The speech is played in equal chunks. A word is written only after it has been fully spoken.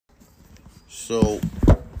So,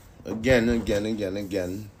 again,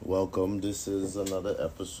 welcome. This is another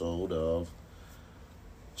episode of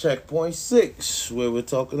Checkpoint 6, where we're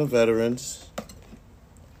talking to veterans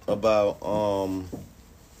about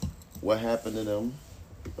what happened to them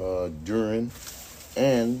during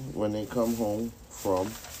and when they come home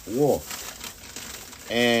from war.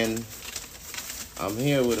 And I'm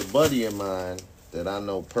here with a buddy of mine that I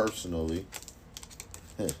know personally.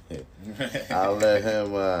 I'll let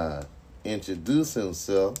him introduce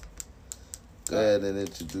himself. Go ahead and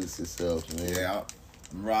introduce yourself, man. Yeah,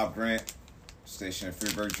 I'm Rob Grant, stationed in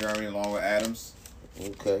Freiburg, Germany, along with Adams.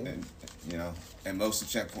 Okay. And most of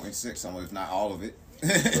Checkpoint 6, some of, if not all of it.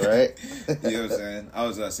 Right? You know what I'm saying? I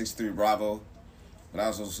was 63 Bravo, but I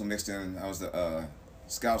was also mixed in. I was the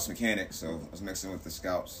Scouts mechanic, so I was mixing with the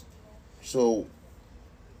Scouts. So,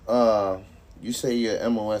 you say your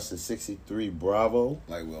MOS is 63 Bravo?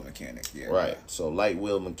 Light wheel mechanic, yeah. Right. So, light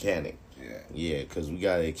wheel mechanic. Yeah. Yeah, because we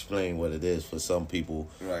got to explain what it is for some people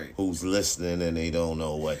who's listening and they don't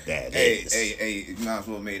know what that is. Hey, you might as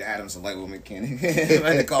well have made Adams a light wheel mechanic. I'm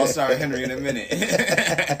going to call Sergeant Henry in a minute.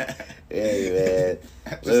 Hey,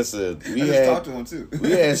 man. Listen, we had talked to him, too.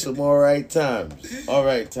 We had some all right times. All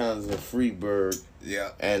right times in Freiburg.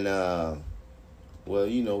 Yeah. And,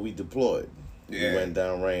 we deployed. Yeah. We went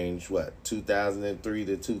down range, 2003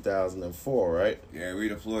 to 2004, right? Yeah, we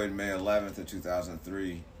deployed May 11th of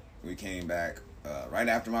 2003. We came back right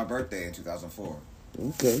after my birthday in 2004.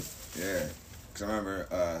 Okay. Yeah. Because I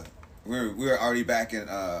remember we were already back in,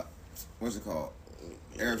 what's it called?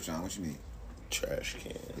 Arifjan, what you mean? Trash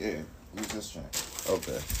can. Yeah. We was just trying.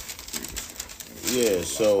 Okay. Yeah,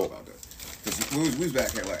 so... Because we was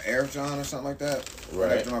back at, Arifjan or something like that.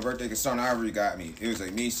 Right. After my birthday, because Sergeant Ivory got me. It was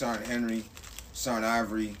like me, Sergeant Henry, Sergeant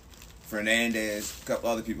Ivory, Fernandez, a couple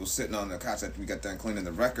other people sitting on the cots after we got done cleaning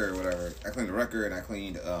the wrecker or whatever. I cleaned the wrecker and I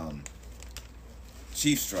cleaned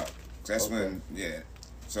Chief's truck. That's when, yeah.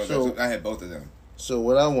 So I had both of them. So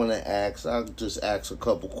what I want to ask, I'll just ask a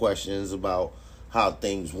couple questions about how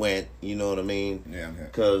things went, you know what I mean? Yeah, I'm here.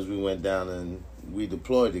 Because we went down and we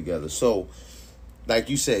deployed together. So, like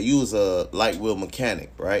you said, you was a light wheel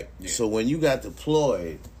mechanic, right? Yeah. So when you got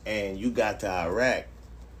deployed and you got to Iraq,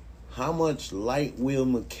 how much light wheel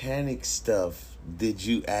mechanic stuff did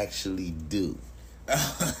you actually do?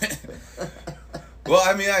 Well,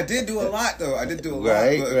 I mean, I did do a lot, though. I did do a lot.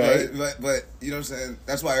 Right. But you know what I'm saying?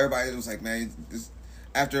 That's why everybody was like, man,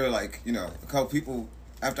 after, a couple people,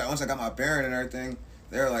 once I got my bearing and everything,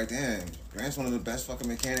 they were like, damn, Grant's one of the best fucking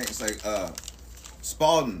mechanics. Like,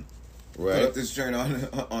 Spalding put up this joint on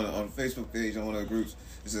a Facebook page on one of the groups.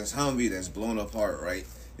 It's this Humvee that's blown apart, right?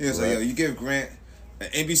 He was like, yo, you give Grant an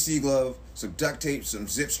NBC glove, some duct tape, some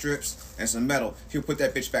zip strips, and some metal. He'll put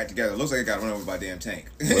that bitch back together. It looks like it got run over by a damn tank.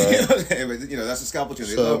 Right. You know what I'm saying? But, that's a scalp platoon.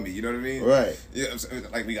 They love me. You know what I mean? Right.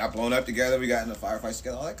 Like, we got blown up together. We got in the firefights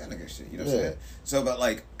together. All that kind of good shit. You know what I'm saying? So,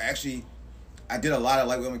 but, actually, I did a lot of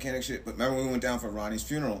light wheel mechanic shit. But remember when we went down for Ronnie's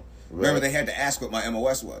funeral? Right. Remember they had to ask what my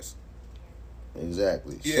MOS was.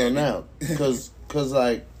 Exactly. Yeah. So now, because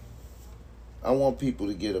I want people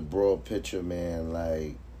to get a broad picture,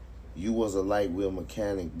 man. You was a light wheel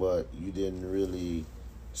mechanic, but you didn't really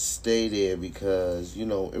stay there because, it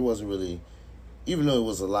wasn't really, even though it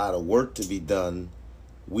was a lot of work to be done,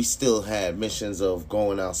 we still had missions of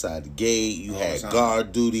going outside the gate. You had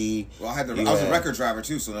guard duty. Well, I was a record driver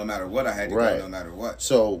too, so no matter what, I had to go no matter what.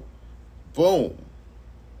 So, boom,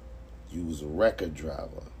 you was a record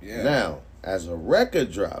driver. Yeah. Now, as a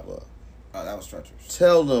record driver, oh, that was treacherous.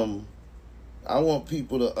 Tell them, I want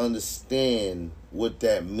people to understand what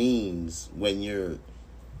that means when you're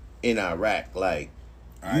in Iraq.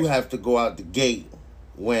 You have to go out the gate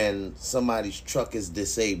when somebody's truck is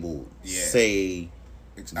disabled, say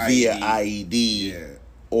via IED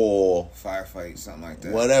or firefight, something like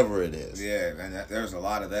that. Whatever it is. Yeah, and there's a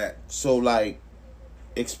lot of that. So,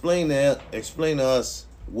 explain to us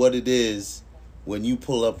what it is when you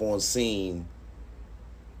pull up on scene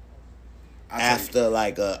after a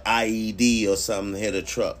IED or something hit a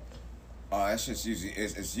truck. Oh, that's just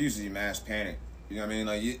usually mass panic. You know what I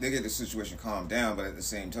mean? They get the situation calmed down, but at the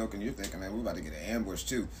same token, you're thinking, man, we're about to get an ambush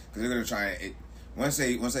too, because they're gonna try and once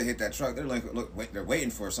they hit that truck, they're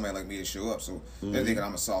waiting for somebody like me to show up, so they're thinking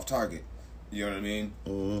I'm a soft target. You know what I mean?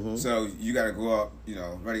 Mm-hmm. So you got to go up,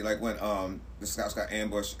 ready. Like when the Scouts got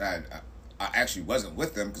ambushed, I actually wasn't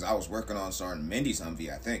with them because I was working on Sergeant Mindy's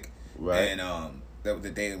Humvee, I think. Right. And that was the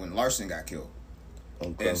day when Larson got killed.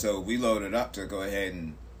 Okay. And so we loaded up to go ahead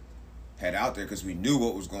and head out there because we knew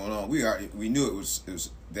what was going on. We knew it was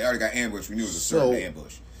they already got ambushed. We knew it was a certain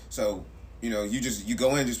ambush. So you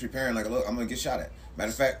go in just preparing look, I'm gonna get shot at. Matter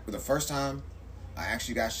of fact, for the first time I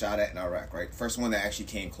actually got shot at in Iraq, right? First one that actually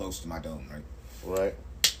came close to my dome, right? Right.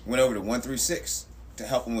 Went over to 136 to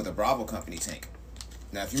help him with a Bravo Company tank.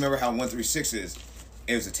 Now, if you remember how 136 is,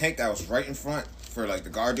 it was a tank that was right in front for like the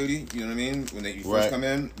guard duty. You know what I mean? When you first come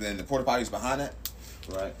in, then the porta potty's behind that.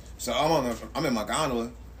 Right. So I'm in my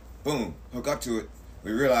gondola. Boom, hook up to it.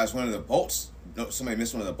 We realized one of the bolts. No, somebody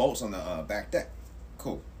missed one of the bolts on the back deck.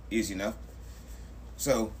 Cool, easy enough.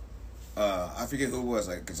 So I forget who it was,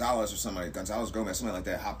 like Gonzalez or somebody, Gonzalez Gomez, somebody like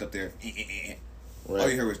that, hopped up there. Right. All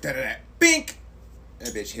you heard was da da da, bink.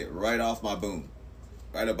 That bitch hit right off my boom,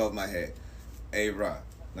 right above my head. Hey, Rod,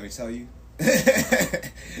 let me tell you. Yeah,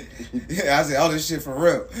 I said all this shit for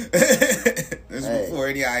real. This was before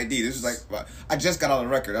any ID. This was like I just got on the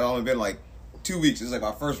record. It only been like 2 weeks. This is like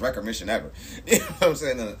my first record mission ever. You know what I'm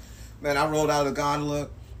saying? Man, I rolled out of the gondola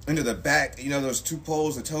into the back. You know those two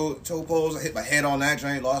poles, the toe poles. I hit my head on that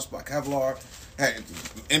joint, lost my Kevlar. Had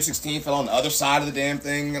M16 fell on the other side of the damn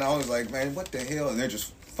thing, and I was like, man, what the hell? And they're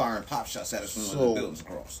just firing pop shots at us from the buildings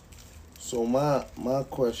across. So my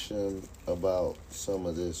question about some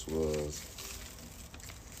of this was,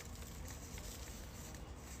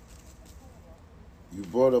 you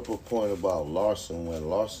brought up a point about Larson when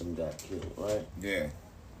Larson got killed, right? Yeah.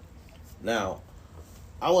 Now,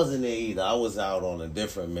 I wasn't there either. I was out on a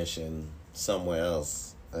different mission somewhere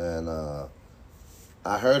else. And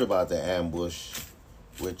I heard about the ambush,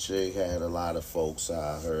 which they had a lot of folks.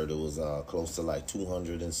 I heard it was close to like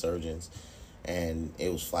 200 insurgents. And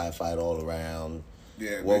it was firefight all around.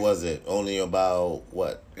 Yeah. What was it? Only about,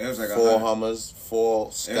 what? It was like 4 Hummers,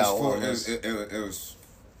 4 Scout Hummers. It was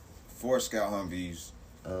 4 Scout Humvees.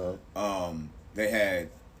 They had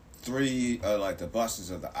 3 like the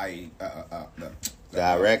buses of the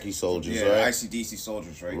Iraqi soldiers, right? ICDC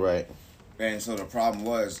soldiers, right? Right. And so the problem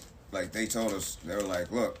was, like, they told us, they were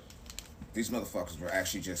like, look, these motherfuckers were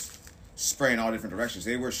actually just spraying all different directions.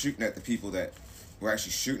 They were shooting at the people that were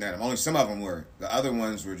actually shooting at them. Only some of them were. The other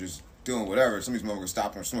ones were just doing whatever. Some of these motherfuckers were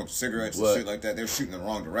stopping or smoking cigarettes and shit like that. They were shooting in the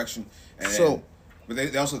wrong direction. And but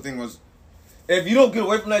they also the thing was, if you don't get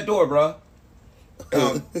away from that door, bro.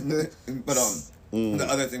 The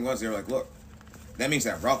other thing was, they were like, look, that means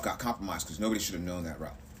that route got compromised because nobody should have known that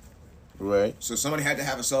route. Right. So somebody had to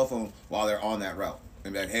have a cell phone while they're on that route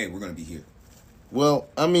and be like, hey, we're going to be here. Well,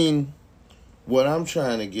 I mean, what I'm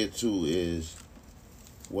trying to get to is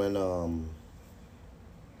when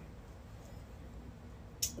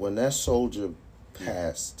that soldier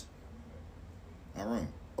passed,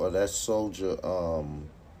 or that soldier,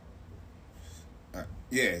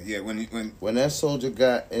 when that soldier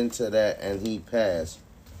got into that and he passed,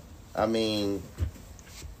 I mean,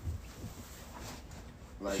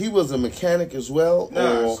 like, he was a mechanic as well.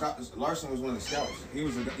 No, Larson was one of the scouts. He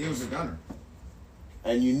was a gunner.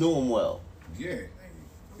 And you knew him well. Yeah.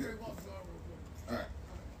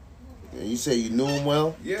 And you say you knew him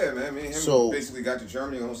well? Yeah, man. Me and him basically got to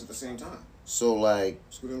Germany almost at the same time. So, like,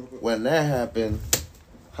 when that happened,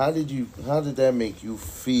 how did that make you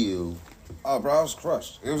feel? Oh, bro, I was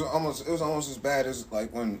crushed. It was almost as bad as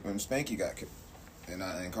like when Spanky got killed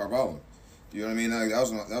in Carvalho. You know what I mean? Like, that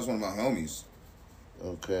was one of my homies.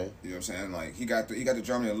 Okay. You know what I'm saying? Like, he got to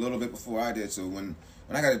Germany a little bit before I did. So when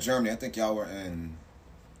I got to Germany, I think y'all were in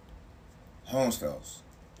Hoensfels,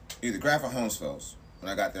 either Graf or Hoensfels.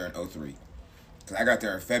 When I got there in 2003. Because I got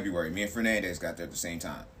there in February. Me and Fernandez got there at the same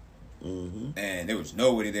time. Mm-hmm. And there was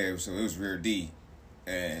nobody there, so it was Rear D.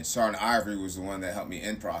 And Sergeant Ivory was the one that helped me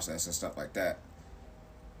in process and stuff like that.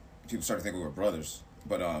 People started thinking we were brothers.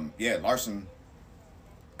 But, yeah, Larson,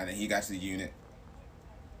 and then he got to the unit.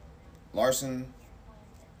 Larson,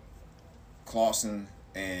 Clausen,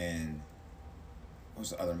 and what was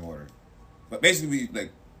the other mortar? But basically,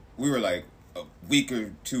 we were like a week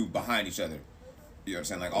or 2 behind each other. You know what I'm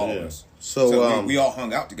saying? Like, all of us. So we all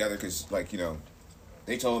hung out together because, like, you know,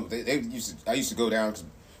 they told me, I used to go down to,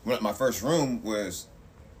 my first room was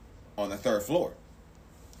on the 3rd floor.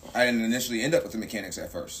 I didn't initially end up with the mechanics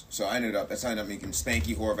at fired. So that's how I ended up making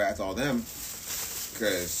Spanky, Horvath, all them,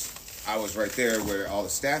 because I was right there where all the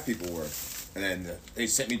staff people were. And then they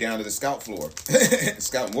sent me down to the scout floor,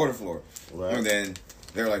 scout and mortar floor. Right. And then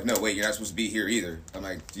they were like, no, wait, you're not supposed to be here either. I'm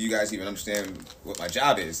like, do you guys even understand what my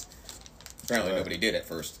job is? Apparently nobody did at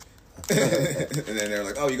first. And then they're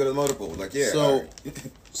like, oh, you go to the motor pool. Like, yeah. So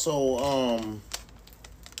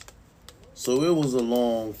it was a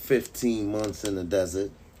long 15 months in the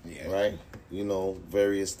desert. Yeah. Right? You know,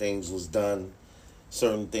 various things was done.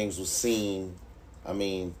 Certain things was seen. I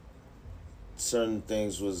mean, certain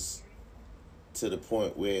things was to the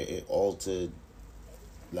point where it altered,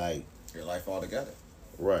 like, your life altogether.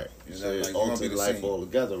 Right. So it altered life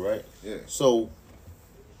altogether, right? Yeah. So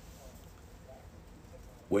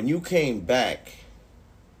when you came back,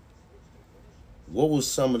 what was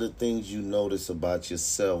some of the things you noticed about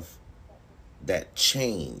yourself that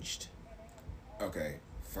changed? Okay,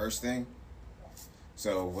 first thing.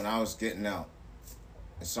 So when I was getting out,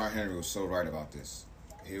 and Sergeant Henry was so right about this.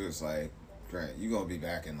 He was like, "Grant, you gonna be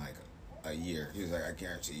back in like a year." He was like, "I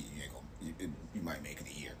guarantee you ain't gonna. You might make it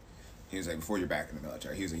a year." He was like, "Before you're back in the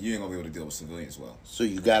military." He was like, "You ain't gonna be able to deal with civilians well." So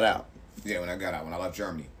you got out. Yeah, when I got out, when I left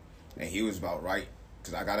Germany, and he was about right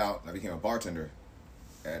because I got out and I became a bartender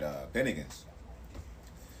at Bennigan's.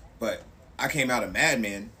 But I came out a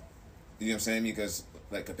madman. You know what I'm saying? Because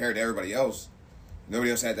like compared to everybody else, nobody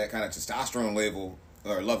else had that kind of testosterone level.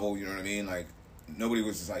 You know what I mean? Like nobody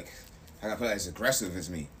was like, how can I put it, as aggressive as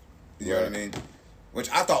me. You know what I mean? Which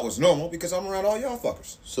I thought was normal because I'm around all y'all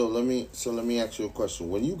fuckers. So let me ask you a question.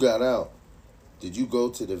 When you got out, did you go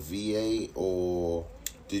to the VA or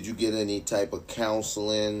did you get any type of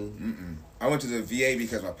counseling? I went to the VA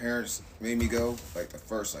because my parents made me go. Like the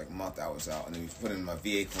first like month I was out, and then we put in my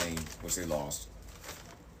VA claim, which they lost.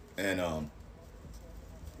 And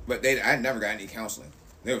but I never got any counseling.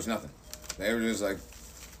 There was nothing. They were just like,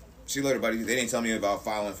 see you later, buddy. They didn't tell me about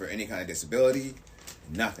filing for any kind of disability,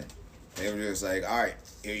 nothing. They were just like, all right,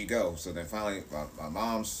 here you go. So then finally, my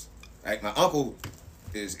mom's, like my uncle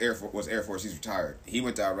was Air Force. He's retired. He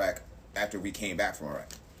went to Iraq after we came back from Iraq.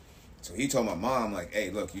 So he told my mom, like, hey,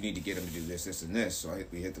 look, you need to get him to do this, this, and this. So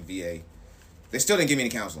we hit the VA. They still didn't give me any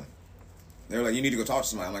counseling. They were like, you need to go talk to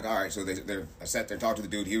somebody. I'm like, all right. So I sat there, talked to the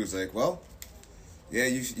dude. He was like, well, yeah,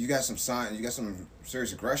 you got some sign, you got some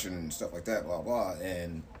serious aggression and stuff like that, blah, blah.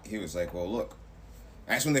 And he was like, well, look.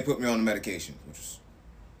 That's when they put me on the medication, which was,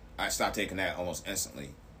 I stopped taking that almost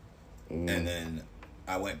instantly. And then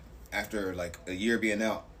I went, after like a year being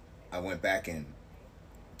out, I went back I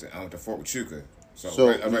went to Fort Huachuca. So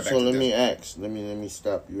let me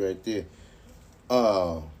stop you right there.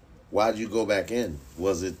 Why'd you go back in?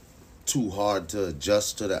 Was it too hard to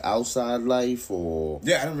adjust to the outside life, or?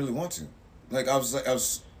 Yeah, I didn't really want to. Like I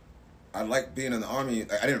liked being in the Army.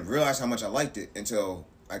 I didn't realize how much I liked it until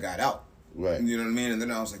I got out. Right. You know what I mean? And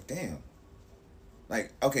then I was like, damn.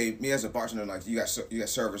 Like, okay, me as a bartender, like you got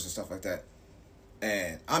service and stuff like that,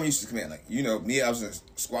 and I'm used to command. Like, you know, me, I was a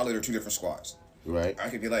squad leader, 2 different squads. Right. I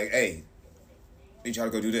could be like, hey, need y'all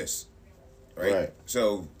to go do this. Right.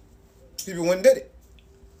 So people went and did it.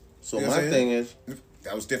 So you know my thing is,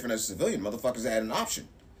 that was different as a civilian. Motherfuckers had an option.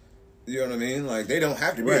 You know what I mean? Like, they don't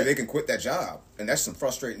have to be there. They can quit that job. And that's some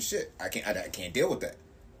frustrating shit. I can't deal with that.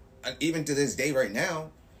 Even to this day right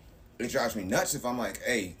now, it drives me nuts if I'm like,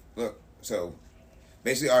 hey, look, so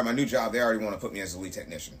basically, all right, my new job, they already want to put me as a lead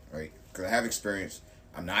technician, right? Because I have experience.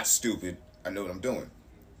 I'm not stupid. I know what I'm doing.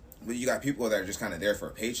 But you got people that are just kind of there for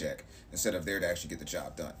a paycheck instead of there to actually get the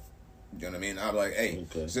job done. You know what I mean? I'm like, hey,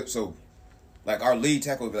 so like our lead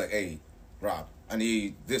tech will be like, hey, Rob, I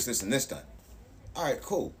need this, this, and this done. All right,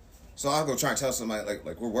 cool. So I'll go try and tell somebody,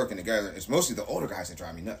 like we're working together. It's mostly the older guys that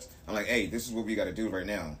drive me nuts. I'm like, hey, this is what we got to do right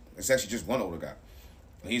now. It's actually just one older guy.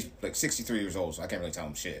 He's like 63 years old, so I can't really tell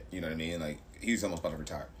him shit. You know what I mean? Like, he's almost about to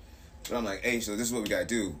retire. But I'm like, hey, so this is what we got to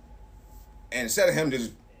do. And instead of him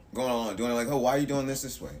just going on and doing it like, oh, why are you doing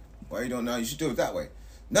this way? Why are you doing, no, you should do it that way.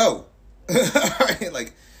 No.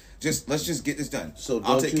 Like, let's just get this done. So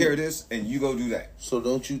I'll take care of this, and you go do that. So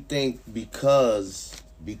don't you think because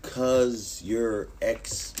you're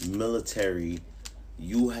ex-military,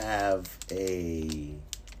 you have a,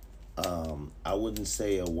 I wouldn't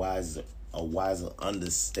say a wiser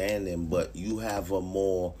understanding, but you have a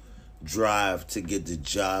more drive to get the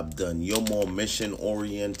job done. You're more mission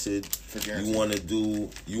oriented. You want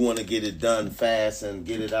to get it done fast and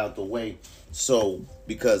get it out the way. So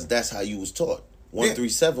because that's how you was taught.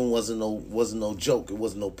 137 wasn't no joke. It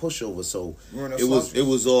wasn't no pushover. So it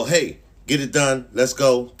was all, hey, get it done. Let's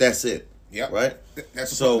go. That's it. Yep. Right.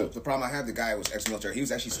 That's the problem I had. The guy was ex-military. He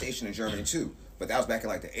was actually stationed in Germany too, but that was back in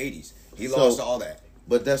like the 80s. He lost all that.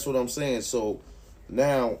 But that's what I'm saying. So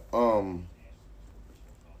now,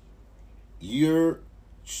 you're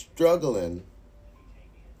struggling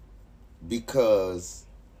because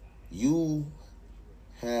you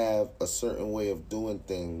have a certain way of doing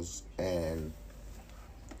things and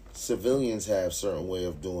civilians have a certain way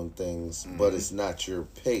of doing things, but it's not your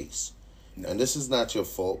pace. No. And this is not your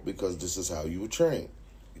fault because this is how you were trained.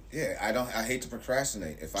 Yeah, I hate to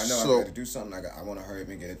procrastinate. If I know I got to do something, I want to hurry up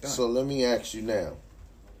and get it done. So let me ask you now.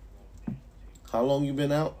 How long you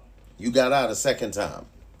been out? You got out a second time.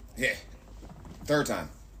 Yeah. Third time.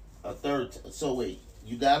 A third. So wait,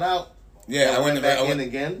 you got out? Yeah, I went back in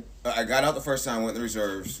again. I got out the first time, went in the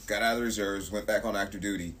reserves, got out of the reserves, went back on active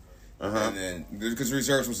duty, and then because the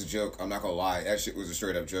reserves was a joke. I'm not gonna lie, that shit was a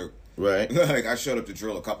straight up joke. Right. Like, I showed up to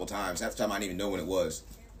drill a couple times. Half the time I didn't even know when it was.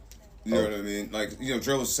 You know what I mean? Like,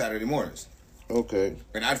 drill was Saturday mornings. Okay.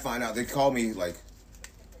 And I'd find out, they'd call me, like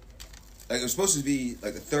it was supposed to be,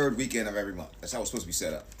 like, the third weekend of every month. That's how it was supposed to be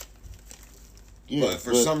set up. Yeah, but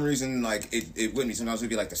for some reason, like, it wouldn't be. Sometimes it would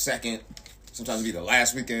be, like, the second. Sometimes it would be the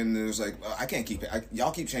last weekend. And it was like, I can't keep it.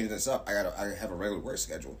 Y'all keep changing this up. I have a regular work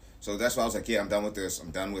schedule. So that's why I was like, yeah, I'm done with this.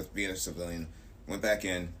 I'm done with being a civilian. Went back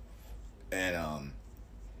in. And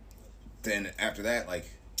then after that, like,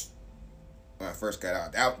 when I first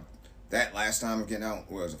got out, that last time of getting out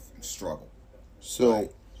was a struggle. So,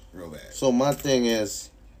 like, real bad. So my thing is,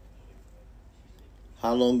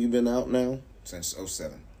 how long you been out now? Since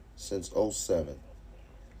 07. Since 07.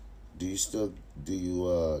 Do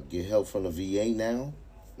you get help from the VA now?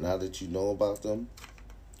 Now that you know about them?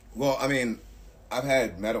 Well, I mean, I've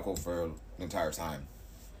had medical for the entire time.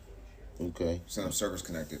 Okay. So I'm service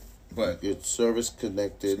connected. But it's service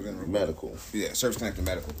connected medical. Yeah, service connected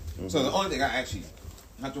medical. Mm-hmm. So the only thing I actually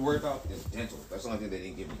have to worry about is dental. That's the only thing they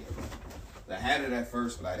didn't give me yet. I had it at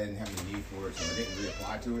first, but I didn't have any need for it, so I didn't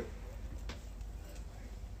reapply to it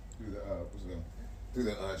through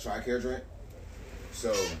the TRICARE grant.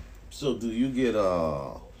 So do you get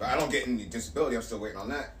But I don't get any disability. I'm still waiting on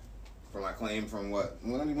that for my claim from what?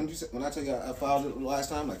 When I tell you I filed it last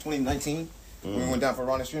time, like 2019, when we went down for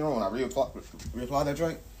Ronnie's funeral, when I reapplied that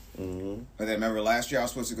joint. Mm-hmm. And then remember last year I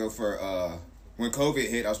was supposed to go for when COVID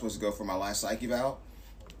hit, I was supposed to go for my last psych eval.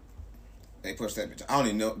 They pushed that. I don't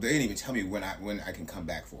even know. They didn't even tell me when I can come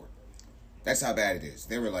back for it. That's how bad it is.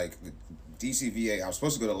 They were like, the DC VA. I was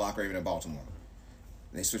supposed to go to Lock Raven in Baltimore.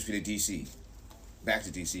 They switched me to DC, back to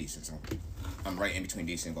DC since I'm right in between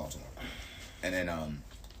DC and Baltimore. And then and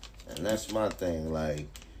that's my thing. Like,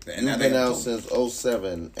 you've been out since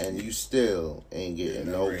 07 and you still ain't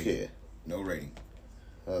getting no care. No rating.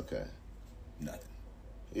 Okay. Nothing.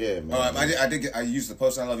 Yeah, man. I used the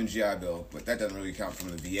post 9/11 GI Bill, but that doesn't really count from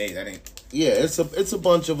the VA. That ain't. Yeah, it's a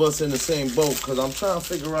bunch of us in the same boat because I'm trying to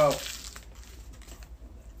figure out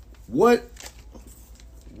what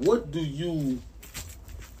do you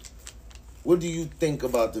think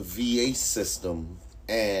about the VA system,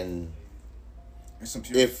 and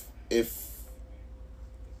if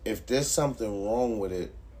there's something wrong with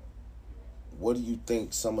it, what do you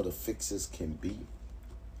think some of the fixes can be?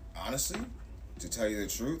 Honestly, to tell you the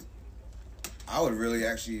truth, I would really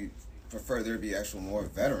actually prefer there be actual more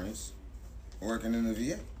veterans working in the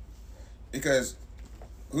VA. Because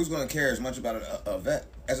who's going to care as much about a vet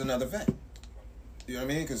as another vet? You know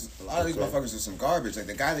what I mean? Because a lot of these motherfuckers are some garbage. Like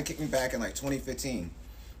the guy that kicked me back in like 2015,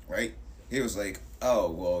 right? He was like,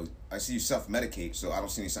 oh, well, I see you self-medicate, so I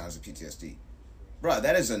don't see any signs of PTSD. Bruh,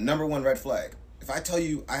 that is a number one red flag. If I tell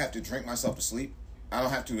you I have to drink myself to sleep, I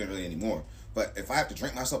don't have to really anymore. But if I have to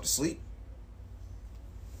drink myself to sleep,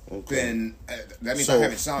 then that means I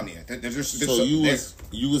have insomnia.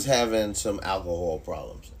 You was having some alcohol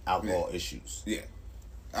problems, issues. Yeah,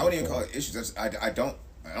 I wouldn't even call it issues. I don't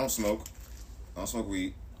smoke. I don't smoke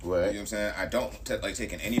weed. Right. You know what I'm saying? I don't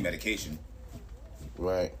taking any medication.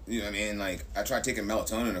 Right. You know what I mean? Like I tried taking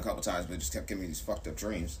melatonin a couple times, but it just kept giving me these fucked up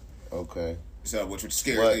dreams. Okay. So which would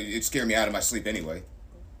scare me out of my sleep anyway.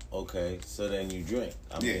 Okay, so then you drink.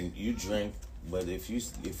 I mean, you drink, but if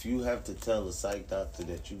you have to tell the psych doctor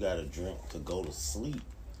that you got to drink to go to sleep,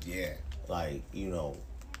 yeah, like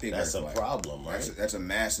big that's a problem, right? That's a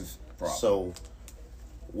massive problem. So,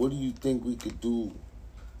 what do you think we could do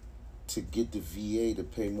to get the VA to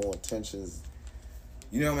pay more attention?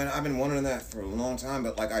 Man, I've been wondering that for a long time,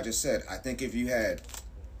 but like I just said, I think if you had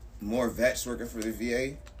more vets working for the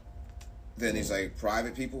VA than these like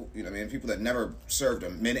private people, people that never served a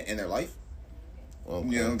minute in their life,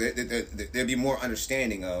 there'd be more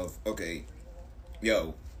understanding of, okay,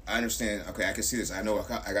 yo, I understand, okay, I can see this. I know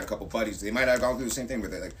I got a couple buddies. They might have gone through the same thing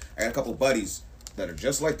with it. Like, I got a couple buddies that are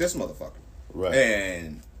just like this motherfucker. Right.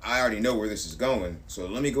 And I already know where this is going, so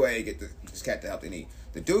let me go ahead and get this cat the help they need.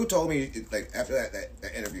 The dude told me, like, after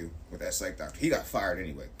that interview with that psych doctor, he got fired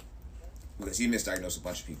anyway because he misdiagnosed a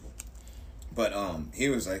bunch of people. But he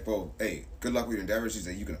was like, well, hey, good luck with your endeavors. He's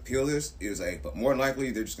like, you can appeal this. He was like, but more than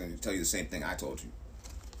likely, they're just going to tell you the same thing I told you.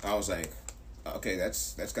 I was like, okay,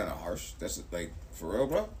 that's kind of harsh. That's like, for real,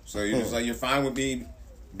 bro? So you're just like, you're fine with me,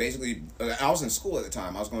 basically. I was in school at the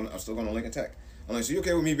time. I was still going to Lincoln Tech. I'm like, so you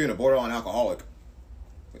okay with me being a borderline alcoholic?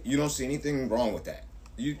 But you don't see anything wrong with that.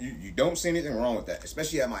 You don't see anything wrong with that,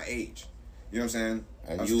 especially at my age. You know what I'm saying?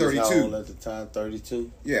 And I was you 32. was how old at the time?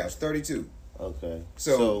 32? Yeah, I was 32. Okay.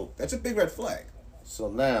 So that's a big red flag.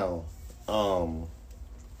 So now,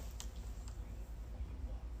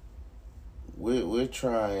 we're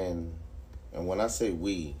trying and when I say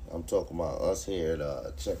we, I'm talking about us here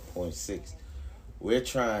at Checkpoint 6. We're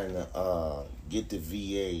trying to get the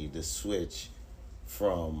VA to switch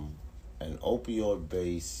from an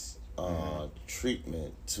opioid-based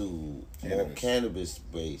treatment to more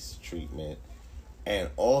cannabis-based treatment. And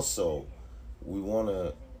also, we want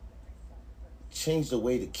to change the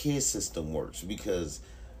way the care system works, because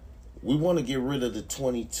we want to get rid of the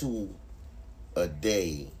 22 a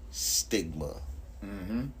day stigma.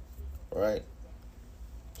 Mm-hmm. Right?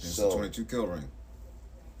 It's the 22 kill ring.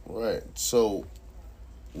 Right. So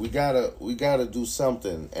we gotta do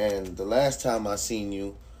something. And the last time I seen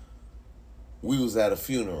you, we was at a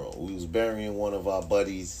funeral. We was burying one of our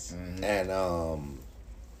buddies, and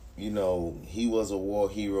he was a war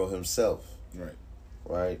hero himself. Right.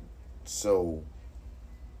 Right? So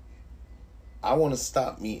I want to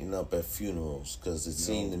stop meeting up at funerals, because it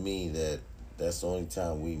seemed to me that that's the only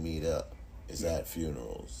time we meet up is at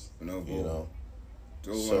funerals. No, you know?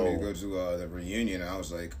 Joe wanted me to go to the reunion. I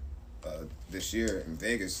was like, this year in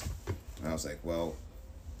Vegas. And I was like, well,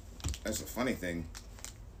 that's a funny thing,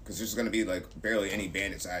 because there's going to be like barely any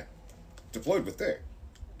bandits I deployed with there.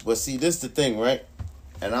 But see, this is the thing, right?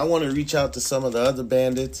 And I want to reach out to some of the other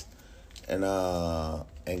bandits and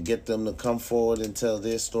get them to come forward and tell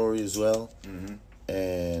their story as well. Mm-hmm.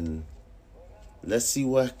 And let's see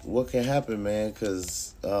what can happen, man,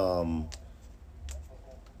 because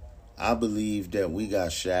I believe that we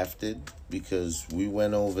got shafted, because we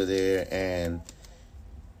went over there, and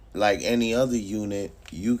like any other unit,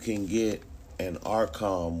 you can get an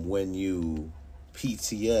ARCOM when you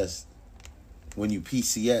PCS.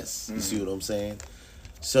 You see what I'm saying?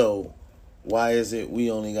 So why is it we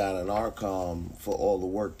only got an ARCOM for all the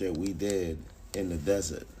work that we did in the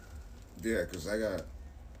desert? Yeah, because what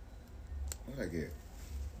did I get?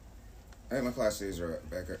 I had my class A's are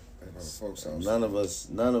back at my folks' house. None of us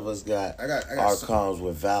got ARCOMs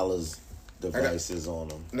with Valor's devices on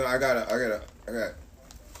them. No, I got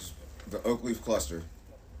the Oak Leaf cluster,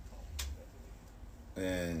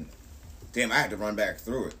 and damn, I had to run back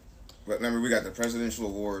through it. But remember, we got the Presidential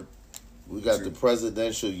Award. We got the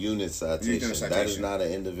Presidential Unit Citation. That is not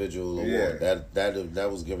an individual award. That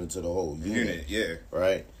was given to the whole unit. Yeah.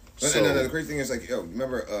 Right? So, and the great thing is, like,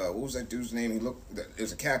 remember, what was that dude's name? It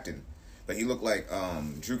was a captain, but he looked like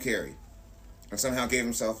Drew Carey, and somehow gave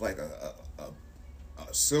himself like a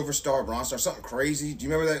Silver Star, Bronze Star, something crazy. Do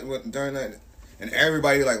you remember that during that? And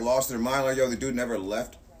everybody like lost their mind. Like, the dude never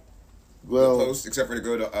left the post except for to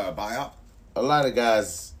go to BIOP. A lot of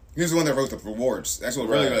guys. He was the one that wrote the rewards. That's what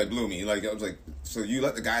really blew me. Like, I was like, so you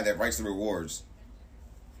let the guy that writes the rewards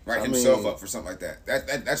write himself up for something like that.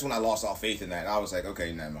 That's when I lost all faith in that. I was like,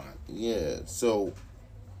 okay, never mind. Yeah. So,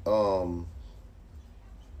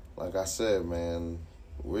 like I said, man,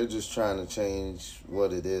 we're just trying to change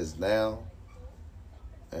what it is now.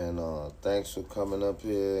 And thanks for coming up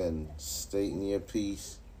here and stating your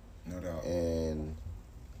piece. No doubt. And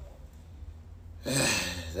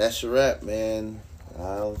that's your wrap, man.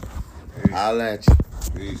 I'll at you.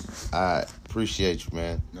 Peace. All right. Appreciate you,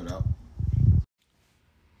 man. No doubt.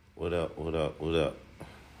 What up?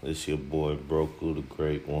 This your boy, Broku, the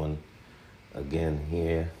Great One. Again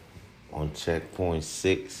here on Checkpoint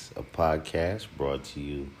 6, a podcast brought to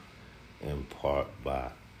you in part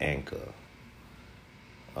by Anchor.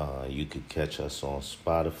 You could catch us on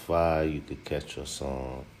Spotify. You could catch us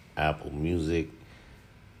on Apple Music.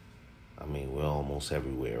 I mean, we're almost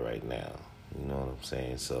everywhere right now. You know what I'm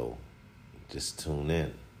saying? So just tune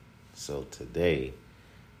in. So today,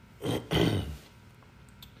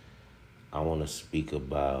 I want to speak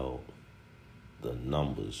about the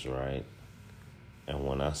numbers, right? And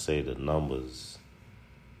when I say the numbers,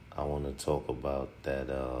 I want to talk about that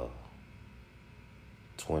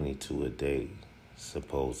 22 a day,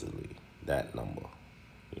 supposedly, that number,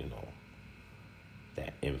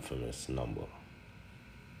 that infamous number.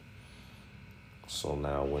 So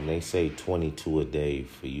now when they say 22 a day,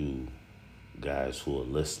 for you guys who are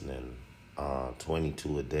listening,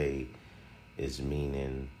 22 a day is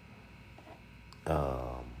meaning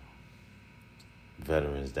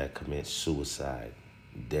veterans that commit suicide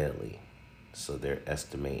daily. So they're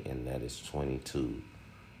estimating that it's 22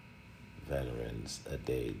 veterans a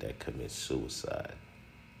day that commit suicide.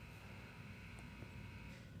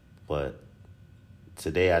 But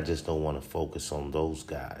today I just don't want to focus on those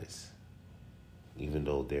guys, even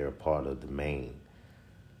though they're a part of the main.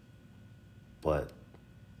 But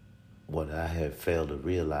what I had failed to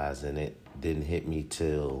realize, and it didn't hit me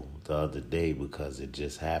till the other day because it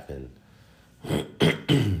just happened,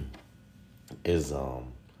 is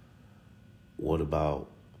what about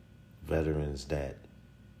veterans that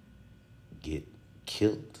get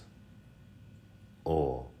killed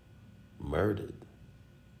or murdered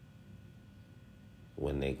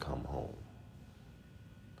when they come home?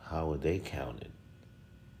 How are they counted?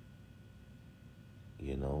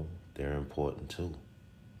 You know, they're important too.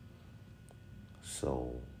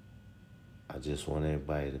 So I just want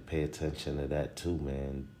everybody to pay attention to that too,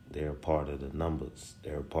 man. They're a part of the numbers.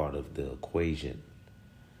 They're a part of the equation,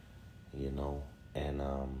 you know. And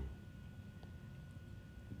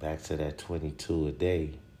back to that 22 a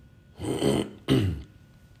day,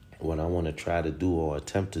 what I want to try to do or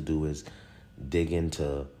attempt to do is dig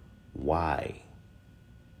into why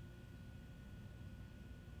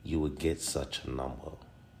you would get such a number.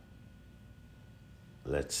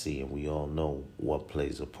 Let's see, and we all know what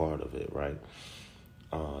plays a part of it, right?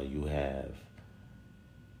 You have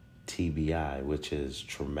TBI, which is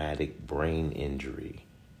traumatic brain injury,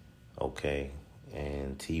 okay?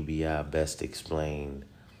 And TBI, best explained,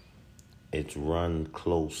 it's run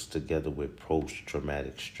close together with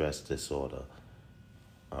post-traumatic stress disorder,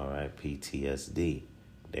 all right, PTSD.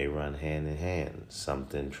 They run hand in hand.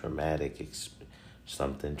 Something traumatic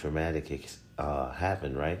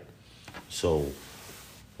happened, right? So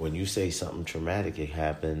when you say something traumatic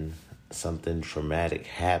happened,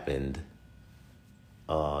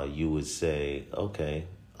 you would say, okay,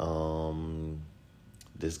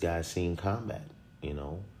 this guy's seen combat, you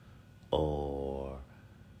know, or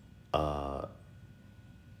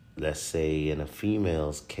let's say in a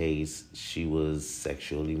female's case, she was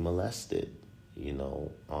sexually molested, you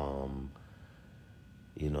know,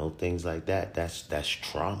 things like that. That's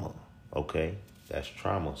trauma, okay? That's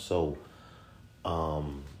trauma. So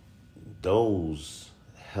those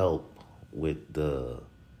help with the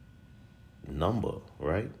number,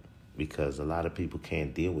 right? Because a lot of people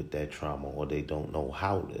can't deal with that trauma, or they don't know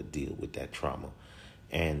how to deal with that trauma,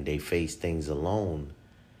 and they face things alone.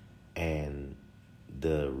 And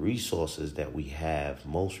the resources that we have,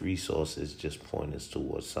 most resources just point us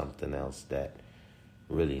towards something else that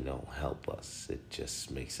really don't help us. It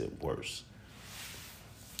just makes it worse.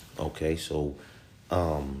 Okay, so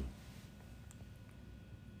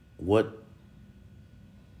what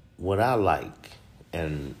I like,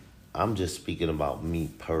 and I'm just speaking about me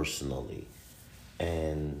personally,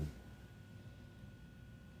 and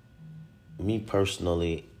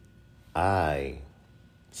I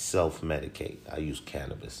self-medicate. I use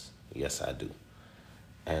cannabis. Yes, I do.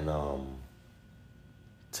 And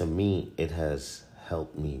to me, it has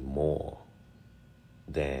helped me more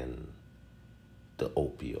than the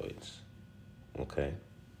opioids. Okay?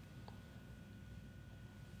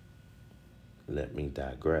 Let me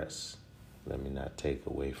digress. Let me not take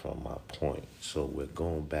away from my point. So we're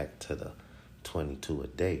going back to the 22 a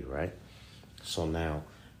day, right? So now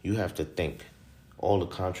you have to think all the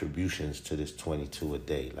contributions to this 22 a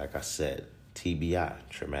day. Like I said, TBI,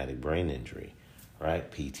 traumatic brain injury, right?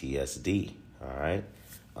 PTSD, all right?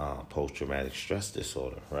 Post-traumatic stress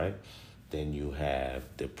disorder, right? Then you have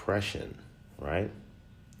depression, right?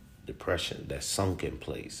 Depression, that sunk in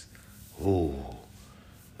place. Ooh,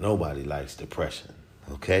 nobody likes depression,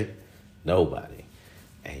 okay? Nobody.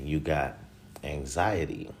 And you got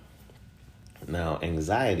anxiety. Now,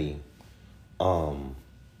 anxiety,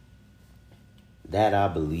 that I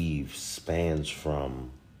believe spans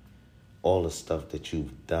from all the stuff that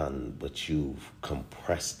you've done, but you've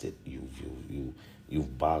compressed it.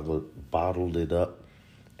 You've bottled it up,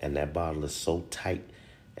 and that bottle is so tight,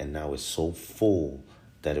 and now it's so full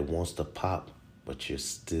that it wants to pop, but you're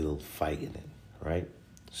still fighting it, right?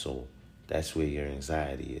 So that's where your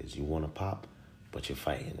anxiety is. You want to pop, but you're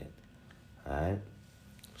fighting it, all right?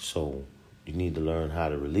 So you need to learn how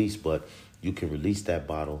to release, but you can release that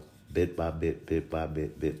bottle bit by bit, bit by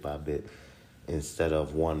bit, instead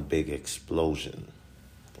of one big explosion,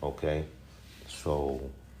 okay? So,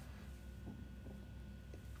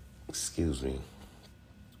 excuse me.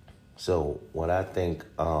 So what I think,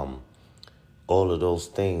 all of those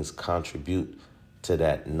things contribute to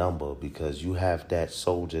that number, because you have that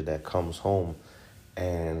soldier that comes home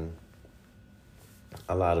and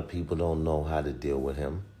a lot of people don't know how to deal with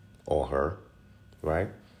him or her, right?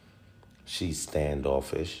 She's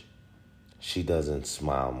standoffish. She doesn't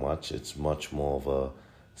smile much. It's much more of a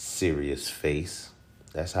serious face.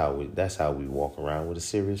 That's how we walk around, with a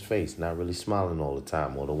serious face, not really smiling all the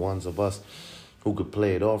time. Or the ones of us who could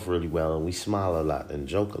play it off really well, and we smile a lot and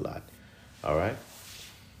joke a lot. All right?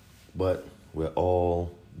 But we're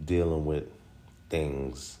all dealing with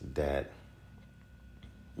things that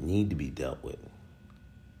need to be dealt with,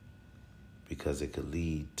 because it could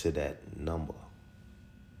lead to that number,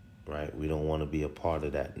 right? We don't want to be a part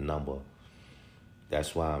of that number.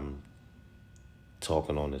 That's why I'm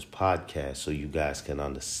talking on this podcast, so you guys can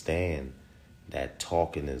understand that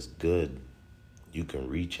talking is good, you can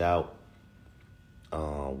reach out.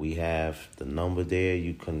 We have the number there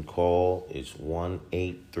you can call. It's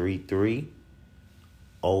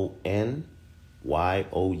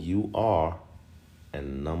 1-833-ONYOUR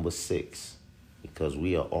and number 6. Because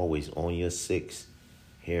we are always on your 6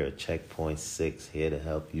 here at Checkpoint 6, here to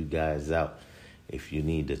help you guys out. If you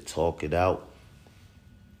need to talk it out,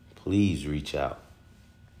 please reach out.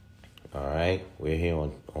 All right, we're here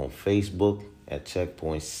on Facebook at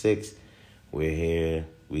Checkpoint 6. We're here.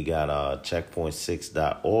 We got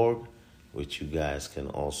checkpoint6.org, which you guys can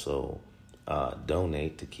also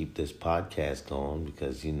donate to keep this podcast going,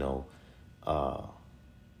 because,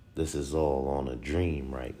 this is all on a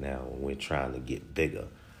dream right now, and we're trying to get bigger,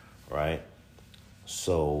 right?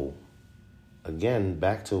 So, again,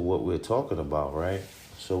 back to what we're talking about, right?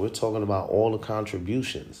 So we're talking about all the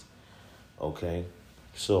contributions, okay?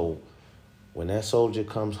 So when that soldier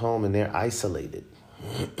comes home and they're isolated,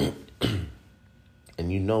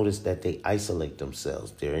 and you notice that they isolate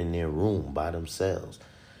themselves, they're in their room by themselves,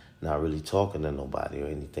 not really talking to nobody or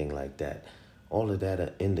anything like that. All of that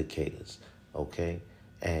are indicators, okay?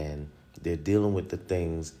 And they're dealing with the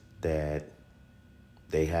things that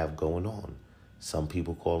they have going on. Some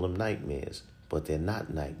people call them nightmares, but they're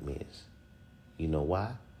not nightmares. You know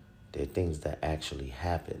why? They're things that actually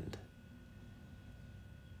happened.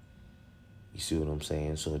 You see what I'm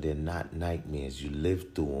saying? So they're not nightmares. You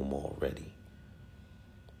lived through them already.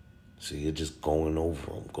 So you're just going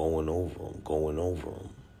over them.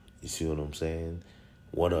 You see what I'm saying?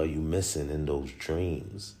 What are you missing in those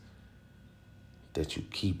dreams that you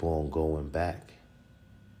keep on going back?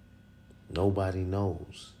 Nobody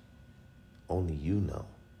knows. Only you know.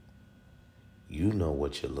 You know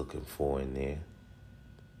what you're looking for in there.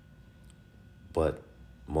 But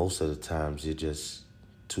most of the times you're just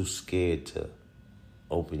too scared to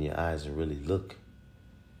open your eyes and really look.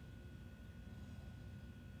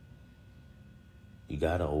 You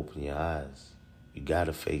gotta open your eyes. You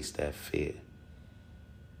gotta face that fear.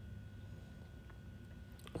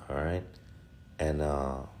 All right? And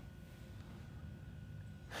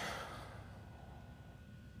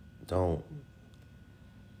don't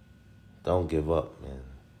give up, man.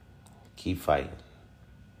 Keep fighting.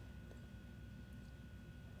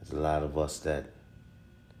 There's a lot of us that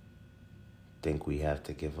think we have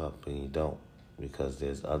to give up, and you don't, because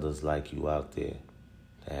there's others like you out there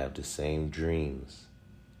that have the same dreams.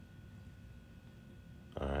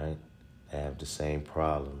 All right? They have the same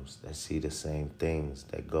problems, that see the same things,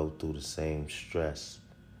 that go through the same stress.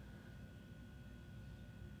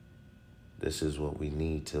 This is what we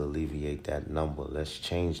need to alleviate that number. Let's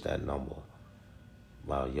change that number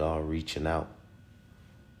while y'all reaching out.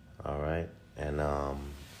 All right? And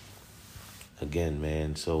again,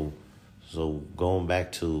 man, so going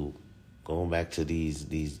back to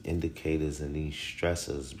these indicators and these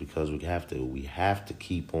stressors, because we have to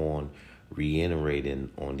keep on reiterating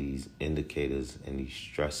on these indicators and these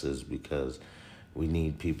stressors, because we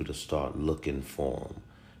need people to start looking for them.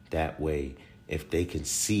 That way, if they can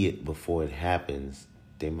see it before it happens,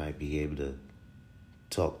 they might be able to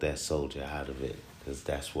talk that soldier out of it, because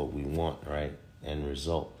that's what we want, right? End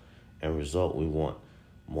result, we want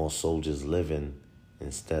more soldiers living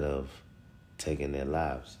instead of taking their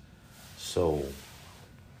lives. So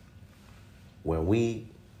when we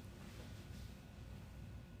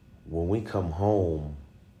come home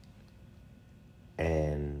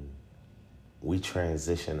and we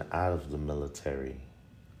transition out of the military,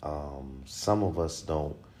 some of us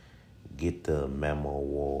don't get the memo,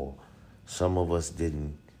 or some of us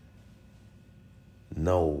didn't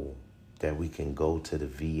know that we can go to the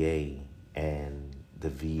VA, and the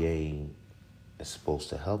VA is supposed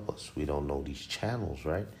to help us. We don't know these channels,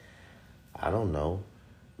 right? I don't know.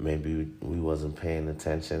 Maybe we wasn't paying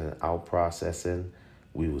attention and out processing.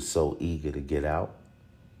 We were so eager to get out.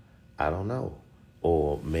 I don't know.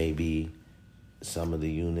 Or maybe some of the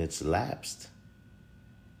units lapsed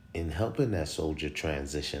in helping that soldier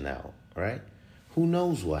transition out, right? Who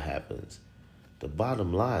knows what happens? The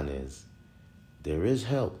bottom line is there is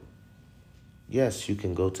help. Yes, you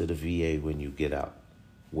can go to the VA when you get out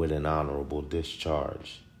with an honorable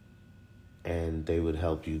discharge, and they would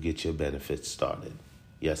help you get your benefits started.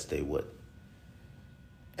 Yes, they would.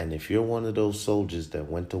 And if you're one of those soldiers that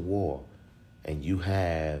went to war and you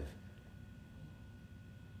have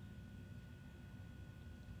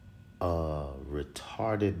a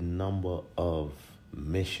retarded number of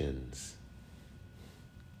missions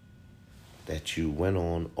that you went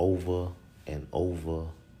on over and over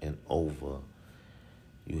and over,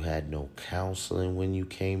 you had no counseling when you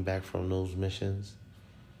came back from those missions,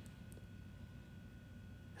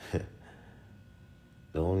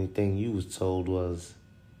 The only thing you was told was,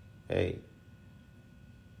 hey,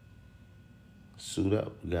 suit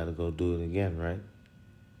up. We got to go do it again, right?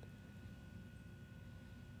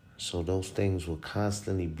 So those things will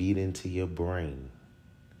constantly beat into your brain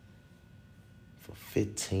for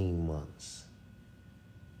 15 months.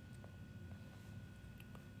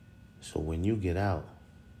 So when you get out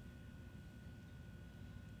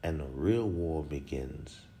and the real war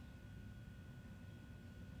begins,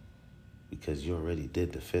 because you already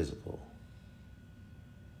did the physical,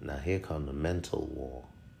 now here comes the mental war.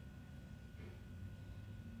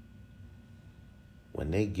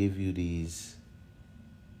 When they give you these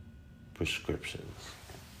prescriptions,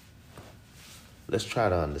 let's try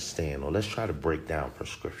to understand, or let's try to break down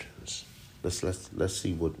prescriptions. Let's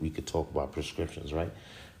see what we could talk about prescriptions, right?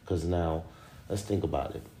 Because now let's think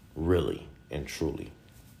about it really and truly.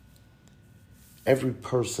 Every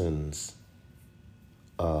person's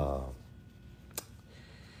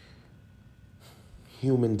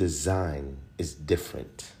human design is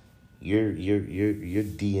different. Your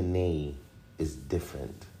DNA is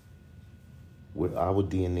different. Our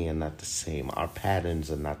DNA are not the same. Our patterns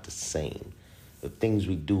are not the same. The things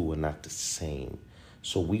we do are not the same.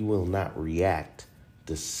 So we will not react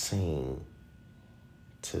the same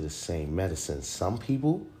to the same medicine. Some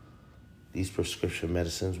people, these prescription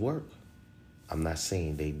medicines work. I'm not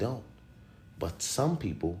saying they don't. But some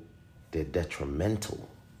people, they're detrimental.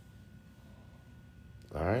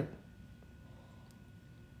 All right?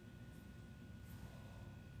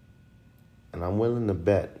 And I'm willing to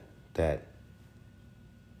bet that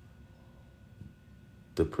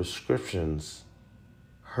the prescriptions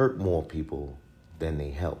hurt more people than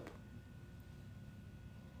they help.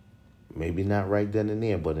 Maybe not right then and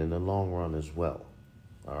there, but in the long run as well.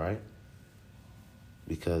 All right?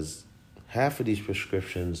 Because half of these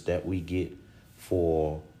prescriptions that we get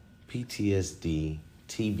for PTSD,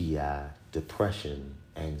 TBI, depression,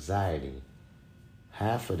 anxiety,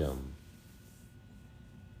 half of them,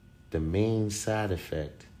 the main side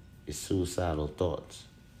effect is suicidal thoughts.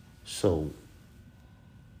 So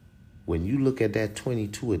when you look at that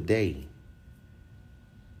 22 a day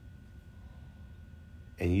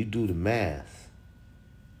and you do the math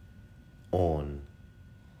on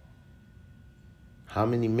how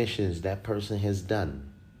many missions that person has done,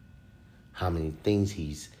 how many things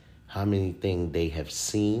they have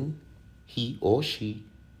seen, he or she,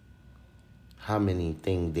 how many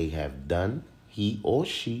things they have done, he or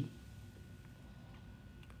she,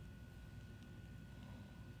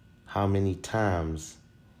 how many times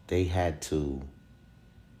they had to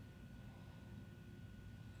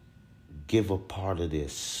give a part of their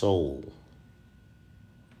soul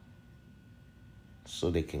so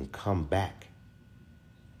they can come back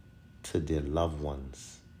to their loved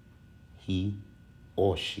ones, he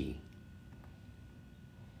or she.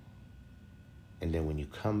 And then when you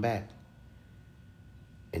come back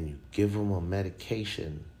and you give them a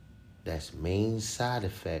medication that's main side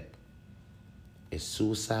effect is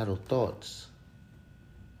suicidal thoughts,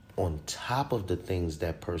 on top of the things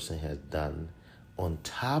that person has done, on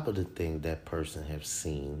top of the thing that person has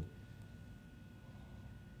seen,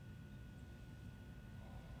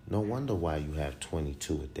 no wonder why you have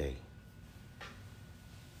 22 a day.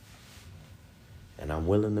 And I'm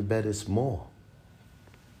willing to bet it's more.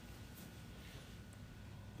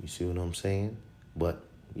 You see what I'm saying? But,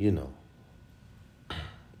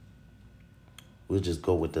 we'll just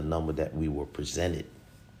go with the number that we were presented.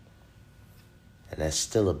 And that's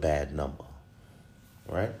still a bad number,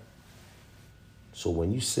 right? So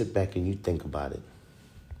when you sit back and you think about it,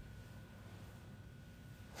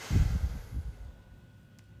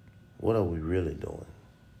 what are we really doing?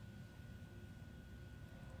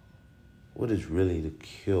 What is really the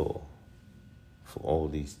cure for all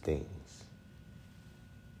these things?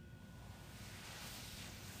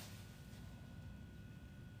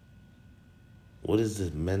 What is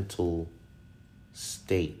the mental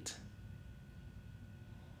state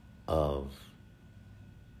of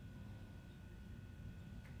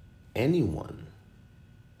anyone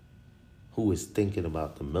who is thinking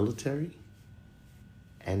about the military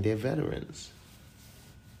and their veterans?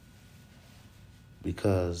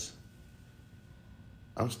 Because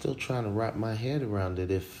I'm still trying to wrap my head around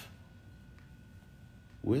it. If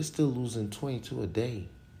we're still losing 22 a day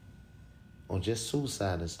on just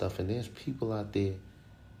suicide and stuff, and there's people out there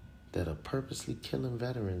that are purposely killing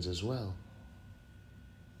veterans as well.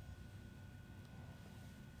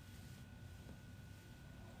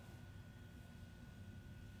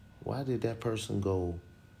 Why did that person go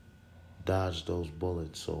dodge those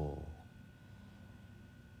bullets or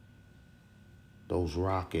those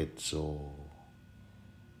rockets or,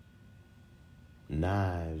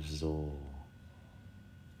 knives or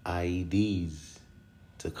IEDs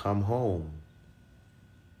to come home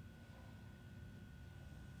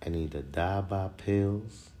and either die by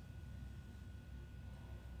pills,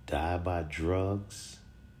 die by drugs,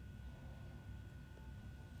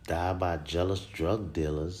 die by jealous drug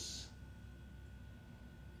dealers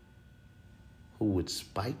who would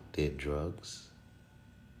spike their drugs.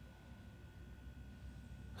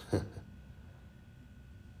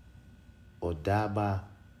 Or die by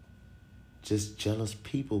just jealous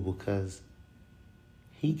people because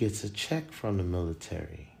he gets a check from the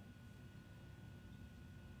military.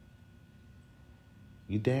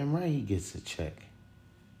 You damn right he gets a check.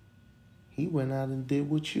 He went out and did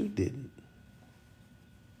what you didn't.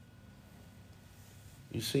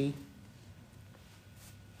 You see?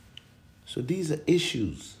 So these are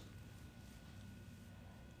issues.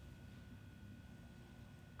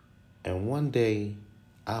 And one day,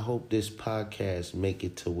 I hope this podcast make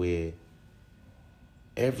it to where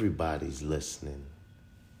everybody's listening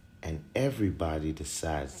and everybody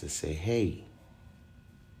decides to say, hey,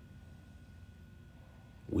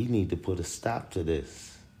 we need to put a stop to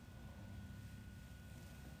this.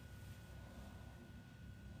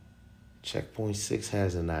 Checkpoint 6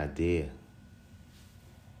 has an idea.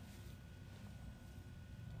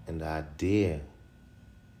 And the idea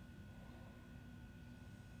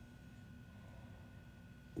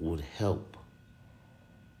would help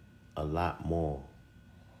a lot more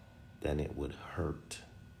than it would hurt.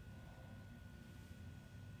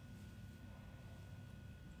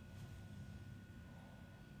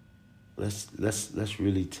 Let's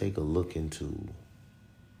really take a look into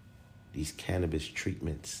these cannabis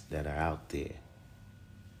treatments that are out there.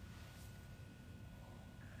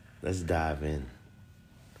 Let's dive in.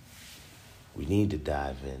 We need to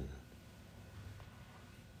dive in.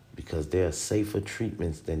 Because there are safer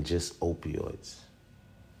treatments than just opioids.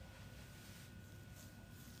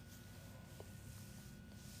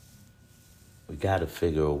 We got to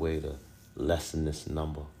figure a way to lessen this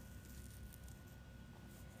number.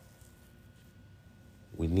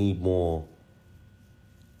 We need more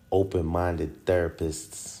open-minded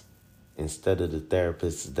therapists instead of the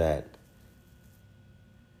therapists that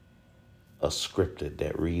are scripted,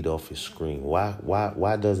 that read off your screen.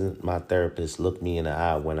 Why doesn't my therapist look me in the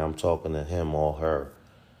eye when I'm talking to him or her?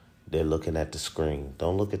 They're looking at the screen.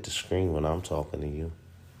 Don't look at the screen when I'm talking to you.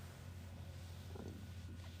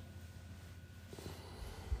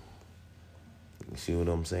 You see what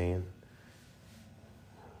I'm saying?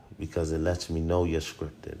 Because it lets me know you're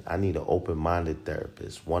scripted. I need an open-minded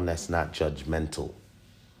therapist, one that's not judgmental.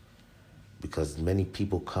 Because many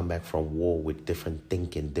people come back from war with different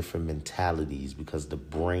thinking, different mentalities, because the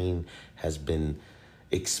brain has been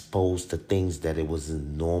exposed to things that it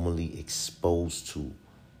wasn't normally exposed to.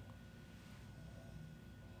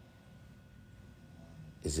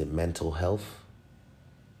 Is it mental health?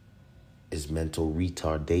 Is mental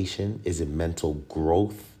retardation? Is it mental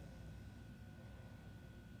growth?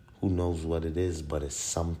 Who knows what it is, but it's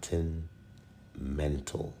something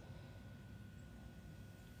mental.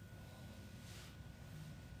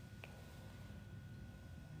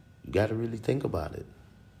 You got to really think about it.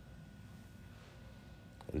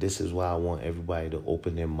 And this is why I want everybody to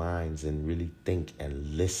open their minds and really think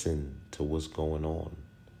and listen to what's going on.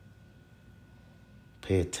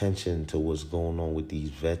 Pay attention to what's going on with these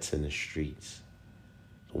vets in the streets.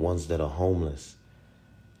 The ones that are homeless,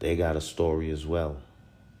 they got a story as well.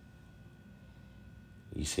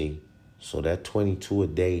 You see? So that 22 a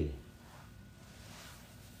day,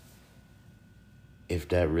 if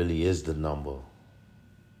that really is the number,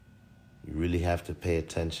 you really have to pay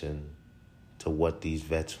attention to what these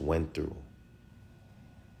vets went through.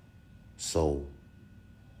 So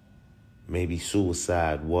maybe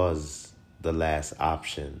suicide was the last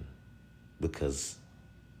option, because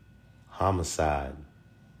homicide,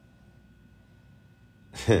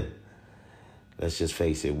 let's just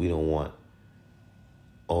face it, we don't want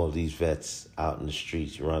all these vets out in the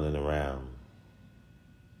streets running around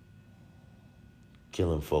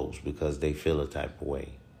killing folks because they feel a type of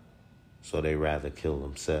way. So they rather kill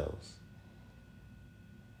themselves.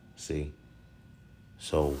 See?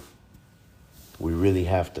 So we really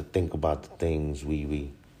have to think about the things we're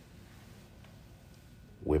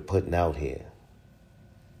putting out here.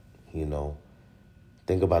 You know?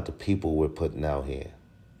 Think about the people we're putting out here.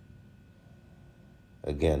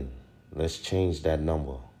 Again, let's change that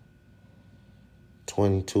number.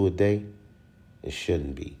 22 a day, it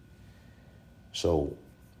shouldn't be. So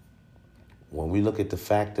when we look at the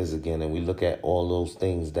factors again and we look at all those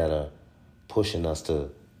things that are pushing us to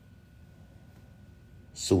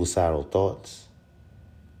suicidal thoughts,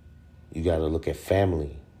 You got to look at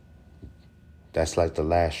family. That's like the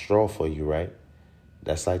last straw for you, right?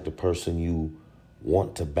 That's like the person you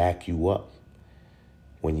want to back you up.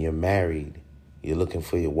 When you're married, you're looking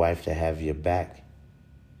for your wife to have your back.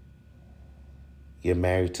 You're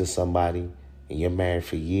married to somebody and you're married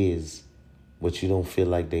for years, but you don't feel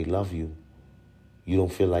like they love you. You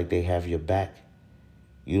don't feel like they have your back.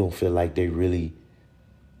 You don't feel like they really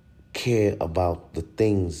care about the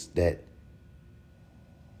things that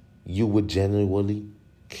you would genuinely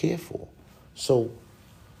care for. So,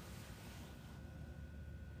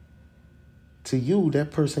 to you,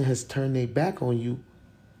 that person has turned their back on you,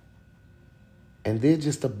 and they're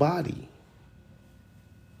just a body.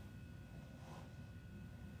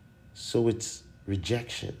 So it's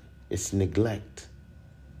rejection. It's neglect.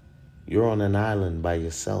 You're on an island by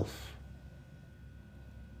yourself.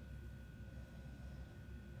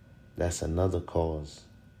 That's another cause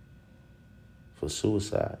for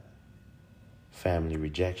suicide. Family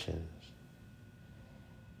rejections.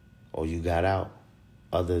 Or you got out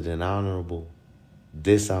other than honorable,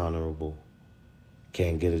 dishonorable,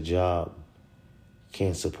 can't get a job,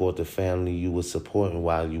 can't support the family you were supporting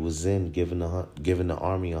while you was in, giving the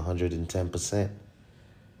army 110%.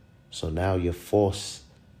 So now you're forced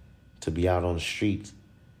to be out on the street,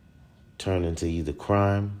 turn into either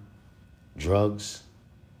crime, drugs,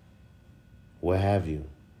 what have you.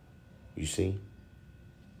 You see?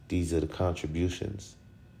 These are the contributions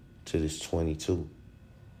to this 22.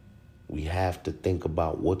 We have to think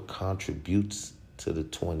about what contributes to the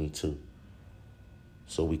 22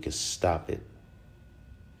 so we can stop it.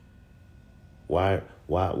 Why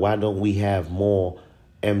don't we have more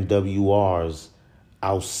MWRs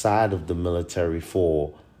outside of the military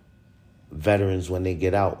for veterans when they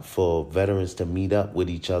get out, for veterans to meet up with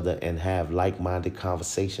each other and have like-minded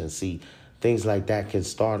conversations? See, things like that can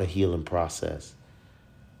start a healing process.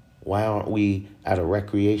 Why aren't we at a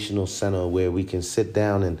recreational center where we can sit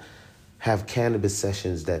down and have cannabis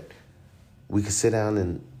sessions that we can sit down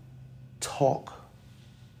and talk?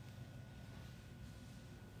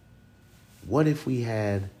 What if we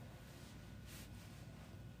had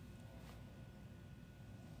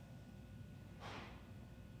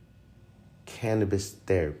cannabis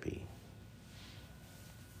therapy?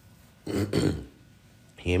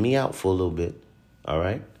 Hear me out for a little bit, all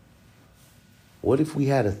right? What if we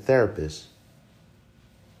had a therapist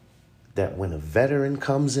that when a veteran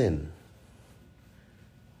comes in,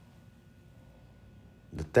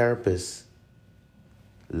 the therapist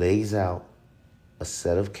lays out a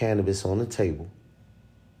set of cannabis on the table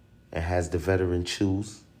and has the veteran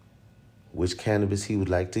choose which cannabis he would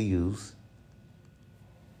like to use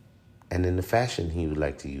and in the fashion he would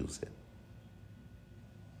like to use it.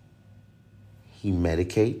 He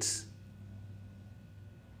medicates.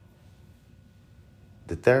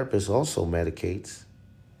 The therapist also medicates,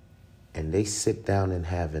 and they sit down and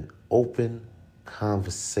have an open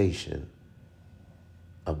conversation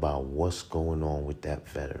about what's going on with that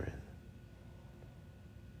veteran.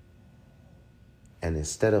 And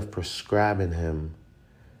instead of prescribing him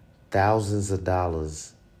thousands of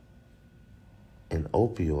dollars in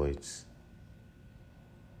opioids,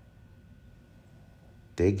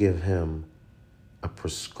 they give him a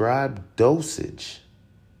prescribed dosage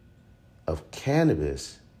of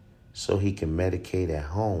cannabis so he can medicate at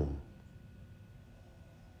home,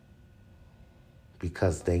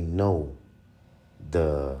 because they know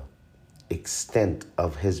the extent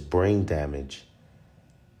of his brain damage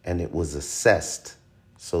and it was assessed.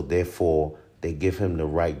 So therefore, they give him the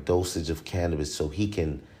right dosage of cannabis so he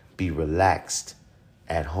can be relaxed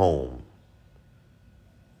at home.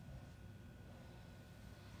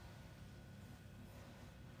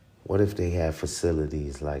 What if they have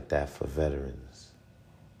facilities like that for veterans?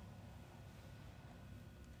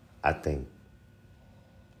 I think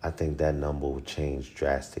that number would change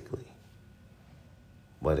drastically.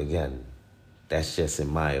 But again, that's just in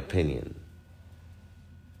my opinion.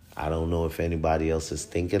 I don't know if anybody else is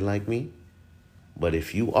thinking like me, but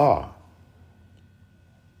if you are,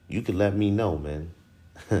 you can let me know, man.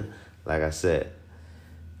 Like I said,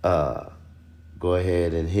 go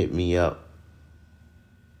ahead and hit me up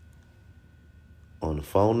on the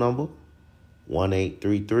phone number,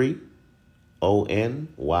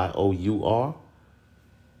 1-833-ONYOUR,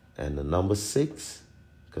 and the number 6,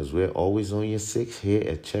 because we're always on your 6 here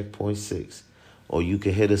at Checkpoint 6. Or you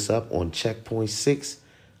can hit us up on Checkpoint 6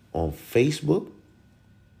 on Facebook,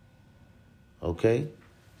 okay?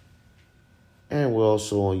 And we're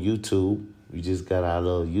also on YouTube. We just got our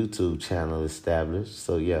little YouTube channel established.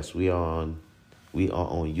 So yes, we are on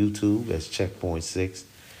YouTube as Checkpoint 6.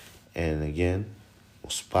 And again, on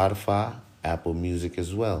Spotify, Apple Music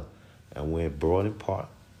as well. and we're brought in part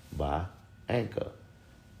by Anchor.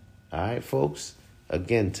 All right, folks.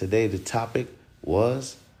 Again, today the topic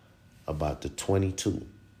was about the 22.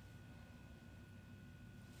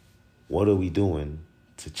 What are we doing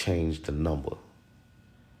to change the number?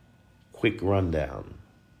 Quick rundown.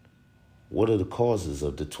 What are the causes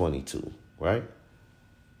of the 22, right?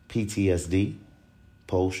 PTSD,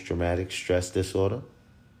 post-traumatic stress disorder.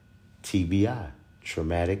 TBI,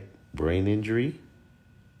 traumatic brain injury.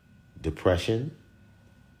 Depression.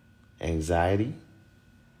 Anxiety,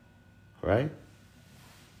 right?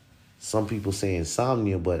 Some people say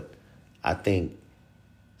insomnia, but I think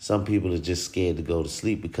some people are just scared to go to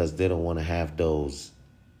sleep because they don't want to have those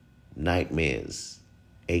nightmares,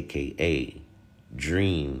 aka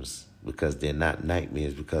dreams, because they're not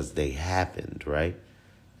nightmares, because they happened, right?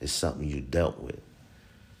 It's something you dealt with.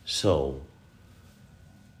 So,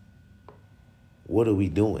 what are we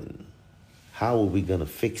doing? How are we going to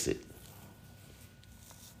fix it?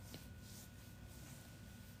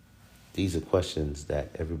 These are questions that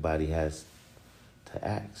everybody has to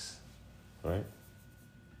ask, right?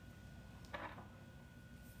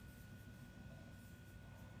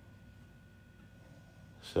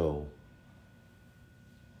 So,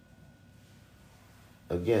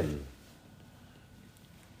 again,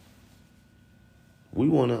 we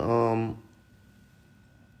want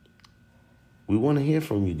to hear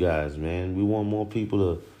from you guys, man. We want more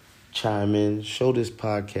people to chime in, show this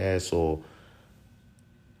podcast, or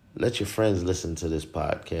let your friends listen to this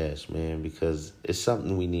podcast, man, because it's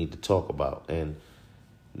something we need to talk about. And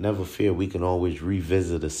never fear, we can always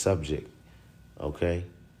revisit a subject, okay?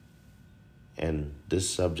 And this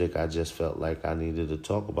subject, I just felt like I needed to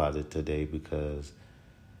talk about it today because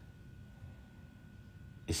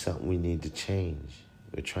it's something we need to change.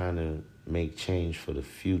 We're trying to make change for the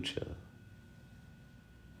future.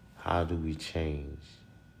 How do we change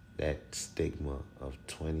that stigma of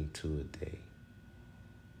 22 a day?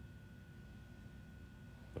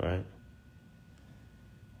 Right?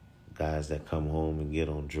 Guys that come home and get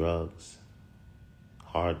on drugs,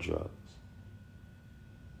 hard drugs.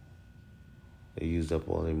 They used up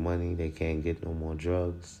all their money. They can't get no more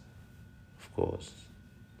drugs. Of course,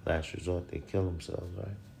 last resort, they kill themselves,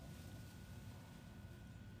 right?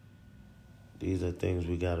 These are things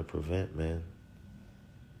we got to prevent, man.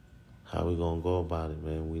 How we going to go about it,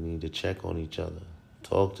 man? We need to check on each other,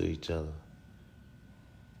 talk to each other.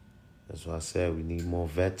 That's why I said we need more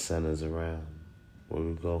vet centers around where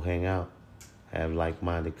we go hang out, have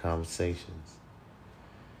like-minded conversations.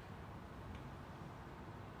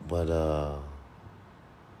 But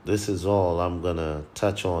this is all I'm going to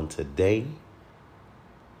touch on today.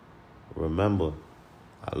 Remember,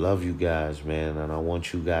 I love you guys, man, and I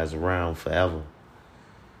want you guys around forever.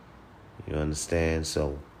 You understand?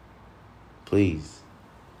 So, please,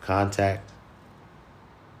 contact.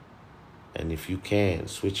 And if you can,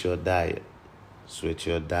 switch your diet. Switch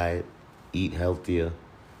your diet, eat healthier,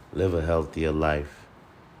 live a healthier life.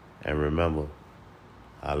 And remember,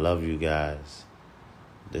 I love you guys.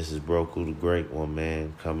 This is Broku the Great One,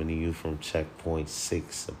 man, coming to you from Checkpoint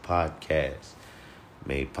 6, a podcast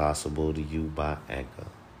made possible to you by Anchor.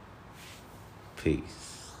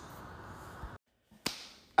 Peace.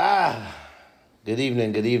 Good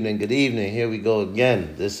evening. Here we go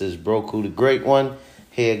again. This is Broku the Great One,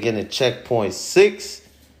 here again at Checkpoint 6.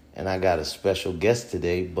 And I got a special guest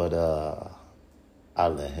today, but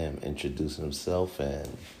I'll let him introduce himself and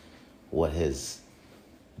what his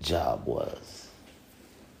job was.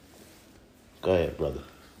 Go ahead, brother.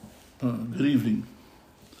 Good evening.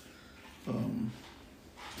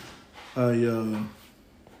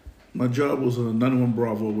 My job was a 91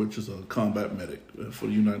 Bravo, which is a combat medic for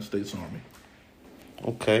the United States Army.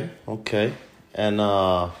 Okay. And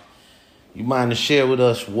you mind to share with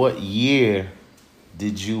us what year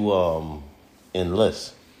did you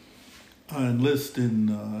enlist? I enlisted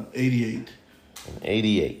in 88. In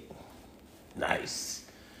 88. Nice.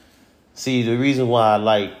 See, the reason why I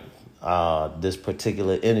like this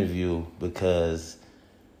particular interview because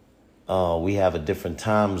we have a different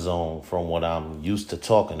time zone from what I'm used to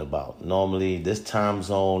talking about. Normally, this time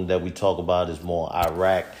zone that we talk about is more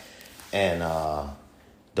Iraq and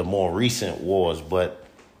the more recent wars. But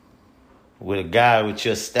with a guy with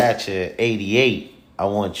your stature, 88, I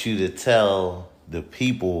want you to tell the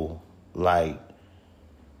people, like,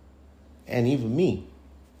 and even me,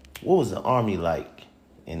 what was the Army like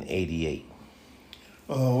in 88?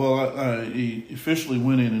 Well, I officially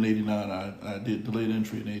went in 89. I did delayed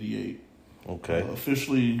entry in 88. Okay.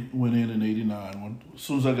 Officially went in 89. As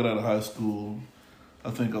soon as I got out of high school, I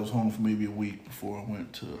think I was home for maybe a week before I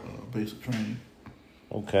went to basic training.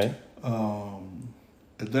 Okay.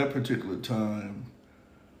 at that particular time,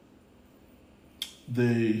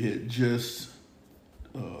 they had just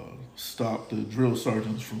stopped the drill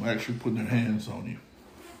sergeants from actually putting their hands on you.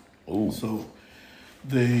 Ooh. So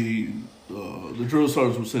the drill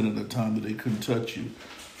sergeants were saying at that time that they couldn't touch you,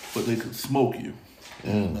 but they could smoke you.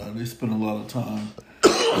 And they spent a lot of time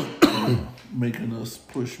making us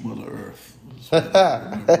push Mother Earth.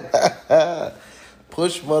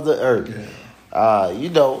 Push Mother Earth. Yeah. You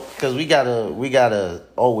know, because we gotta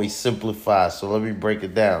always simplify. So let me break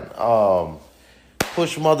it down.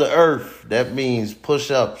 Push Mother Earth. That means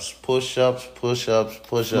push-ups, push-ups, push-ups,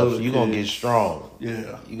 push-ups. You gonna get strong.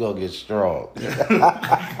 Yeah. You gonna get strong.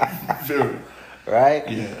 Very. Right?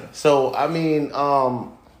 Yeah. So I mean,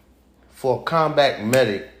 for a combat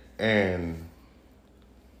medic, and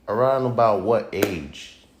around about what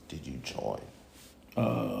age did you join?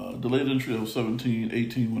 Delayed entry, I was 17,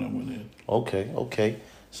 18 when I went in. Okay.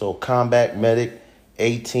 So combat medic,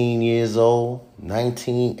 18 years old,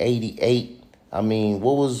 1988. I mean,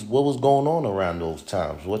 what was going on around those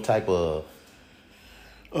times? What type of...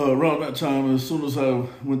 Around that time, as soon as I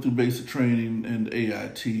went through basic training and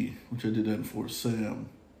AIT, which I did that in Fort Sam,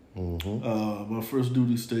 my first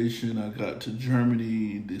duty station, I got to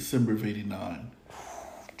Germany in December of 89.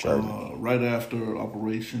 Germany. Right after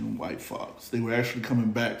Operation White Fox. They were actually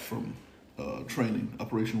coming back from training,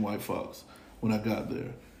 Operation White Fox, when I got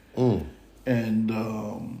there. And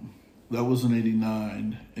that was in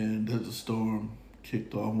 89, and Desert Storm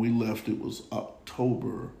kicked off. We left, it was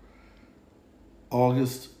October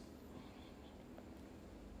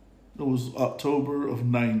of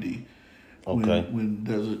 90 when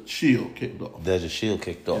Desert Shield kicked off. Desert Shield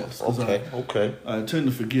kicked off. Yes, Okay. I tend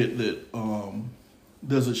to forget that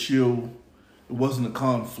Desert Shield, it wasn't a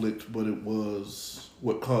conflict, but it was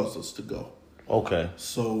what caused us to go. Okay.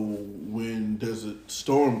 So when Desert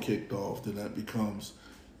Storm kicked off, then that becomes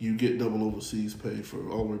you get double overseas pay for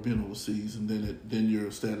already being overseas, and then your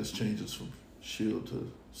status changes from Shield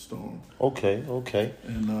to Storm. Okay.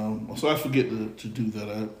 And so I forget to do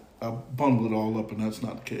that. I bundle it all up, and that's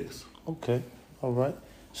not the case. Okay. All right.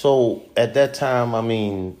 So at that time, I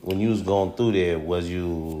mean, when you was going through there, was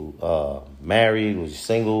you married? Was you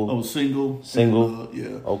single? I was single. Single?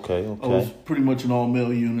 Yeah. Okay. I was pretty much in all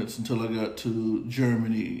male units until I got to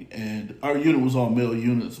Germany, and our unit was all male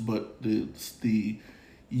units, but the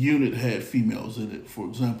unit had females in it. For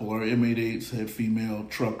example, our M88s had female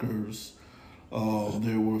truckers.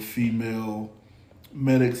 There were female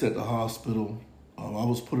medics at the hospital. I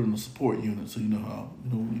was put in a support unit, so you know how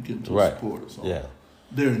when you get into a support or something. Yeah.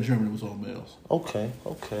 There in Germany, it was all males. Okay.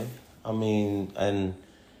 I mean, and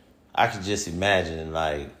I could just imagine,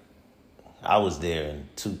 like, I was there in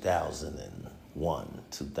 2001,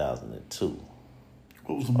 2002.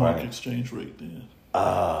 What was the market exchange rate then?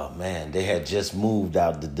 Man, they had just moved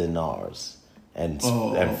out the dinars and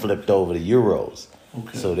flipped over the euros.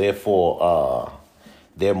 Okay. So therefore,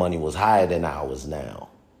 their money was higher than ours now.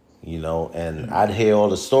 And I'd hear all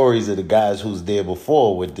the stories of the guys who's there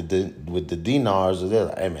before with the dinars. They're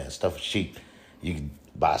like, "Hey man, stuff is cheap. You can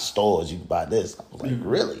buy stores. You can buy this." I was like,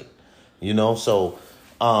 "Really?" So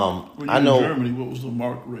when I know in Germany, what was the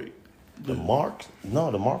mark rate? the mark.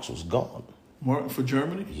 No, the marks was gone. Mark for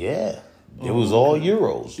Germany? Yeah, it was all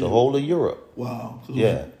euros. The whole of Europe. Wow.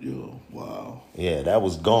 Yeah. Wow. Yeah, that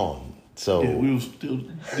was gone. So yeah, we were still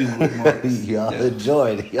dealing with marks. Y'all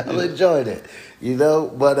enjoyed it.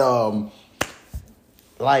 But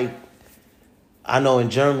like I know in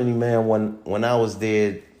Germany, man, when I was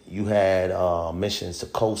there, you had missions to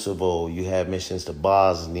Kosovo, you had missions to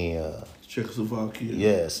Bosnia, Czechoslovakia.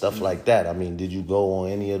 Yeah, stuff like that. I mean, did you go on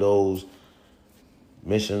any of those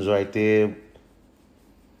missions right there?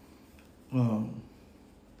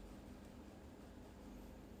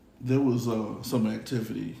 There was some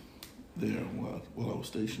activity there while I was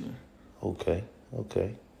stationed there. Okay.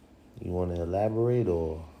 You want to elaborate,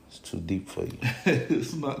 or it's too deep for you?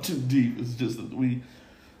 It's not too deep. It's just that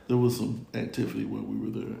there was some activity when we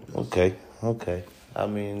were there. Yes. Okay. I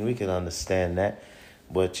mean, we can understand that,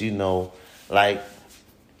 but like,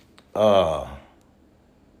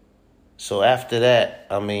 so after that,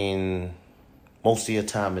 I mean, most of your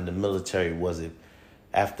time in the military, was it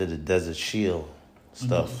after the Desert Shield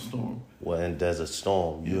stuff? Desert Storm. Well, in Desert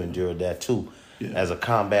Storm, you endured that too. Yeah. As a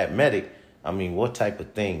combat medic, I mean, what type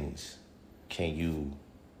of things can you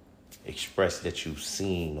express that you've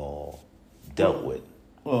seen or dealt with?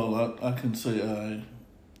 Well, I can say I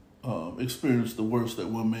experienced the worst that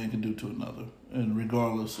one man can do to another. And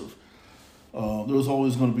regardless of, there's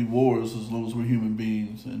always going to be wars as long as we're human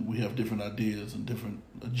beings and we have different ideas and different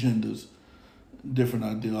agendas, different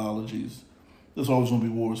ideologies. There's always going to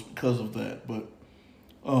be wars because of that. But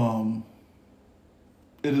it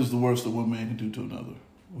is the worst that one man can do to another.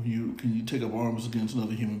 When you take up arms against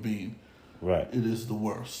another human being, Right. it is the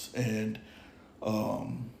worst. And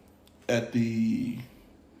at the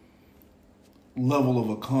level of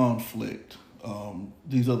a conflict,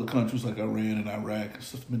 these other countries like Iran and Iraq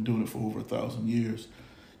have been doing it for over 1,000 years.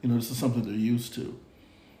 This is something they're used to.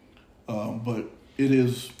 But it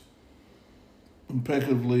is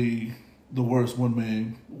impeccably the worst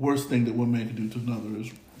thing that one man can do to another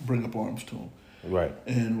is bring up arms to him. Right.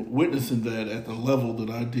 And witnessing that at the level that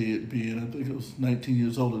I did, being, I think I was 19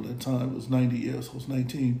 years old at that time, it was 90 years, I was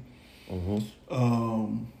 19.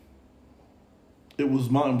 Mm-hmm. It was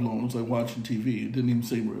mind-blowing. It was like watching TV. It didn't even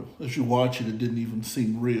seem real. As you watch it, it didn't even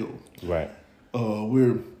seem real. Right.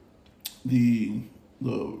 We're the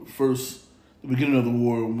beginning of the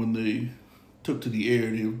war, when they took to the air,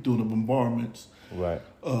 they were doing the bombardments. Right.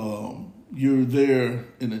 You're there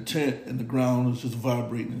in a tent, and the ground is just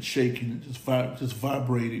vibrating and shaking, and just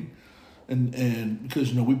vibrating, and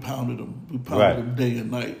because we pounded them, day and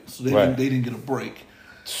night, so they didn't get a break.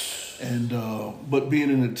 And but being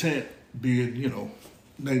in a tent, being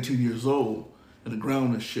 19 years old, and the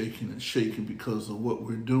ground is shaking and shaking because of what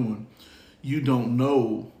we're doing, you don't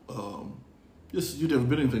know. You've never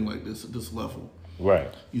been anything like this at this level.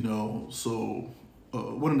 Right. So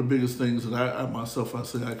one of the biggest things that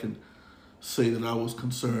I can say that I was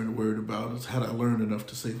concerned and worried about is, had I learned enough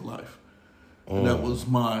to save a life? And that was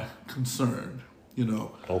my concern,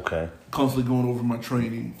 Okay. Constantly going over my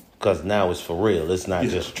training. Because now it's for real. It's not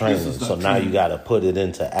just training. Not so now training. you got to put it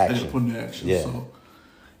into action. I got to put it into action. Yeah. So,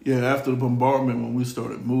 after the bombardment, when we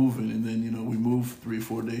started moving, and then, we moved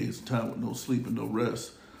 3-4 days at a time with no sleep and no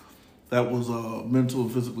rest, that was mental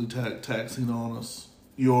and physically taxing on us.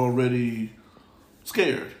 You're already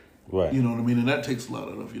scared. Right. You know what I mean? And that takes a lot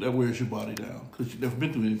out of you. That wears your body down because you've never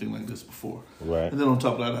been through anything like this before. Right. And then on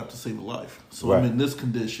top of that, I have to save a life. So I'm in this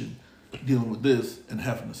condition, dealing with this and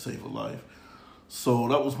having to save a life. So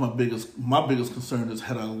that was my biggest concern is,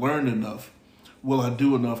 had I learned enough, will I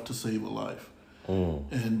do enough to save a life?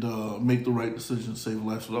 And make the right decision to save a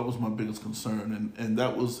life. So that was my biggest concern. And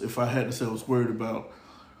that was, if I had to say I was worried about,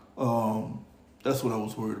 that's what I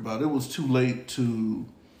was worried about. It was too late to...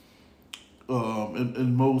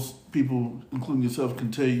 and most people, including yourself,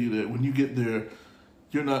 can tell you that when you get there,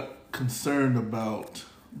 you're not concerned about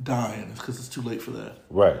dying. It's because it's too late for that.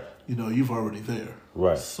 Right. You've already there.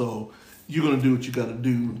 Right. So you're going to do what you got to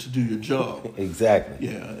do your job. Exactly.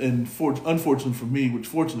 Yeah. And unfortunately for me,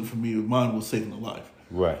 mine was saving a life.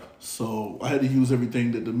 Right. So I had to use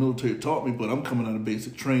everything that the military taught me, but I'm coming out of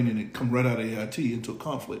basic training and come right out of AIT into a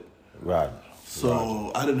conflict. Right.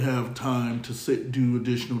 So I didn't have time to do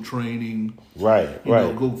additional training. Right.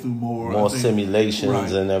 Go through more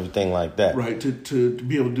simulations and everything like that. Right. To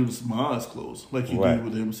be able to do this with my eyes closed, like you do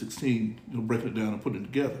with the M16, breaking it down and putting it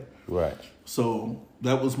together. Right. So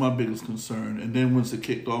that was my biggest concern. And then once it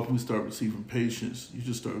kicked off and we started receiving patients, you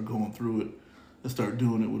just started going through it and start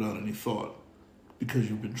doing it without any thought because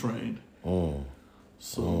you've been trained. But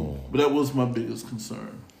that was my biggest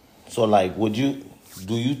concern. So,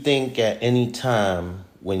 do you think at any time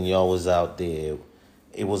when y'all was out there,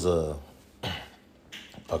 it was a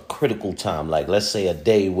critical time? Like, let's say a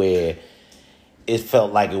day where it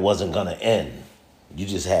felt like it wasn't going to end. You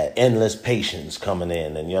just had endless patients coming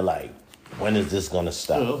in, and you're like, when is this going to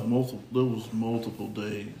stop? Yeah, there was multiple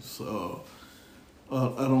days.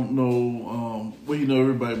 I don't know.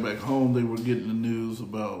 Everybody back home, they were getting the news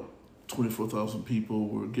about 24,000 people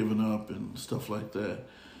were giving up and stuff like that.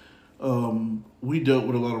 We dealt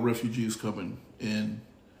with a lot of refugees coming in.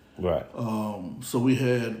 Right. So we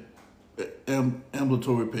had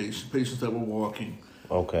ambulatory patients that were walking.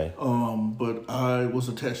 Okay. But I was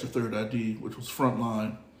attached to Third ID, which was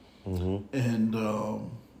frontline. Mm-hmm. And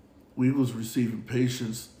we was receiving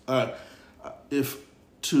patients. If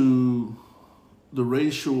to the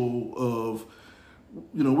ratio of,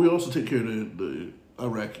 we also take care of the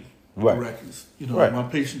Iraqi. Right. Iraqis. My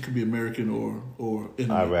patient could be American or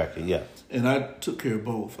enemy. Iraqi, yeah. And I took care of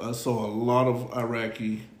both. I saw a lot of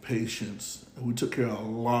Iraqi patients, and we took care of a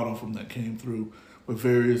lot of them that came through with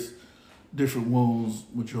various different wounds,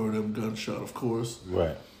 majority of them gunshot, of course.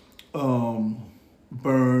 Right.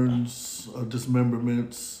 Burns,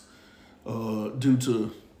 dismemberments, due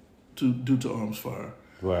to arms fire.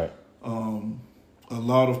 Right. A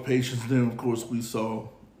lot of patients. Then, of course, we saw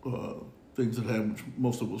things that happened.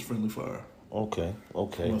 Most of it was friendly fire. Okay.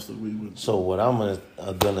 Most of it So what I'm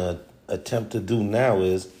gonna attempt to do now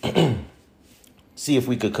is see if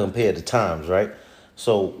we could compare the times, right?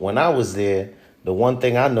 So when I was there, the one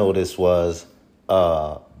thing I noticed was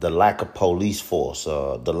the lack of police force,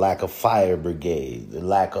 the lack of fire brigade, the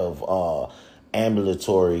lack of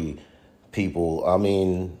ambulatory people. I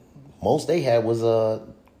mean, most they had was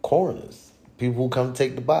coroners, people who come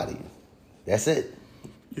take the body. That's it.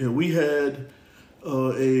 Yeah, we had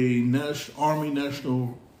a Army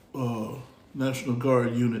National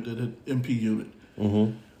Guard unit, that had MP unit,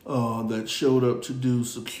 that showed up to do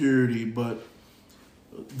security, but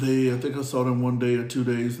I think I saw them 1 day or 2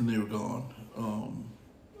 days and they were gone.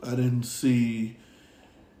 I didn't see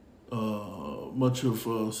much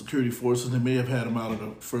of security forces. They may have had them out at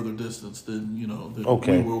a further distance than we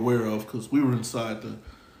were aware of, because we were inside the.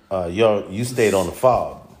 You stayed on the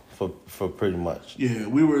fob for pretty much. Yeah,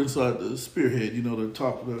 we were inside the spearhead. The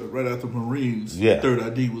top, right after Marines. Yeah. Third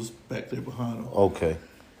ID was back there behind them. Okay.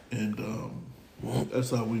 And that's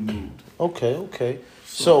how we moved. Okay.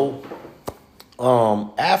 So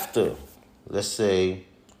after, let's say,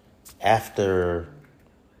 after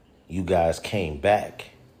you guys came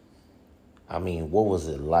back, I mean, what was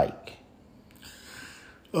it like?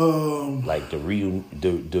 Like the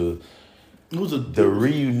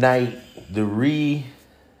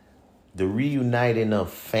reuniting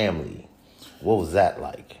of family. What was that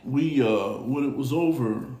like? We when it was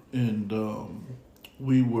over, and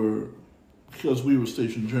because we were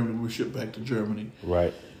stationed in Germany, we were shipped back to Germany.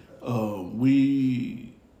 Right.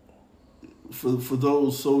 We for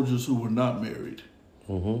those soldiers who were not married.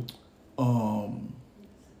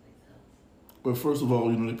 But first of all,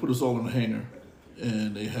 they put us all in a hangar,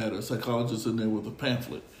 and they had a psychologist in there with a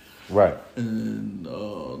pamphlet. Right. And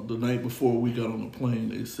the night before we got on the plane,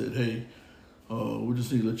 they said, "Hey, we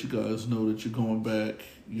just need to let you guys know that you're going back.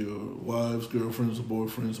 Your wives, girlfriends, or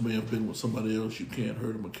boyfriends may have been with somebody else. You can't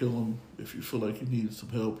hurt them or kill them. If you feel like you need some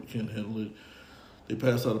help, you can't handle it." They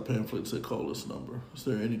passed out a pamphlet and said, "Call this number. Is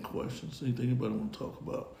there any questions? Anything anybody want to talk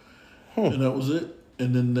about?" And that was it.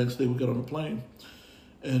 And then the next day we got on the plane,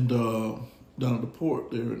 and down at the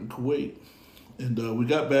port there in Kuwait. And we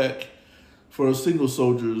got back for our single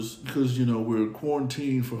soldiers, because, we're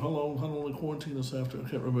quarantined for how long? How long they quarantined us after? I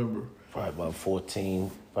can't remember. Probably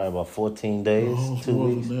about 14 days, Oh, 2 more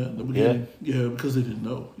weeks. than that. In the beginning, yeah, because they didn't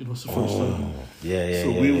know. It's the first time. Yeah.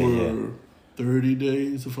 So we were 30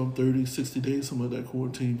 days, if I'm 30, 60 days, something like that,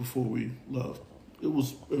 quarantine before we left. It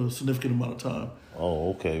was a significant amount of time.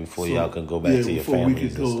 Oh, okay. Before y'all can go back to your families before we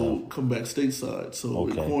could and stuff. come back stateside. So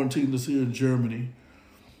Okay. we quarantined us here in Germany,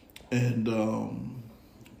 and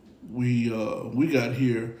we got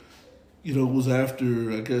here. It was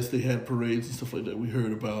after, I guess, they had parades and stuff like that we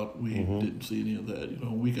heard about. We didn't see any of that.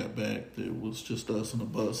 When we got back, there was just us in the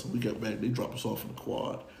bus, and we got back. They dropped us off in the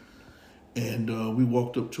quad, and we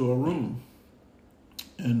walked up to our room,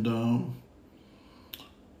 and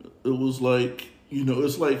it was like.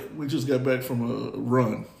 It's like we just got back from a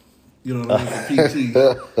run. You know what I mean? PT.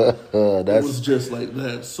 It was just like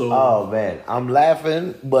that. So. Oh man, I'm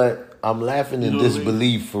laughing, but I'm laughing in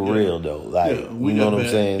disbelief for real though. Like, you know what I'm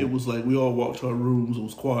saying? It was like we all walked to our rooms. It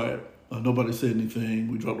was quiet. Nobody said anything.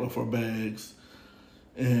 We dropped off our bags,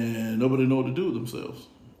 and nobody knew what to do with themselves.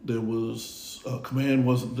 There was command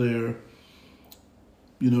wasn't there.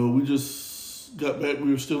 We just got back.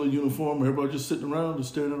 We were still in uniform. Everybody just sitting around, just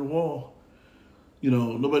staring at the wall.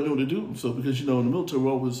 Nobody knew what to do. So because, in the military,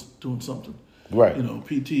 we're always doing something. Right.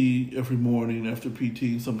 PT every morning, after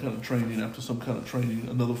PT, some kind of training, after some kind of training,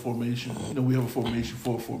 another formation. We have a formation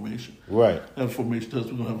for a formation. Right. That formation tells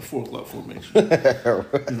us we're going to have a 4 o'clock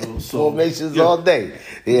formation. Formations all day.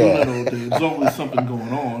 Yeah. All day. There's always something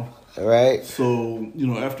going on. Right. So,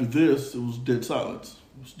 after this, it was dead silence.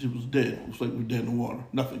 It was dead. It was like we were dead in the water.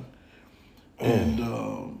 Nothing. And,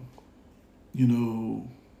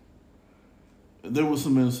 there were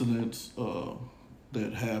some incidents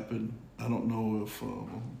that happened. I don't know if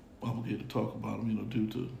I'm obligated to talk about them, due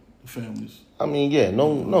to the families. I mean,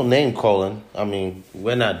 no name calling. I mean,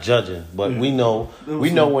 we're not judging, but we know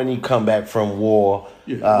when you come back from war.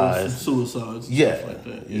 Yeah, some suicides. And stuff like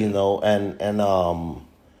that. Yeah. and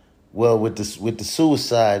well, with the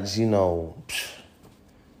suicides,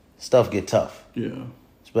 stuff get tough. Yeah.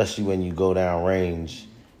 Especially when you go down range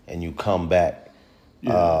and you come back.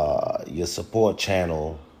 Yeah. Your support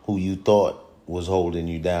channel, who you thought was holding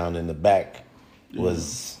you down in the back,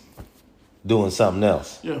 was doing something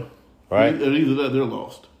else. Yeah. Right? And either that, they're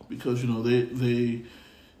lost. Because, they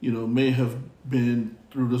may have been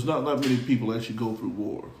through, there's not many people actually go through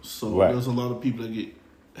war. So there's a lot of people that get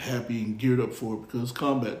happy and geared up for it, because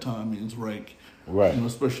combat time means rank. Right.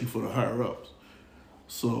 Especially for the higher ups.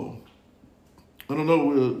 So, I don't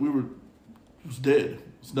know, it was dead.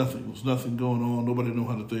 It's nothing. There was nothing going on. Nobody knew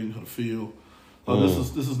how to think, how to feel.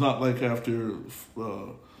 This is not like after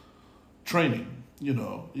training. you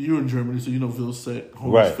know, you're in Germany, so you know Vilseck,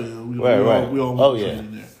 Right. Holmesfeld. Right. We all Oh, went yeah.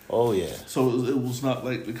 training there. Oh yeah. So it was not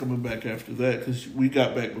like they're coming back after that because we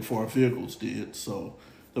got back before our vehicles did. So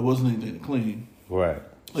there wasn't anything to clean. Right.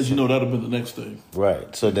 As you know, that'd have been the next thing.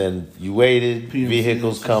 Right. So then you waited, PMCS.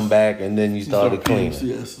 vehicles come back, and then you started cleaning.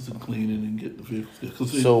 PMCS and cleaning and getting the vehicles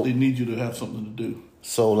because So- they need you to have something to do.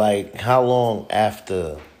 So, like, how long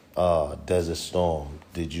after Desert Storm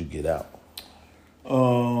did you get out?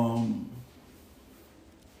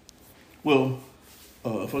 Well,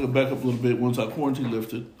 if I could back up a little bit, once our quarantine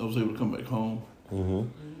lifted, I was able to come back home. Mm-hmm.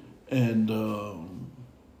 And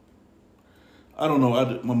I don't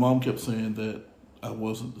know. My mom kept saying that I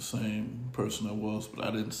wasn't the same person I was, but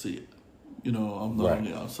I didn't see it. You know, I'm not on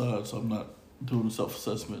the outside, so I'm not doing a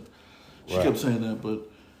self-assessment. She kept saying that, but,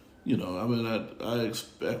 you know, I mean, I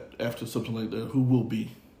expect after something like that, who will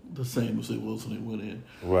be the same as they was when they went in.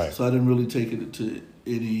 Right. So I didn't really take it to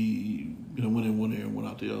any, you know, went in one ear and went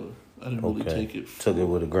out the other. I didn't really take it. Took it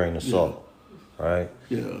with a grain of salt, right?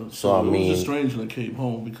 Yeah. So, I it mean, was just strange when I came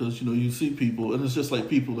home because, you know, you see people, and it's just like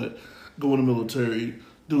people that go in the military,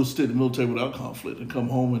 do a stint in the military without conflict, and come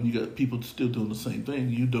home and you got people still doing the same thing.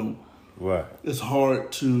 You don't. Right. It's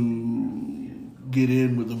hard to get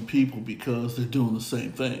in with them people because they're doing the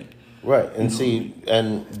same thing. Right. And see,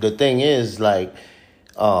 and the thing is, like,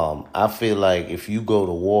 I feel like if you go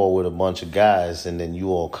to war with a bunch of guys and then you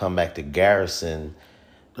all come back to garrison,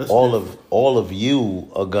 all of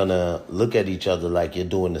you are gonna look at each other like you're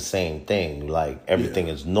doing the same thing, like everything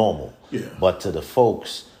is normal. Yeah. But to the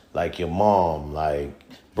folks, like your mom, like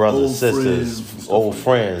brothers, Old sisters, friends, old like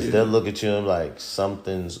friends, that. they'll look at you and like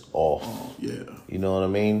something's off. Yeah. You know what I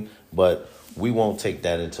mean? But we won't take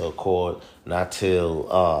that into accord not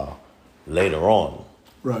till later on,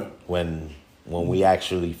 Right. when we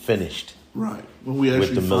actually finished. Right. When we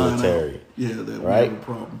actually the military. find out, that Right? we have a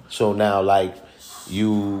problem. So now, like,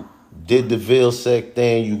 you did the Vilseck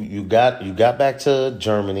thing. You got back to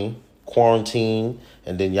Germany, quarantine,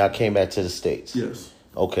 and then y'all came back to the States. Yes.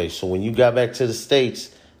 Okay, so when you got back to the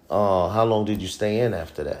States, how long did you stay in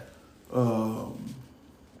after that?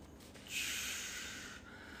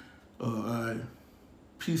 I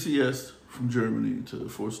PCS from Germany to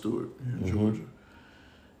Fort Stewart here in Georgia,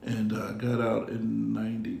 and got out in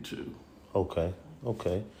 '92. Okay.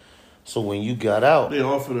 So when you got out, They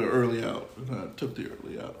offered an early out, and I took the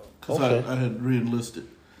early out because Okay. I had re-enlisted,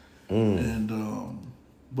 and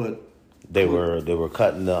but they were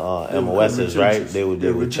cutting the they were MOSs, cutting right? retentions. They were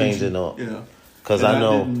retention, changing the yeah. because And I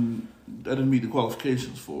know. I didn't meet the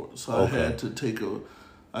qualifications for it, so I had to take it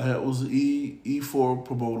was E4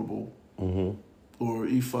 promotable or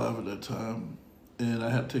E5 at that time, and I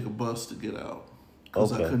had to take a bus to get out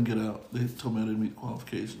because I couldn't get out. They told me I didn't meet the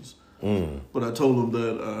qualifications, but I told them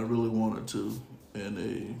that I really wanted to, and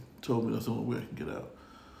they told me that's the only way I can get out.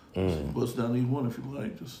 So bus down E1 if you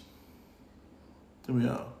like, just get me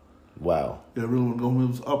out. Wow. Yeah, I really want to go. It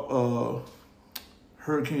was up.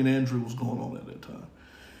 Hurricane Andrew was going on at that time,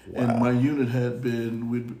 and my unit had been.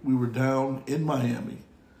 We were down in Miami,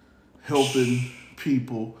 helping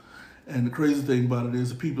people, and the crazy thing about it is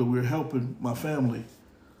the people that we were helping, my family,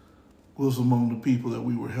 was among the people that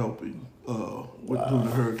we were helping during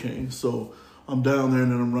the hurricane. So I'm down there,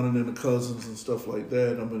 and then I'm running into cousins and stuff like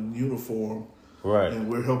that. I'm in uniform. Right. And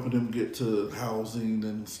we're helping them get to housing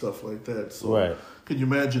and stuff like that. So Right. can you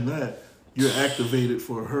imagine that? You're activated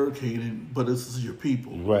for a hurricane, but this is your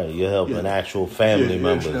people. Right, you're helping Yeah. actual family you're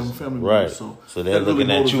members. actually helping family right. members, so they're that really looking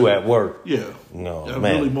at you motivated- at work. Yeah. No, That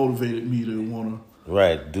man. really motivated me to want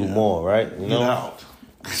Right, do more, right? You to know? get out.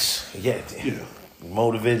 Yeah. Yeah.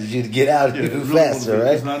 Motivated you to get out Yeah, even faster,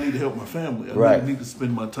 right? Because I need to help my family. I Right. really need to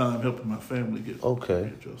spend my time helping my family get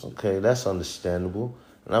Okay. adjusted. Okay, that's understandable.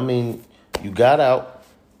 And I mean, you got out,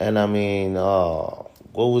 and I mean,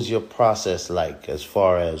 what was your process like as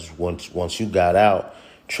far as once you got out,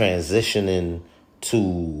 transitioning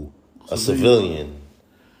to a civilian?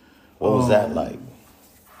 What was that like?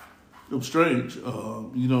 It was strange.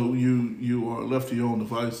 You know, you are left to your own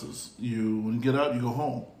devices. When you get out, you go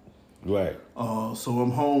home. Right. So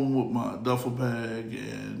I'm home with my duffel bag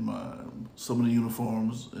and some of the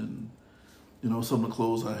uniforms and some of the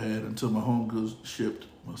clothes I had until my home goods shipped.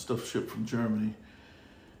 My stuff shipped from Germany.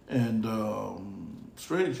 And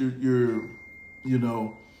strange, you're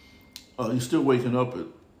still waking up at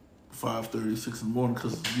 5:30, 6 in the morning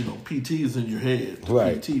because PT is in your head.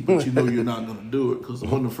 Right. PT, but you're not going to do it because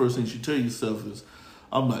one of the first things you tell yourself is,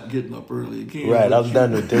 "I'm not getting up early again." Right, But I'm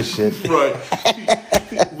done with this shit. Right.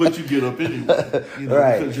 But you get up anyway.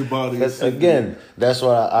 Right. Because your body is... Again, that's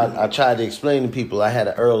what I tried to explain to people. I had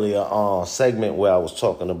an earlier segment where I was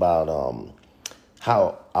talking about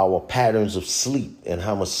how our patterns of sleep and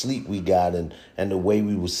how much sleep we got and the way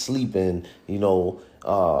we were sleeping. You know,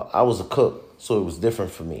 I was a cook, so it was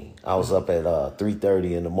different for me. I was up at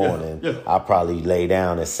 3:30 in the morning. Yeah. I probably lay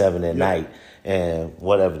down at 7 at night, and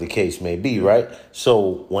whatever the case may be, right?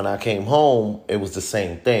 So when I came home, it was the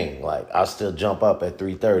same thing. Like, I still jump up at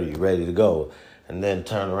 3:30, ready to go, and then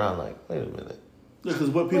turn around like, wait a minute. Yeah, because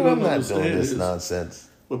what people I'm don't not understand doing this is nonsense.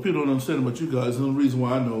 what people don't understand about you guys, and the reason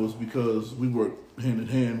why I know is because we work hand in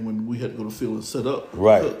hand when we had to go to the field and set up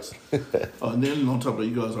Right. cooks. And then on top of that,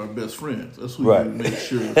 you guys are best friends. That's who Right. you make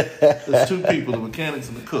sure. There's two people, the mechanics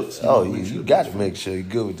and the cooks. Oh, make you sure got they're to make sure you're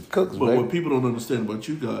good with the cooks, But baby. what people don't understand about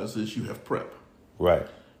you guys is you have prep. Right.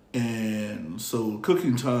 And so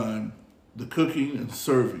cooking time, the cooking and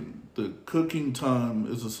serving. The cooking time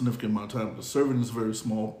is a significant amount of time. The serving is a very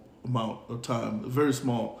small amount of time, a very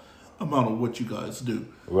small amount of what you guys do.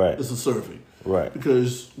 Right. It's a serving. Right.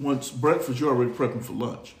 Because once breakfast, you're already prepping for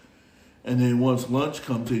lunch. And then once lunch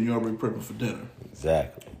comes in, you're already prepping for dinner.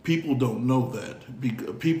 Exactly. People don't know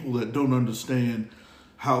that. People that don't understand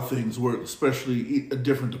how things work, especially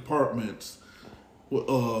different departments, they're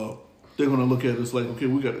going to look at it as like, okay,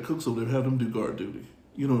 we got the cooks over there, have them do guard duty.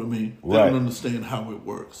 You know what I mean? They Right. don't understand how it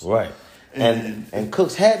works. Right. And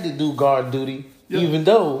cooks had to do guard duty, Yeah. even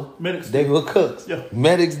though Medics they did. were cooks. Yeah.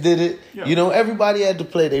 Medics did it. Yeah. You know, everybody had to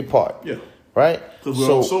play their part. Yeah. Right? Because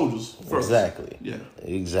we're all soldiers first. Exactly. Yeah.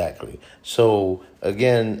 Exactly. So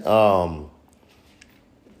again,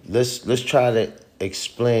 let's try to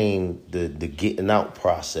explain the getting out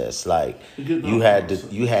process. Like, The getting you out had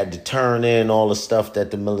process. to turn in all the stuff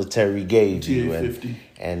that the military gave you, TA-50.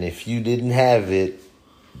 and if you didn't have it,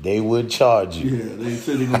 they would charge you. Yeah, they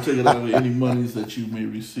say they're going to take it out of any monies that you may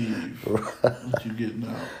receive that you're getting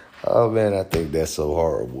out. Oh man, I think that's so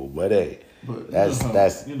horrible. But hey, But you that's know how-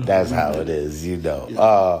 that's you know that's how how we it do. is, you know.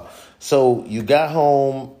 Yeah. So you got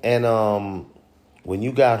home, and when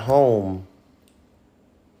you got home,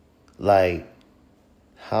 like,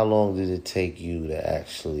 how long did it take you to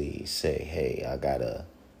actually say, "Hey, I gotta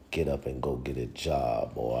get up and go get a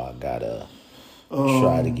job," or "I gotta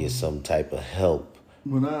try to get some type of help"?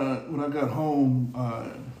 When I got home, I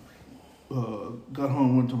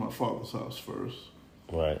went to my father's house first.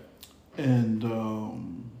 Right. And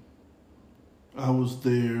I was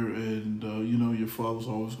there, and your father's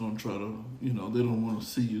always going to try to, they don't want to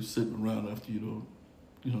see you sitting around after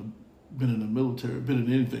been in the military, been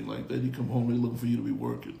in anything like that. You come home, they looking for you to be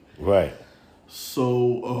working. Right.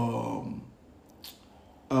 So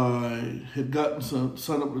I had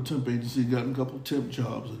signed up with a temp agency, gotten a couple of temp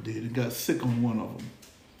jobs I did, and got sick on one of them.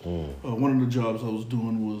 One of the jobs I was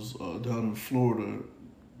doing was down in Florida.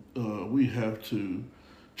 We have to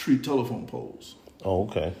treat telephone poles. Oh,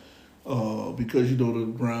 okay. Because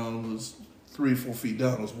the ground was 3-4 feet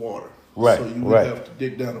down was water. Right, So you would right. have to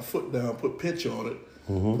dig down a foot down, put pitch on it,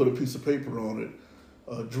 put a piece of paper on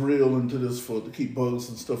it, drill into this to keep bugs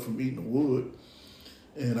and stuff from eating the wood.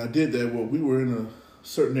 And I did that. Well, we were in a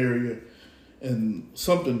certain area, and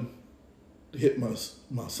something hit my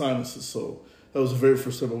sinuses. So that was the very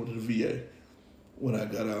first time I went to the VA when I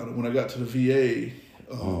got out. And when I got to the VA,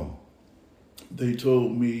 they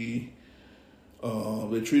told me,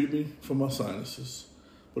 they treated me for my sinuses,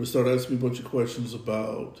 but they started asking me a bunch of questions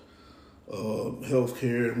about health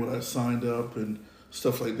care and what I signed up and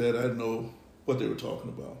stuff like that. I didn't know what they were talking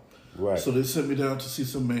about. Right. So they sent me down to see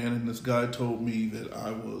some man, and this guy told me that I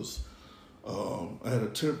had a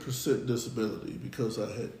 10% disability because I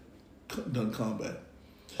had done combat.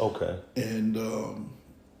 Okay. And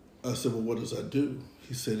I said, well, what does that do?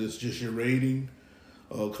 He said, it's just your rating.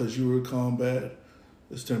 Because you were in combat,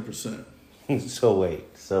 it's 10%. So wait.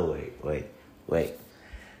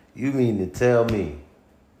 You mean to tell me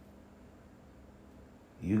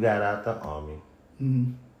you got out the Army,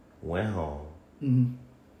 went home, and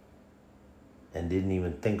didn't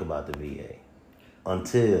even think about the VA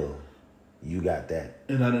until you got that?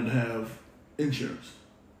 And I didn't have insurance.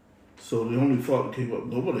 So the only thought that came up,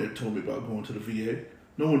 nobody had told me about going to the VA.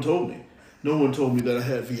 No one told me. No one told me that I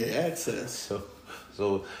had VA access.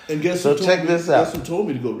 So And guess so who told check me, this out. Guess who told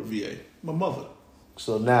me to go to VA? My mother.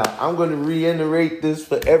 So now I'm going to reiterate this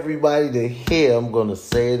for everybody to hear. I'm going to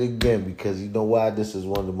say it again because you know why? This is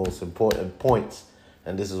one of the most important points.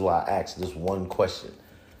 And this is why I asked this one question.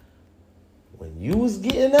 When you was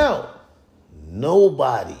getting out,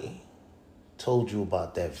 nobody told you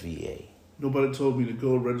about that VA. Nobody told me to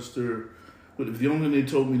go register. But the only thing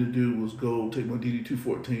they told me to do was go take my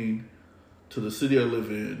DD-214 to the city I live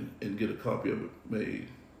in and get a copy of it made,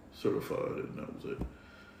 certified, and that was it.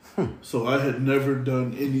 So I had never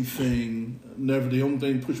done anything. Never. The only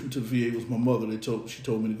thing that pushed me to the VA was my mother. She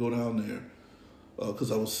told me to go down there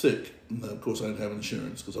because I was sick. And of course, I didn't have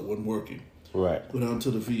insurance because I wasn't working. Right. Go down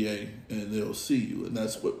to the VA and they'll see you, and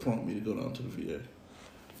that's what prompted me to go down to the VA.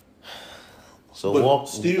 So but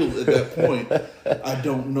still, at that point, I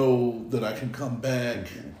don't know that I can come back.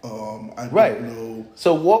 I don't know.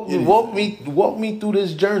 So walk me through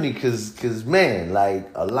this journey, cause man, like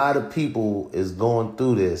a lot of people is going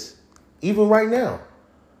through this, even right now.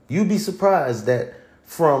 You'd be surprised that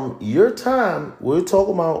from your time, we're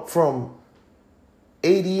talking about from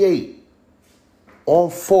 88 on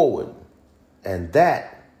forward, and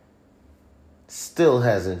that still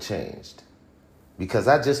hasn't changed. Because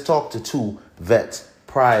I just talked to 2 vets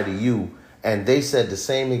prior to you, and they said the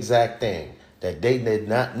same exact thing, that they did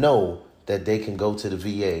not know that they can go to the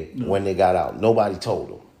VA when they got out. Nobody told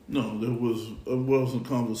them. No, it wasn't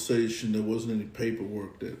conversation. There wasn't any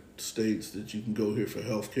paperwork that states that you can go here for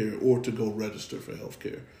health care or to go register for health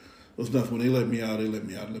care. There was nothing. When they let me out and let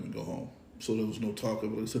me go home. So there was no talk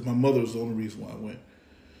of it. Except my mother was the only reason why I went.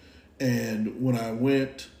 And when I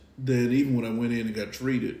went, then even when I went in and got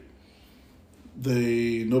treated,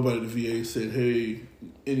 nobody at the VA said, hey,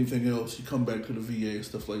 anything else, you come back to the VA and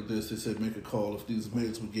stuff like this. They said, make a call. If these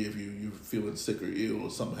meds we give you, you're feeling sick or ill or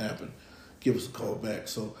something happened, give us a call back.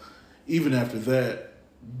 So even after that,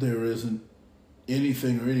 there isn't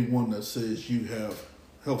anything or anyone that says you have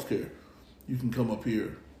health care. You can come up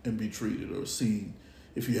here and be treated or seen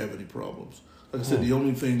if you have any problems. Like I said, the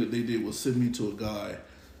only thing that they did was send me to a guy,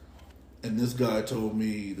 and this guy told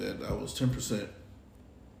me that I was 10%.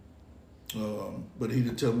 But he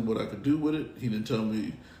didn't tell me what I could do with it. He didn't tell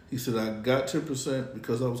me. He said I got 10%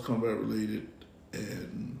 because I was combat related,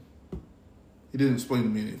 and he didn't explain to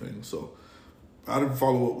me anything. So I didn't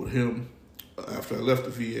follow up with him after I left the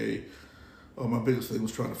VA. My biggest thing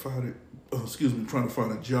was trying to find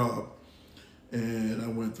a job, and I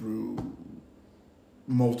went through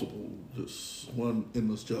multiple, just one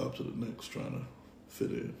endless job to the next, trying to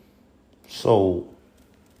fit in. So,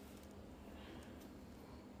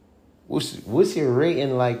 what's your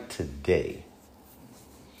rating like today?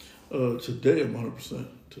 Today I'm 100%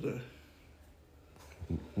 today.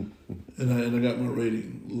 And I got my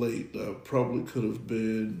rating late. I probably could have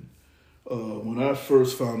been, when I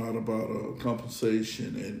first found out about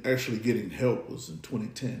compensation and actually getting help was in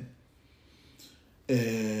 2010.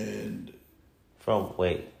 And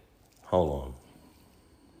hold on.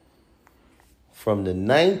 From the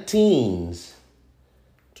 19s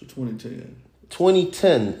to 2010.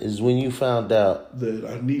 2010 is when you found out that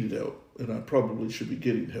I needed help and I probably should be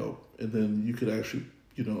getting help. And then you could actually,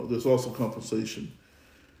 there's also compensation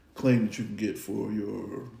claim that you can get for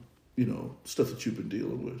your, stuff that you've been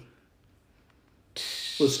dealing with.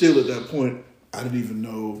 But still at that point, I didn't even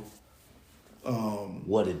know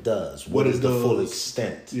what it does. What is the full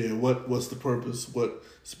extent? Yeah, what's the purpose?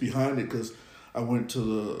 What's behind it? Because I went to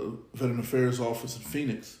the Veteran Affairs office in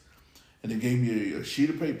Phoenix, and they gave me a sheet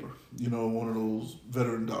of paper, one of those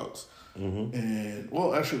veteran docs. Mm-hmm. And,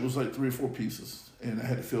 well, actually it was like 3 or 4 pieces, and I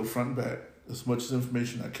had to fill front and back as much as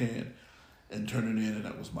information I can and turn it in, and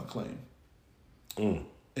that was my claim. Mm.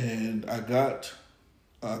 And I got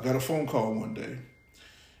a phone call one day,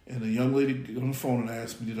 and a young lady on the phone and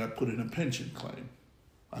asked me, did I put in a pension claim?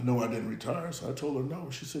 I know I didn't retire, so I told her no.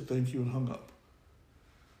 She said thank you and hung up.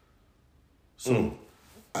 So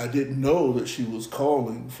I didn't know that she was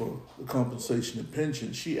calling for the compensation and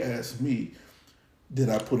pension. She asked me, did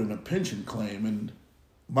I put in a pension claim? And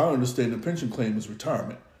my understanding of pension claim is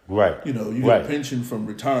retirement. Right. You get a pension from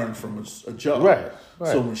retiring from a job. Right.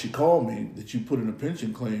 So when she called me that you put in a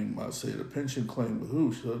pension claim, I said, a pension claim with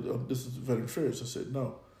who? She said, this is Veteran Affairs. I said,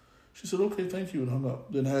 no. She said, okay, thank you, and hung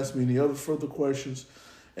up. Didn't ask me any other further questions.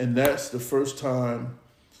 And that's the first time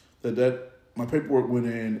that my paperwork went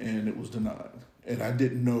in and it was denied. And I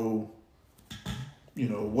didn't know,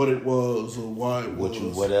 what it was or why it was.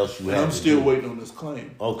 What else you had? And I'm still waiting on this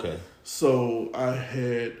claim. Okay. So I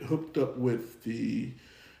had hooked up with the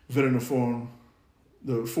Foreign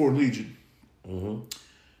Legion. Mm-hmm.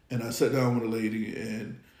 And I sat down with a lady,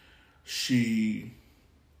 and she,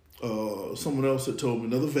 someone else had told me,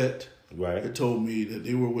 another vet, right, had told me that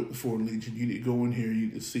they were with the Foreign Legion. You need to go in here, you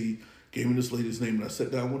need to see, gave me this lady's name, and I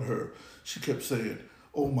sat down with her. She kept saying,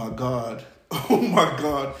 oh my God,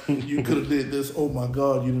 you could have did this. Oh my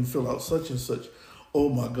God, you didn't fill out such and such. Oh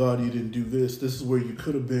my God, you didn't do this. This is where you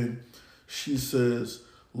could have been. She says,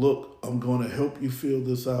 look, I'm going to help you fill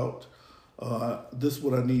this out. This is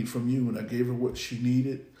what I need from you. And I gave her what she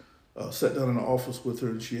needed. Sat down in the office with her,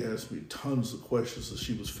 and she asked me tons of questions as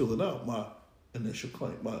she was filling out my initial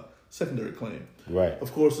claim, my secondary claim. Right.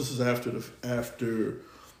 Of course, this is after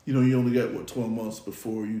you only got 12 months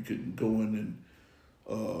before you can go in and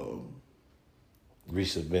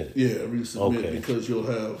Resubmit it. Yeah, resubmit Okay. because you'll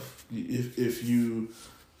have if you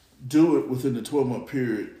do it within the 12-month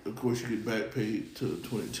period, of course you get back paid to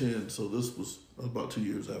 2010. So this was about 2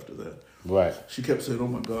 years after that. Right. She kept saying, "Oh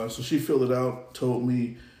my God!" So she filled it out, told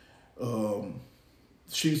me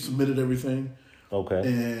she submitted everything, Okay.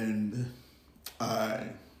 and I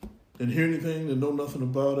didn't hear anything, didn't know nothing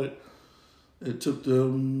about it. It took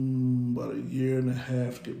them about a year and a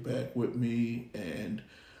half to get back with me, and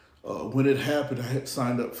when it happened, I had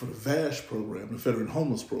signed up for the VASH program, the Veteran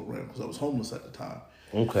Homeless Program, because I was homeless at the time.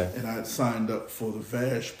 Okay. And I had signed up for the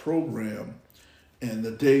VASH program, and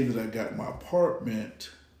the day that I got my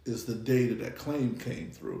apartment is the day that claim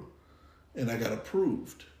came through, and I got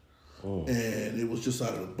approved. And it was just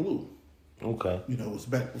out of the blue. Okay. You know, it was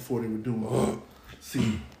back before they were doing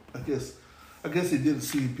I guess they did a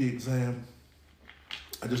CEP exam.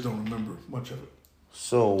 I just don't remember much of it.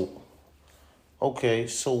 So, okay.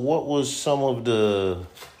 So, what was some of the,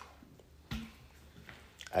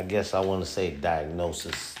 I guess I want to say,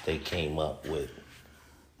 diagnosis they came up with?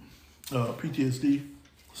 PTSD,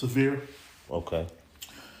 severe. Okay.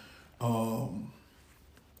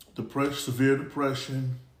 Severe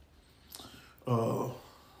depression,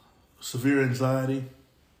 severe anxiety,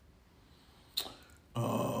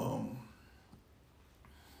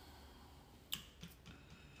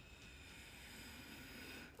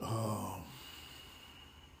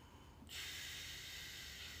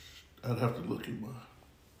 I'd have to look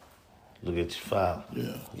Look at your file.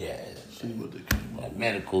 yeah, Yeah. see what they came up with.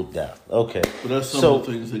 Medical doubt. Okay. But that's some of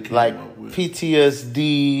the things they came like up with.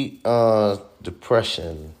 PTSD,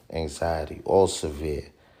 depression, anxiety, all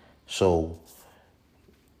severe. So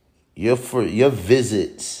your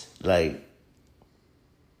visits, like,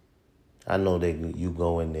 I know that you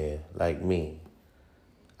go in there like me.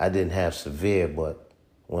 I didn't have severe, but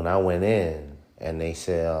when I went in and they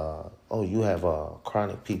said, "Oh, you have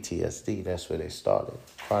chronic PTSD," that's where they started.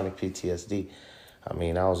 Chronic PTSD. I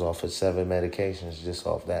mean, I was offered 7 medications just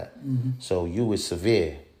off that. Mm-hmm. So you were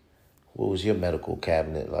severe. What was your medical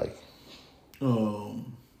cabinet like?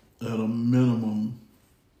 At a minimum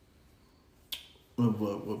of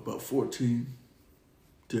about 14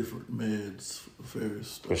 different meds,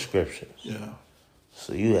 various stuff. Prescriptions. Yeah.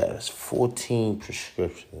 So you had 14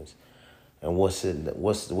 prescriptions. And what's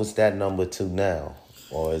that number to now?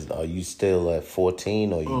 Or are you still at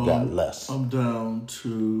 14 or you got less? I'm down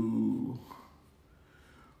to,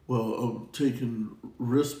 I'm taking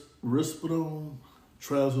risperidone,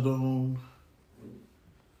 trazodone,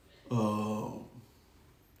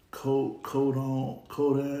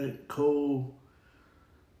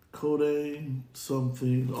 codeine,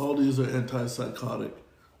 something. All these are antipsychotic.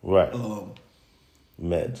 Right.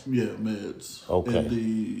 Meds. Yeah, meds. Okay. And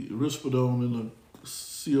the risperidone and the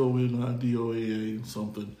CONIDOAA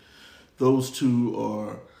something. Those two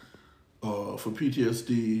are for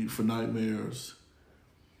PTSD, for nightmares,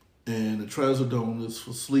 and the trazodone is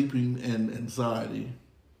for sleeping and anxiety.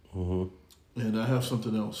 Mm-hmm. And I have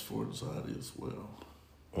something else for anxiety as well.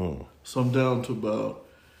 Mm. So I'm down to about,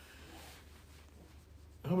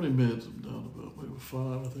 how many meds I'm down to? About maybe 5,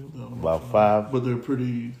 I think I'm down to About 5? But they're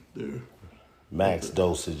Max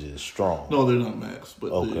dosage is strong. no, they're not max, but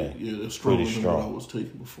Okay. they're stronger Pretty than strong. what I was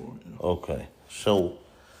taking before. Yeah. Okay. So,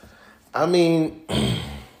 I mean,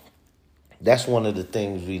 that's one of the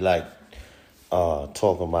things we like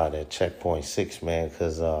talking about at Checkpoint 6, man,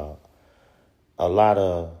 because a lot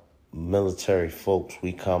of military folks,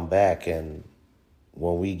 we come back and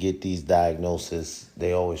when we get these diagnoses,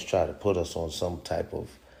 they always try to put us on some type of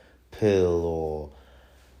pill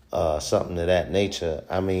or something of that nature.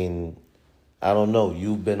 I mean, I don't know.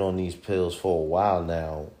 You've been on these pills for a while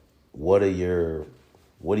now. What are your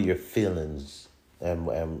feelings? And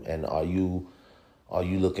are you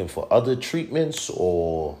looking for other treatments,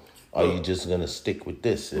 or are you just gonna stick with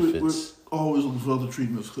this? We're always looking for other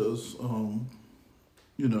treatments because,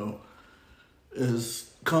 as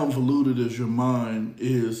convoluted as your mind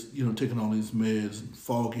is, taking all these meds and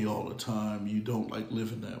foggy all the time, you don't like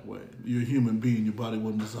living that way. You're a human being. Your body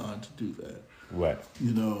wasn't designed to do that. Right.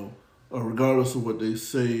 Regardless of what they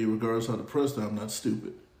say, regardless of how depressed I am, I'm not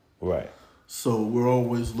stupid. Right. So we're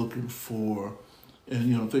always looking for,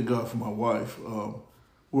 and thank God for my wife.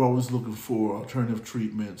 We're always looking for alternative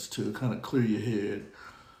treatments to kind of clear your head,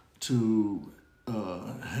 to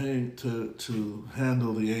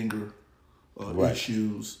handle the anger Right.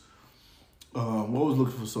 issues. We're always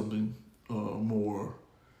looking for something more,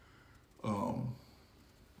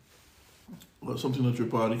 something that your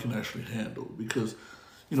body can actually handle, because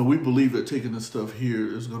we believe that taking this stuff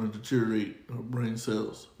here is going to deteriorate our brain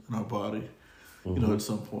cells in our body, at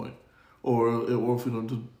some point. or if we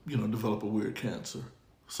don't, develop a weird cancer.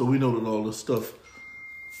 So we know that all this stuff,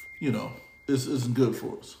 isn't good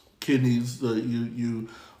for us. Kidneys, they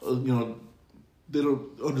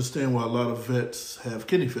don't understand why a lot of vets have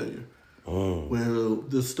kidney failure. Well,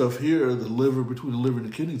 this stuff here, the liver, between the liver and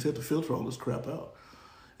the kidneys, have to filter all this crap out.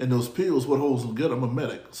 And those pills, what holds them together? I'm a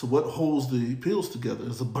medic. So what holds the pills together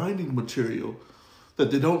is a binding material that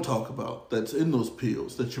they don't talk about, that's in those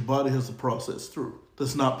pills, that your body has to process through,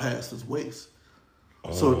 that's not passed as waste.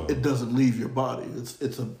 So it doesn't leave your body.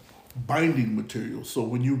 It's a binding material. So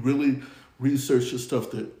when you really research the stuff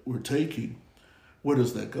that we're taking, where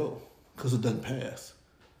does that go? Because it doesn't pass.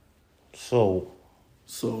 So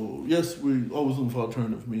yes, we always look for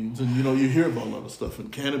alternative means. And, you hear about a lot of stuff.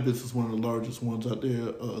 And cannabis is one of the largest ones out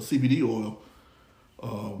there. CBD oil.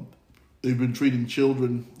 They've been treating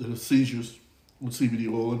children that have seizures with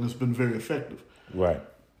CBD oil, and it's been very effective. right.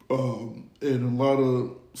 In a lot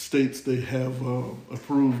of states, they have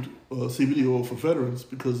approved CBD oil for veterans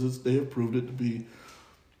because they have proved it to be,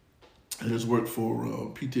 it has worked for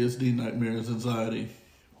PTSD, nightmares, anxiety,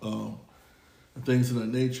 and things of that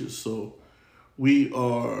nature. So we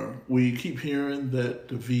keep hearing that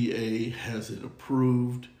the VA has it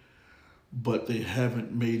approved, but they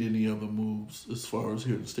haven't made any other moves as far as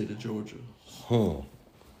here in the state of Georgia.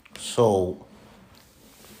 So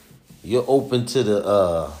you're open to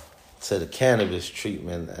the cannabis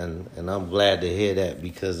treatment, and I'm glad to hear that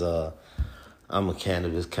because I'm a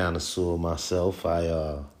cannabis connoisseur myself.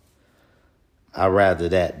 I rather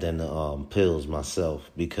that than the pills myself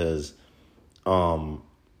because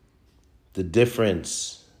the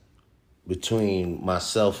difference between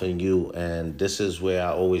myself and you, and this is where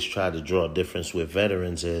I always try to draw a difference with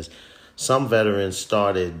veterans, is some veterans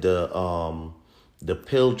started the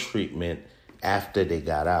pill treatment after they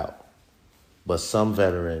got out. But some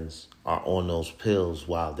veterans are on those pills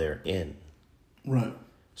while they're in. Right.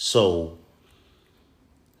 So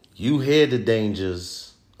you hear the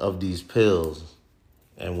dangers of these pills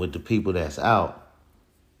and with the people that's out.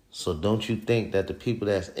 So don't you think that the people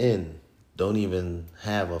that's in don't even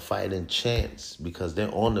have a fighting chance because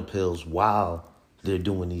they're on the pills while they're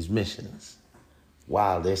doing these missions,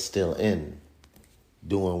 while they're still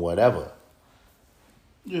doing whatever?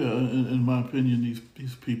 Yeah, in my opinion,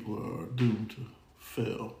 these people are doomed to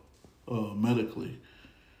fail medically.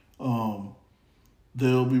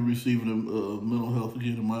 They'll be receiving a mental health,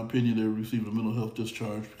 again, in my opinion, they're receiving a mental health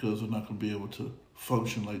discharge because they're not going to be able to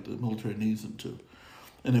function like the military needs them to.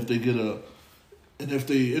 And if they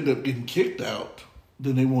end up getting kicked out,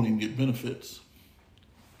 then they won't even get benefits.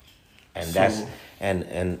 And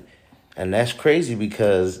that's crazy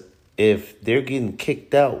because if they're getting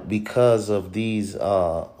kicked out because of these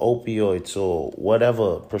opioids or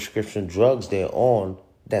whatever prescription drugs they're on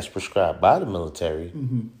that's prescribed by the military,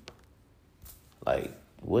 like,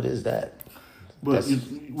 what is that? But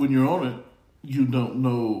when you're on it, you don't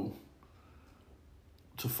know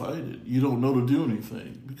to fight it. You don't know to do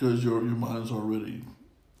anything because your mind's already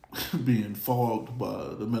being fogged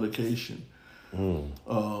by the medication.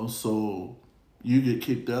 So you get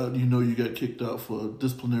kicked out. You got kicked out for a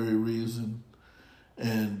disciplinary reason,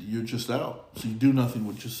 and you're just out. So you do nothing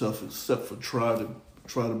with yourself except for try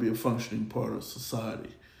to be a functioning part of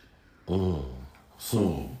society.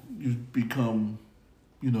 So you become,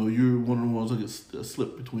 you're one of the ones that get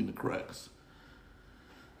slipped between the cracks.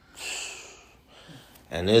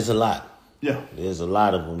 And there's a lot. Yeah. There's a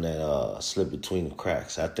lot of them that slip between the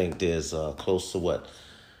cracks. I think there's close to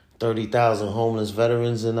 30,000 homeless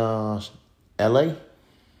veterans in L.A.?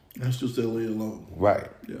 That's just L.A. alone. Right.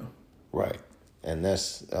 Yeah. Right. And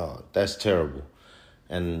that's terrible.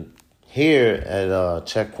 And here at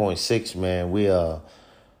Checkpoint 6, man,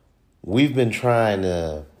 we've been trying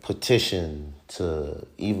to petition to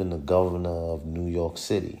even the governor of New York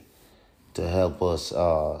City to help us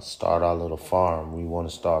start our little farm. We want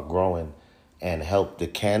to start growing and help the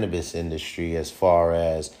cannabis industry as far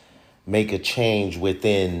as make a change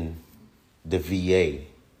within the VA.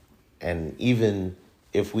 And even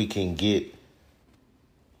if we can get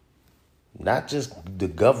not just the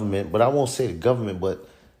government, but I won't say the government, but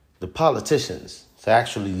the politicians to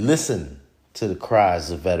actually listen to the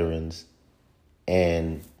cries of veterans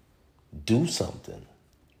and do something.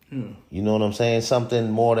 Yeah. You know what I'm saying?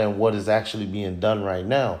 Something more than what is actually being done right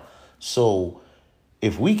now. So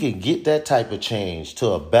if we could get that type of change to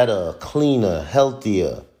a better, cleaner,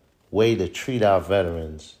 healthier way to treat our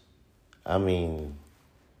veterans, I mean,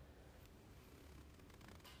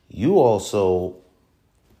 you also,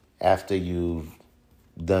 after you've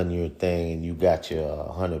done your thing and you got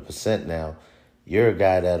your 100% now, you're a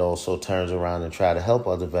guy that also turns around and try to help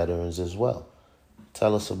other veterans as well.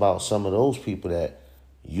 tell us about some of those people that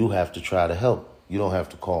you have to try to help. You don't have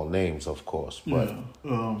to call names, of course, but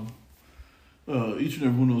each and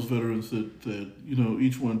every one of those veterans that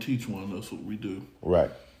each one teach one. That's what we do.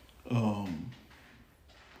 Right.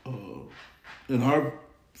 In our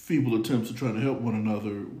feeble attempts to try to help one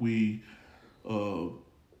another, we're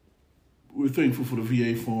thankful for the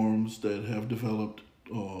VA forums that have developed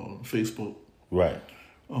on Facebook. Right.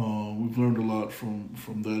 We've learned a lot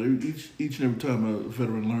from that. Each and every time a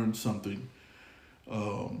veteran learns something,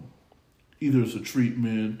 either it's a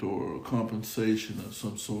treatment or a compensation of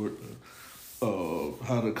some sort,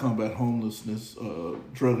 how to combat homelessness,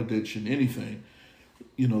 drug addiction, anything,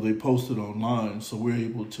 they post it online, so we're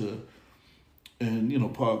able to, and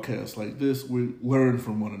podcasts like this, we learn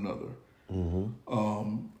from one another.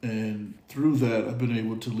 Mm-hmm. And through that, I've been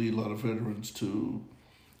able to lead a lot of veterans to,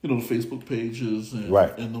 the Facebook pages and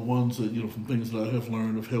right. and the ones that, from things that I have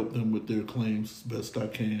learned, have helped them with their claims as best I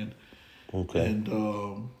can. Okay. And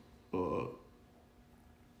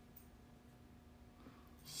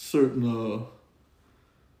certain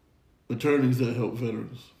attorneys that help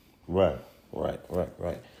veterans. Right.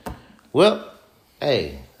 Well,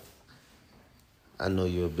 hey, I know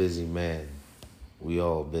you're a busy man. We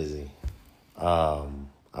all busy. I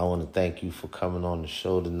want to thank you for coming on the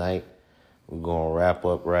show tonight. We're going to wrap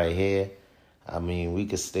up right here. I mean, we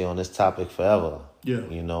could stay on this topic forever. Yeah.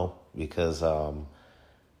 Because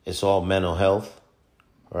it's all mental health,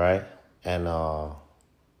 right? And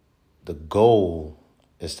the goal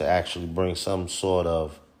is to actually bring some sort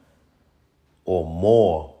of or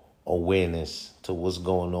more awareness to what's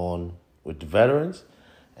going on with the veterans.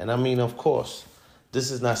 And I mean, of course,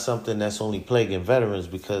 this is not something that's only plaguing veterans,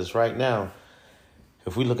 because right now,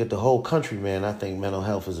 if we look at the whole country, man, I think mental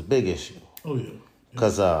health is a big issue. Oh, yeah.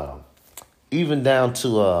 Because even down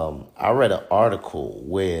to, I read an article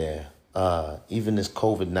where even this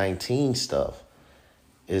COVID-19 stuff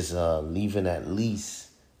is leaving at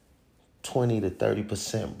least 20 to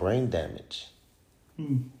 30% brain damage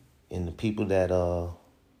in the people that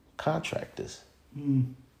contract this. Yeah,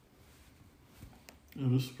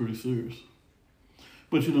 this is pretty serious.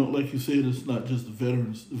 But, like you said, it's not just the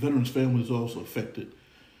veterans. The veterans' families are also affected.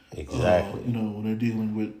 Exactly. When they're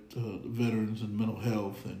dealing with the veterans and mental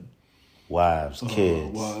health and wives,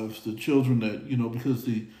 kids. The children that, because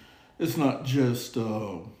it's not just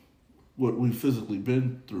what we've physically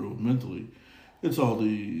been through mentally. It's all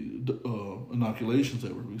the inoculations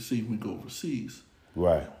that we receive when we go overseas.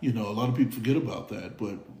 Right. A lot of people forget about that,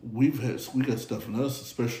 but we got stuff in us,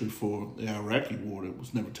 especially for the Iraqi war, that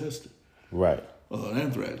was never tested. Right.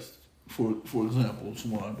 Anthrax, for example, is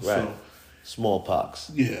one. Right. So,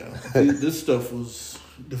 smallpox. Yeah. This stuff was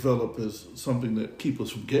developed as something that keep us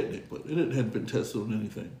from getting it, but it hadn't been tested on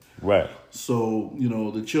anything. Right. So,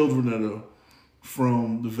 the children that are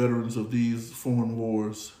from the veterans of these foreign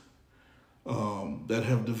wars that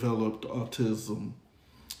have developed autism,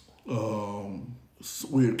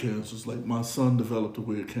 weird cancers. Like my son developed a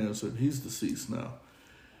weird cancer, and he's deceased now.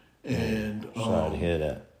 And sorry to hear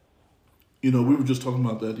that. We were just talking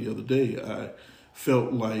about that the other day. I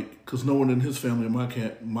felt like, because no one in his family, my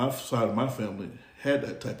side of my family, had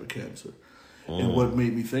that type of cancer. And what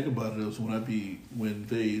made me think about it is when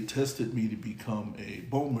they tested me to become a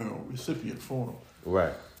bone marrow recipient for them.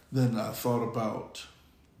 Right. Then I thought about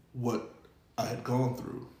what I had gone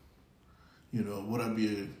through. Would I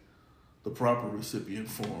be the proper recipient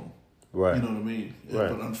for him? Right. You know what I mean? Right.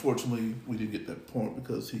 But unfortunately, we didn't get that point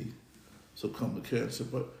because he succumbed to cancer.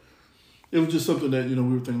 But it was just something that, we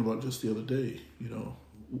were thinking about just the other day.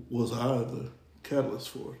 Was I the catalyst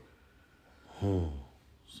for it?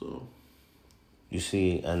 So. You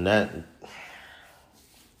see, and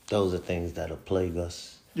those are things that'll plague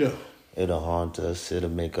us. Yeah. It'll haunt us. It'll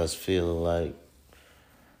make us feel like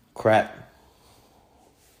crap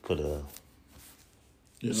for the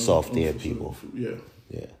soft air people. Yeah.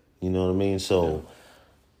 Yeah. You know what I mean? So.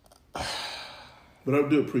 Yeah. But I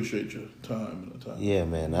do appreciate your time and the time. Yeah,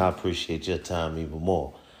 man. I appreciate your time even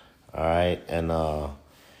more. All right. And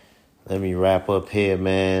let me wrap up here,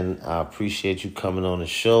 man. I appreciate you coming on the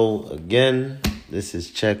show again. This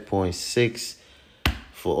is Checkpoint 6.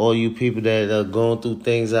 For all you people that are going through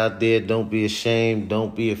things out there, don't be ashamed.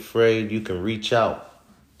 Don't be afraid. You can reach out.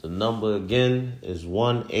 The number again is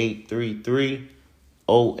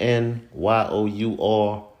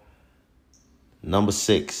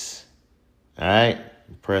 1-833-ONYOUR-6. All right,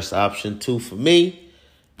 press option 2 for me,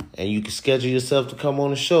 and you can schedule yourself to come on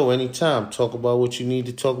the show anytime. Talk about what you need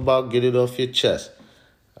to talk about. Get it off your chest.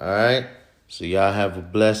 All right, so y'all have a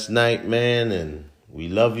blessed night, man, and we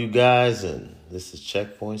love you guys, and this is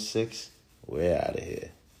Checkpoint 6. We're out of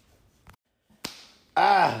here.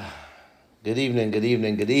 Good evening, good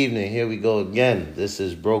evening, good evening. Here we go again. This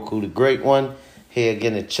is Broku the Great One. Here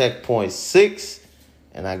again at Checkpoint 6.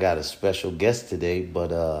 And I got a special guest today,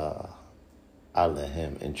 but I'll let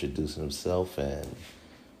him introduce himself and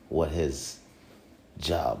what his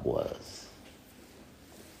job was.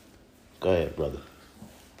 Go ahead, brother.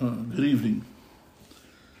 Good evening.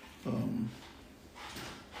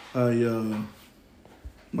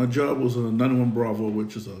 My job was a 91 Bravo,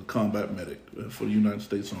 which is a combat medic for the United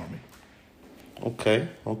States Army. Okay.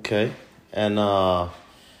 And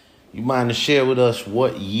you mind to share with us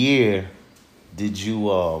what year did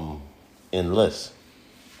you enlist?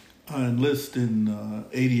 I enlisted in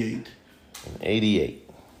 88. In 88.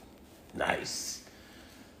 Nice.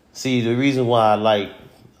 See, the reason why I like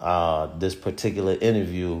this particular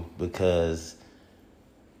interview because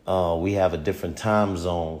we have a different time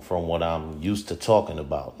zone from what I'm used to talking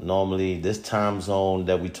about. Normally, this time zone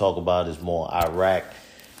that we talk about is more Iraq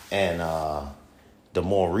and the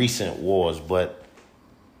more recent wars. But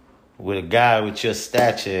with a guy with your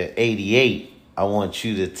stature, 88, I want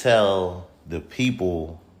you to tell the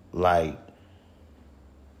people, like,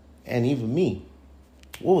 and even me,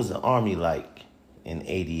 what was the Army like in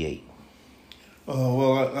 88?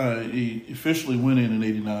 Well, I officially went in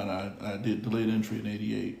 89. I did delayed entry in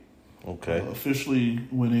 88. Okay. Officially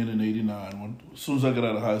went in 89. As soon as I got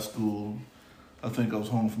out of high school, I think I was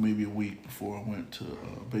home for maybe a week before I went to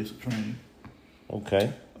basic training.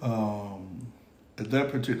 Okay. At that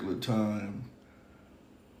particular time,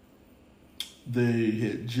 they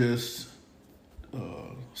had just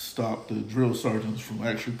stopped the drill sergeants from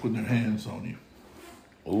actually putting their hands on you.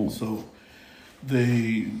 Ooh. So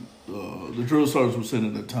the drill sergeants were saying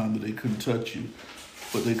at that time that they couldn't touch you,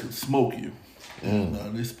 but they could smoke you. And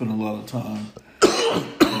they spent a lot of time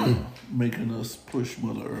making us push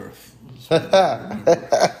Mother Earth.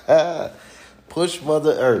 Push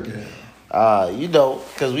Mother Earth. Yeah.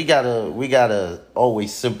 Because we gotta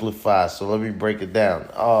always simplify. So let me break it down.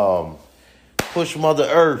 Push Mother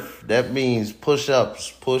Earth. That means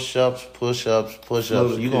push-ups. You're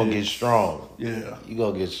gonna get strong. Yeah. You're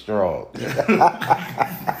gonna get strong.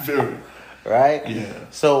 Very. Right? Yeah.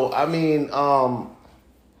 So, I mean,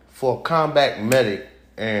 for a combat medic,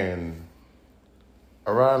 and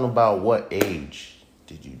around about what age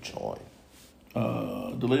did you join?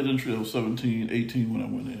 Delayed entry, I was 17, 18 when I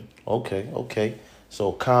went in. Okay.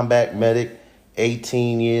 So, combat medic,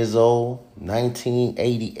 18 years old,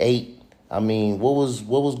 1988. I mean, what was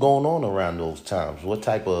going on around those times? What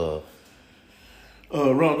type of...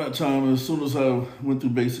 Around that time, as soon as I went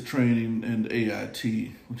through basic training and AIT,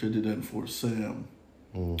 which I did that in Fort Sam,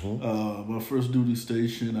 my first duty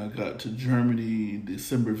station, I got to Germany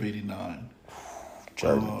December of 89.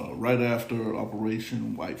 Right after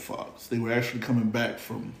Operation White Fox. They were actually coming back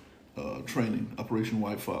from training, Operation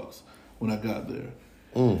White Fox, when I got there.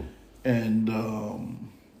 And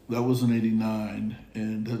that was in 89,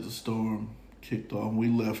 and as the storm kicked off, we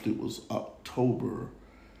left, it was October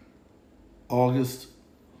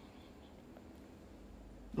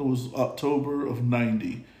of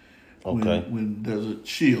 90 when Desert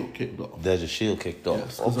Shield kicked off. Desert Shield kicked off.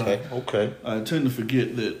 Yes, okay. I tend to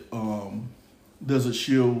forget that Desert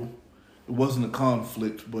Shield, it wasn't a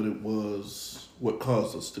conflict, but it was what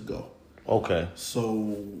caused us to go. Okay. So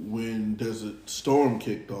when Desert Storm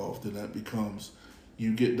kicked off, then that becomes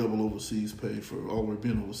you get double overseas pay for already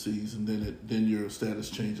being overseas, and then your status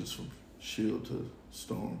changes from Shield to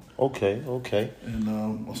Storm. Okay. And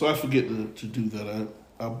so I forget to do that.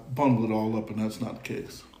 I bundle it all up, and that's not the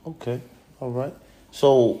case. Okay. All right.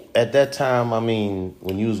 So at that time, I mean,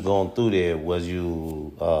 when you was going through there, was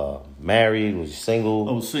you married? Was you single?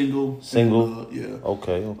 I was single. Single? Yeah.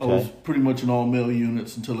 Okay. I was pretty much in all male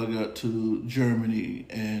units until I got to Germany,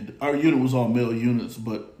 and our unit was all male units,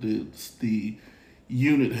 but the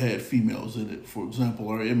unit had females in it. For example,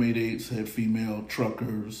 our M88s had female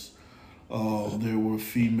truckers. There were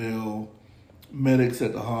female medics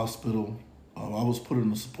at the hospital. I was put in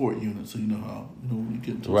the support unit, so you know when you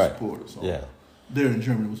get into support. So yeah. There in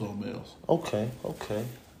Germany was all males. Okay.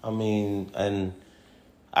 I mean, and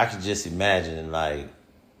I could just imagine, like,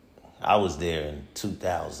 I was there in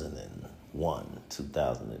 2001,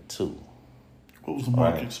 2002. What was the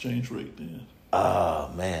market exchange rate then?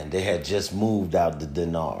 Man, they had just moved out the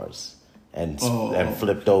dinars and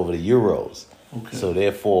flipped over the euros. Okay. So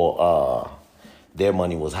therefore, their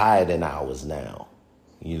money was higher than ours now.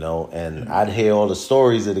 And I'd hear all the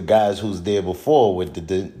stories of the guys who's there before with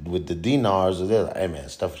the dinars. And they're like, "Hey man,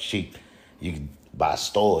 stuff is cheap. You can buy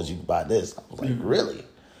stores. You can buy this." I was like, "Really?"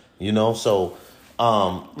 So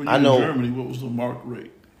when you I know in Germany, what was the mark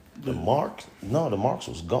rate? the mark. No, the marks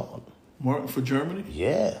was gone. Mark for Germany?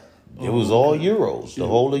 Yeah. It was all Euros, the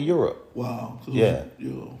whole of Europe. Wow. Yeah.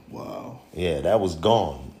 Wow. Yeah, that was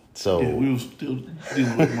gone. So Yeah, we were still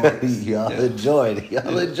dealing with marks. y'all enjoyed it.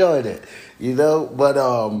 Y'all enjoyed it. You know, but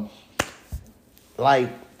like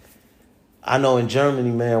I know in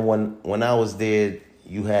Germany, man, when I was there,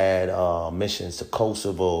 you had missions to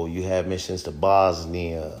Kosovo, you had missions to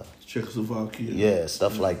Bosnia, Czechoslovakia. yeah,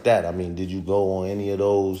 stuff like that. I mean, did you go on any of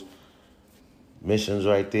those missions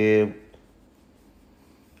right there?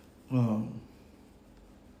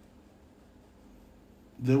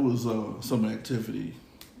 There was some activity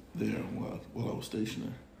there while I was stationed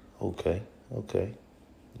there. Okay.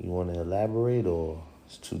 You want to elaborate, or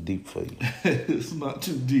it's too deep for you? It's not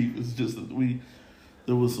too deep. It's just that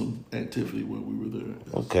there was some activity when we were there.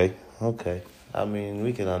 Okay. I mean,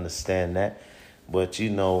 we can understand that, but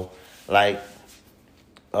you know, like,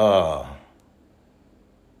 so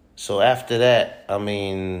after that, I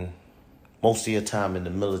mean, most of your time in the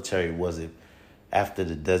military, was it after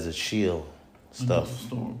the Desert Shield stuff? Desert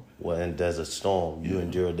Storm. Well, in Desert Storm, you Yeah.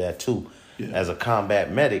 endured that too. Yeah. As a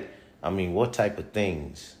combat medic, I mean, what type of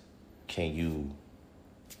things can you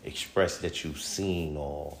express that you've seen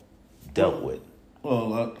or dealt with?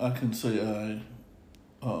 Well, I can say I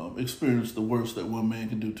experienced the worst that one man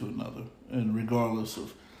can do to another. And regardless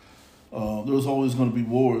of, there's always going to be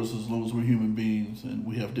wars as long as we're human beings and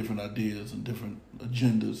we have different ideas and different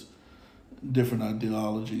agendas, different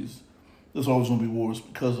ideologies. There's always going to be wars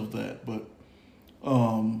because of that. But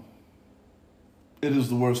it is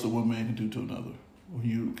the worst that one man can do to another. When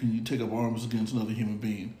you take up arms against another human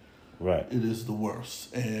being, Right. it is the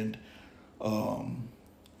worst. And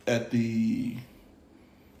at the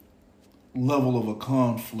level of a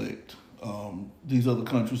conflict, these other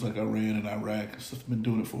countries like Iran and Iraq have been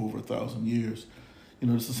doing it for over 1,000 years. You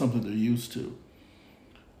know, this is something they're used to.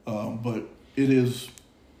 But it is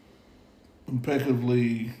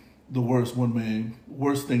impeccably the worst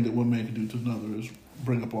thing that one man can do to another is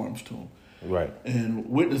bring up arms to him. Right. And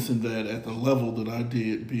witnessing that at the level that I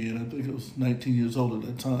did, being, I think I was 19 years old at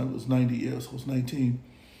that time, it was 90 years, I was 19.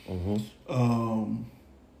 Mm-hmm.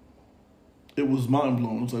 It was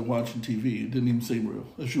mind-blowing. It was like watching TV. It didn't even seem real.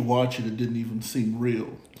 As you watch it, it didn't even seem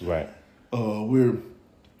real. Right. We're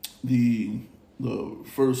the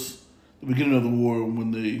beginning of the war,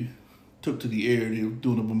 when they took to the air, they were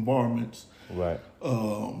doing the bombardments. Right.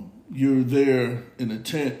 You're there in a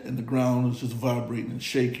tent, and the ground is just vibrating and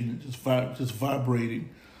shaking, and just vibrating,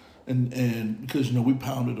 and because we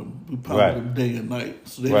pounded them, day and night,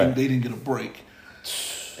 so they didn't get a break.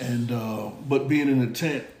 And but being in a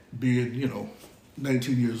tent, being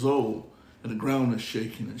 19 years old, and the ground is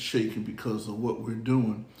shaking and shaking because of what we're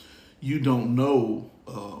doing, you don't know.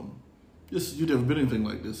 You've never been anything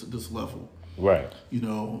like this at this level, right?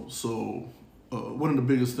 So one of the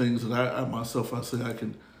biggest things that I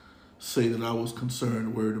can say that I was concerned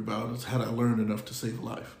and worried about is, had I learned enough to save a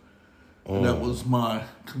life? And that was my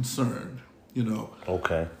concern,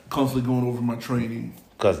 Okay. Constantly going over my training.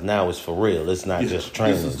 Because now it's for real. It's not just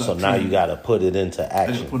training. Not so now you got to put it into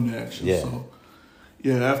action. I got to put it into action. Yeah. So,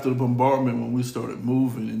 after the bombardment, when we started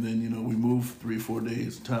moving, and then, we moved 3-4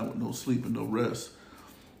 days at a time with no sleep and no rest,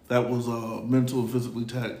 that was mental and physically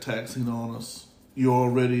taxing on us. You're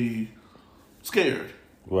already scared.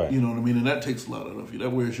 Right. You know what I mean? And that takes a lot out of you.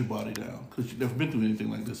 That wears your body down because you've never been through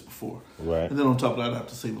anything like this before. Right. And then on top of that, I have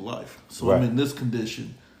to save a life. So I'm in this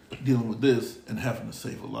condition, dealing with this and having to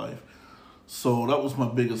save a life. So that was my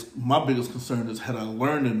biggest concern is, had I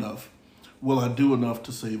learned enough, will I do enough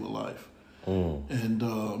to save a life? And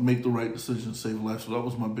make the right decision to save a life. So that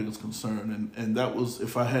was my biggest concern. And that was,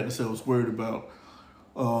 if I had to say I was worried about,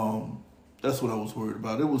 that's what I was worried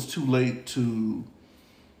about. It was too late to...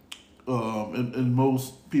 and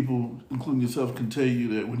most people, including yourself, can tell you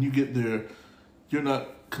that when you get there, you're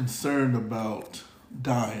not concerned about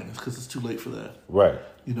dying. It's because it's too late for that. Right.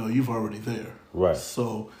 You've already there. Right.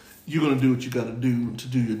 So you're going to do what you got to do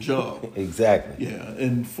your job. Exactly. Yeah.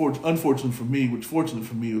 And unfortunately for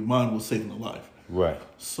me, mine was saving a life. Right.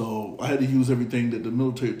 So I had to use everything that the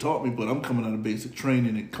military taught me, but I'm coming out of basic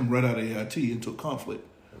training and come right out of AIT into a conflict.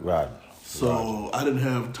 Right. So I didn't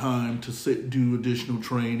have time to do additional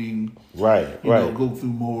training. Right, Go through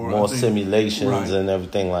more simulations and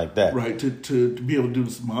everything like that. Right, to be able to do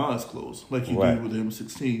this with my eyes closed, like you do with the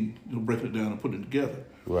M16, breaking it down and putting it together.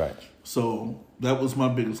 Right. So that was my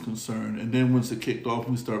biggest concern. And then once it kicked off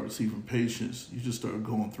and we started receiving patients, you just started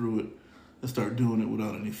going through it and start doing it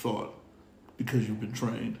without any thought because you've been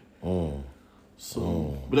trained. But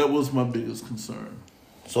that was my biggest concern.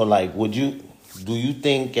 So, do you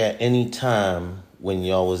think at any time when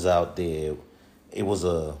y'all was out there, it was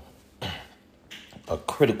a a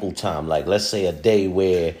critical time, like let's say a day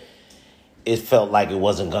where it felt like it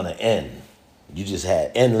wasn't gonna end. You just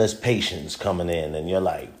had endless patients coming in, and you're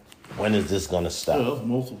like, when is this gonna stop? Yeah,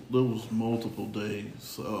 there was multiple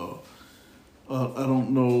days. I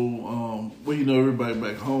don't know. Well, you know, everybody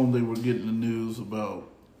back home, they were getting the news about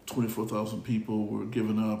 24,000 people were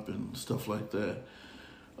giving up and stuff like that.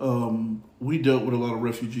 We dealt with a lot of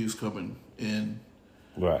refugees coming in.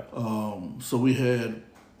 Right. So we had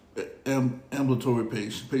ambulatory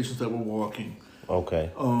patients that were walking. Okay.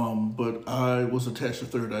 But I was attached to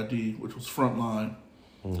Third ID, which was frontline.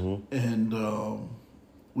 Mm-hmm. And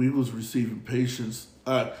we was receiving patients.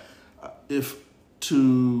 If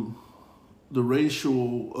to the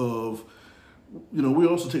ratio of, you know, we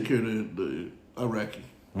also take care of the Iraqi.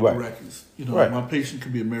 Right. Iraqis. You know, Right. my patient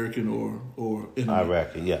could be American or enemy.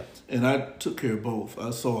 Iraqi, yeah. And I took care of both.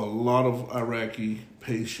 I saw a lot of Iraqi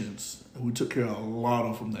patients. And we took care of a lot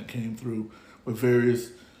of them that came through with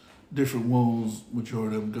various different wounds,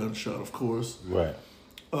 majority of them gunshot, of course. Right.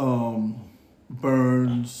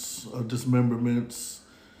 Burns, dismemberments,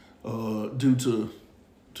 due to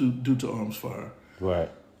arms fire.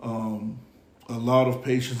 Right. A lot of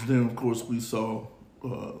patients. Then, of course, we saw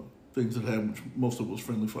things that happened. Most of it was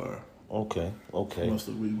friendly fire. Okay. Okay. Most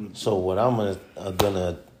of it we went. So what I'm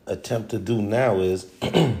gonna attempt to do now is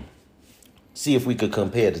see if we could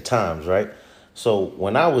compare the times, right? So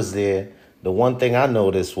when I was there, the one thing I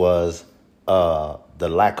noticed was the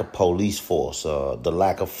lack of police force, the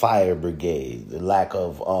lack of fire brigade, the lack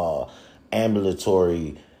of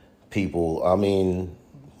ambulatory people. I mean,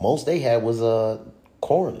 most they had was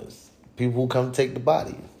coroners, people who come take the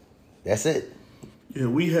body. That's it. Yeah,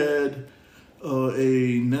 we had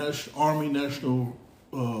a Army National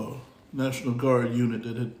Guard unit,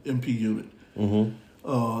 that had MP unit,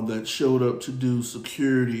 that showed up to do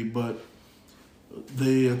security, but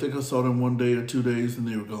I think I saw them one day or 2 days and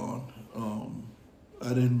they were gone.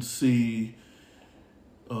 I didn't see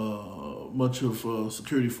much of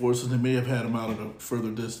security forces. They may have had them out at a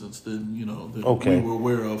further distance than, you know, that we were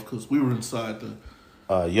aware of, because we were inside the...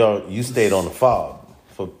 you stayed on the fob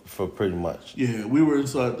for pretty much. Yeah, we were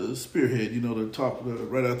inside the spearhead, you know, the top,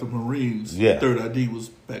 right after Marines. Yeah. Third ID was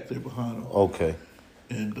back there behind them. Okay.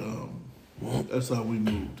 And that's how we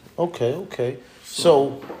moved. Okay.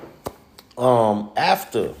 So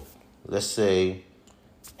after, let's say,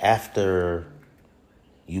 after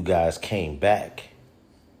you guys came back,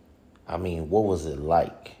 I mean, what was it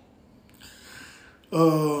like?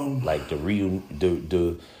 Like the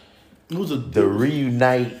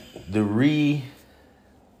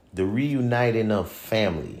reuniting of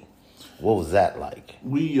family. What was that like?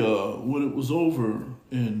 We when it was over,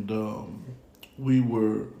 and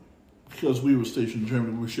because we were stationed in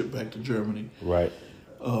Germany, we were shipped back to Germany. Right.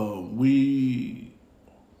 We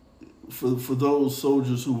for those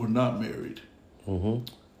soldiers who were not married.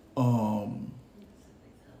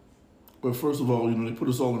 But first of all, you know, they put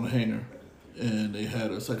us all in a hangar, and they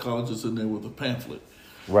had a psychologist in there with a pamphlet.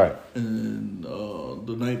 Right. And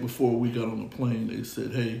the night before we got on the plane, they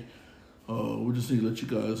said, "Hey, we just need to let you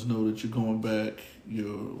guys know that you're going back.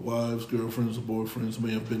 Your wives, girlfriends, or boyfriends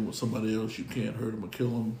may have been with somebody else. You can't hurt them or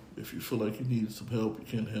kill them. If you feel like you need some help, you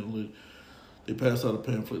can't handle it." They passed out a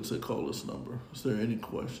pamphlet and said, "Call this number. Is there any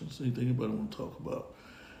questions? Anything anybody want to talk about?"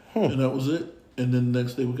 And that was it. And then the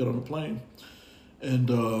next day we got on the plane and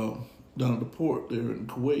down at the port there in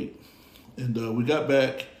Kuwait. And we got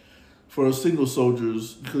back for our single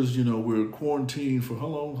soldiers, because, you know, we're quarantined for how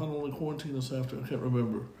long? How long they quarantined us after? I can't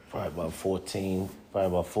remember. Probably about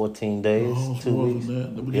 14 days, Oh, 2 more weeks. than that.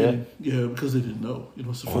 In the beginning, yeah, because they didn't know. You know,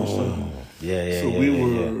 it's the first time. Yeah. So we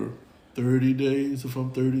were 30 days, if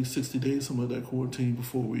I'm 30, 60 days, something like that, quarantine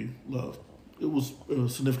before we left. It was a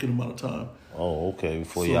significant amount of time. Oh, okay.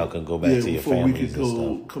 Before y'all can go back to your families before we could and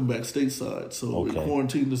stuff. come back stateside. So Okay. they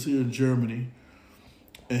quarantined us here in Germany,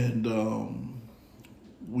 and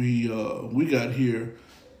we got here.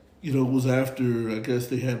 You know, it was after, I guess,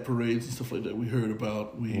 they had parades and stuff like that we heard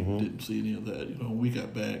about. We didn't see any of that. You know, when we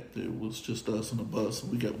got back, it was just us in the bus.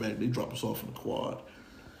 And we got back, they dropped us off in the quad.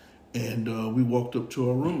 And we walked up to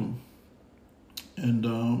our room. And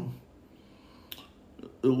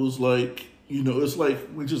it was like, you know, it's like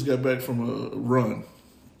we just got back from a run.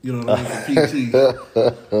 You know what I mean? For PT.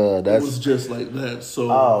 It was just like that.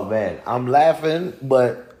 So, Oh man, I'm laughing,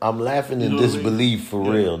 but I'm laughing in You know what I mean? disbelief for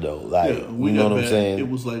real though. Like, we you know got what I'm back. saying? It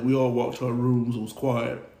was like we all walked to our rooms. It was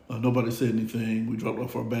quiet. Nobody said anything. We dropped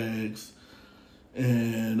off our bags,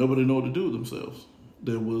 and nobody knew what to do with themselves.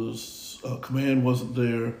 There was command wasn't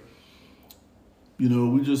there. You know,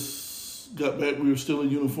 we just got back. We were still in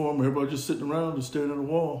uniform. Everybody just sitting around and staring at the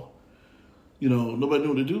wall. nobody knew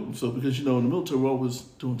what to do. So because in the military we're always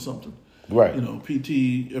doing something. Right.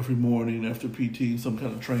 PT every morning, after PT, some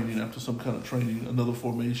kind of training, after some kind of training, another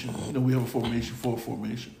formation. We have a formation for a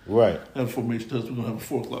formation. Right. Have a formation test, we're going to have a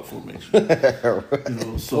 4 o'clock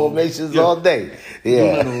formation. Formations all day. Yeah.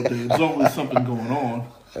 Doing that all day. There's always something going on.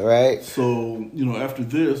 Right. So, after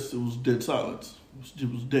this, it was dead silence. It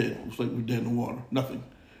was dead. It was like we're dead in the water. Nothing.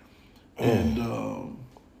 And,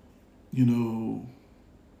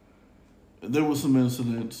 there were some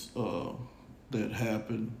incidents that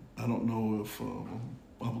happened. I don't know if I'm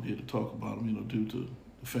obligated to talk about them, due to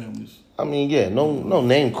the families. I mean, no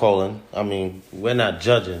name calling. I mean, we're not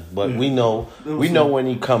judging, but we know when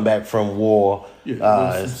you come back from war.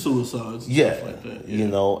 Yeah, suicides and stuff like that.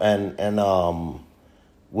 Yeah. And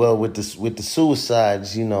well, with the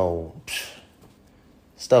suicides,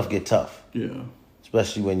 stuff get tough. Yeah.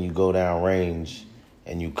 Especially when you go down range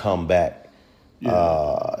and you come back.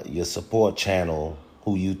 Yeah. Your support channel,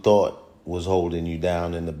 who you thought was holding you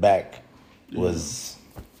down in the back, was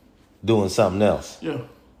doing something else. Yeah.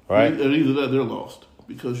 Right? And either that, they're lost.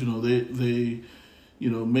 Because, they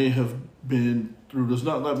may have been through, there's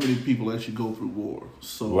not many people actually go through war.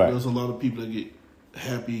 So there's a lot of people that get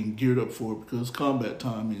happy and geared up for it because combat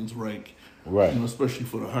time means rank. Right. Especially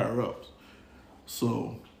for the higher ups.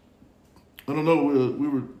 So, I don't know, it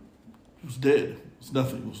was dead. It was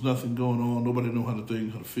nothing. There was nothing going on. Nobody knew how to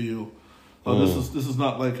think, how to feel. This is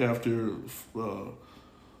not like after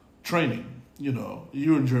training. You're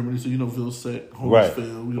in Germany, so Vilsec,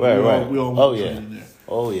 Holmesfeld. Right. We all went training there.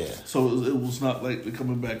 Oh yeah. So it was not like they're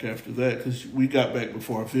coming back after that because we got back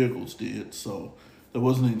before our vehicles did. So there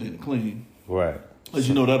wasn't anything to clean. Right. As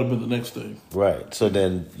that'd have been the next thing. Right. So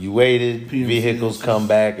then you waited, vehicles come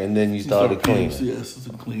back, and then you started cleaning. PMCS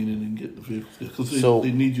and cleaning and getting the vehicles because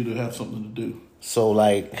they need you to have something to do. So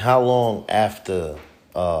how long after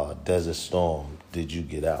Desert Storm did you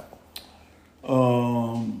get out?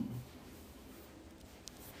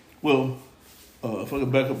 Well, if I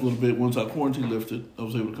could back up a little bit, once our quarantine lifted, I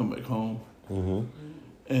was able to come back home. Mm-hmm.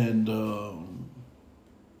 And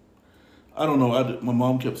I don't know. My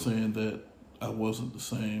mom kept saying that I wasn't the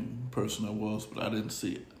same person I was, but I didn't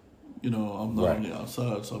see it. I'm not on the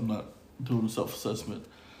outside, so I'm not doing a self-assessment.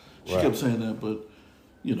 She kept saying that, but,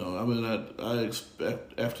 I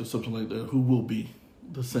expect after something like that, who will be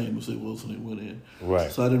the same as they was when they went in.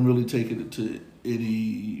 Right. So I didn't really take it to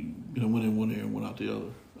any, went in one ear and went out the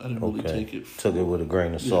other. I didn't really take it. Took it with a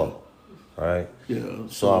grain of salt. Right? Yeah.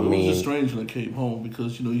 So it was just strange when I came home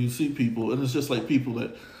because, you see people, and it's just like people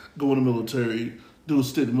that go in the military, do a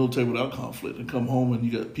stint in the military without conflict, and come home and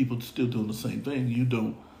you got people still doing the same thing. You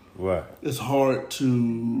don't. Right. It's hard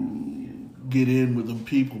to get in with them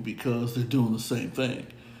people because they're doing the same thing.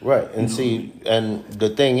 Right. And and the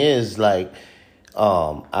thing is, I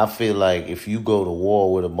feel like if you go to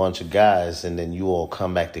war with a bunch of guys and then you all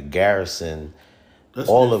come back to garrison,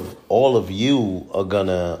 all of you are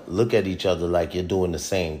gonna look at each other like you're doing the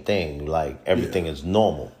same thing, like everything is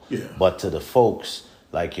normal. Yeah. But to the folks,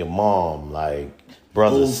 like your mom, like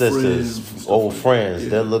brothers, old sisters, old friends,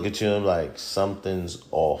 they'll look at you and like something's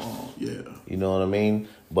off. Yeah. You know what I mean?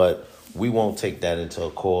 But we won't take that into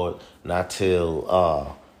accord not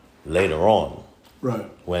till later on. Right.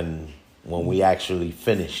 When we actually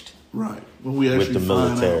finished. Right. When we actually with the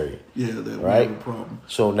military. That we have a problem.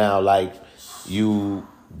 So now you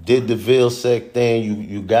did the Vilsec thing,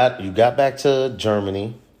 you got back to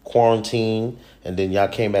Germany, quarantine, and then y'all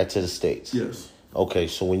came back to the States. Yes. Okay,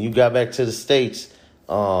 so when you got back to the States,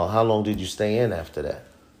 how long did you stay in after that?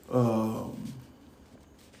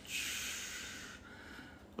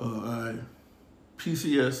 I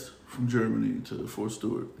PCS from Germany to Fort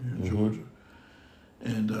Stewart in Georgia.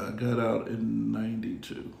 And got out in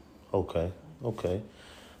 92. Okay.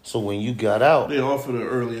 So when you got out, they offered an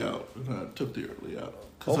early out, and I took the early out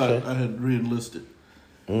because I had re-enlisted,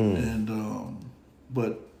 and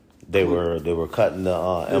but they were cutting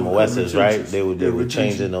the MOSs, right? They were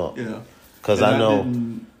changing up. Yeah, because I know I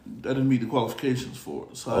didn't meet the qualifications for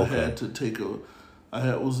it, so I had to take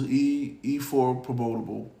was E4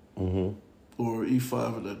 promotable or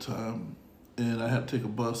E5 at that time, and I had to take a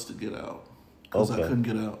bus to get out. Because I couldn't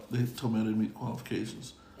get out. They told me I didn't meet the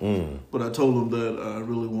qualifications. But I told them that I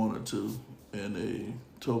really wanted to, and they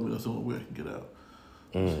told me that's the only way I can get out.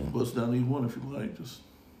 So bust down E1 if you like. Just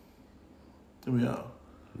get me out.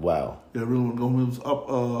 Wow. Yeah, I really want to go. It was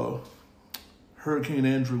up. Hurricane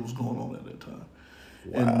Andrew was going on at that time.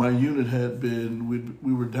 Wow. And my unit had been,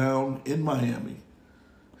 we were down in Miami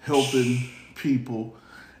helping people.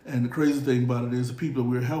 And the crazy thing about it is the people that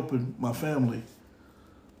we were helping, my family,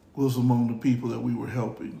 was among the people that we were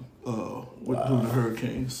helping during the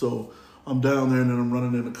hurricane. So I'm down there and then I'm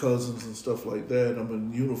running into cousins and stuff like that. I'm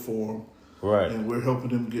in uniform. Right. And we're helping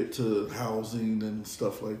them get to housing and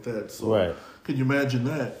stuff like that. So Right. can you imagine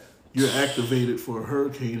that? You're activated for a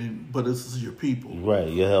hurricane, but this is your people. Right.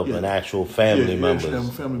 You're helping Yeah. actual family members.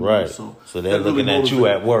 Family right. members. So they're that really looking at you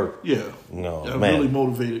motivated- at work. Yeah. No, That man. really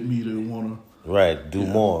motivated me to want Right. Do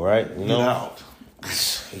more, right? You to know? get out.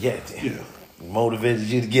 Yeah. Yeah. Motivated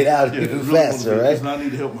you to get out Yeah, even it really faster, motivated, right? 'cause I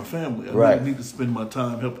need to help my family. I Right. need to spend my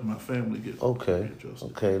time helping my family get Okay.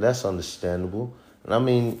 adjusted. Okay, that's understandable. And I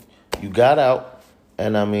mean, you got out,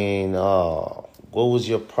 and I mean, what was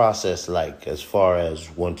your process like as far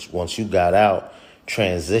as once you got out,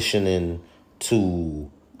 transitioning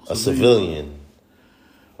to a civilian?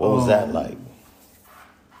 What was that like?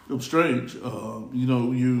 It was strange. You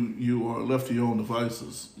know, you are left to your own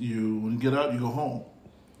devices. When you get out, you go home.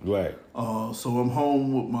 Right. So I'm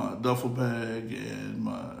home with my duffel bag and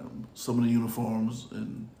some of the uniforms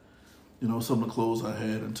and some of the clothes I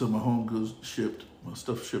had until my home goods shipped, my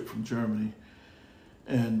stuff shipped from Germany.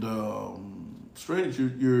 And strange,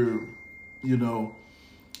 you're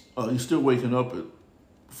still waking up at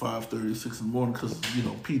 5:30, 6 in the morning because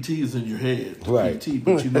PT is in your head, Right. PT,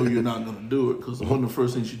 but you're not going to do it because one of the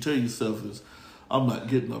first things you tell yourself is, "I'm not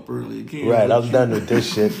getting up early again." Right. But I'm done with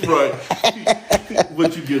this shit. Right.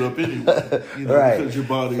 But you get up anyway, Right. because your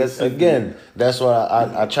body is Again, that's what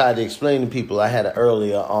I tried to explain to people. I had an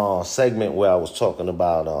earlier segment where I was talking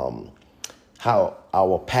about how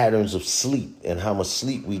our patterns of sleep and how much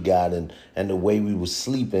sleep we got and the way we were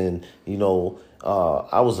sleeping.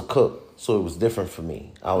 I was a cook, so it was different for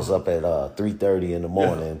me. I was up at 3:30 in the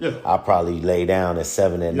morning. Yeah. I probably lay down at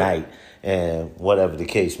 7 at night. And whatever the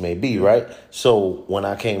case may be, right? So when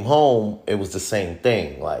I came home, it was the same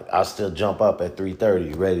thing. Like I still jump up at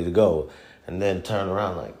 3:30, ready to go, and then turn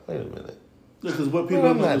around like, wait a minute, because what people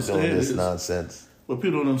I'm don't not understand doing this is nonsense. what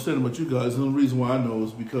people don't understand about you guys, and the reason why I know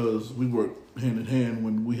is because we work hand in hand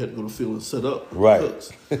when we had to go to the field and set up Right.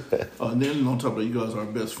 cooks. And then on top of that, you guys are our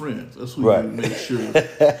best friends. That's who Right. you make sure.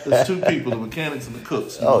 There's two people, the mechanics and the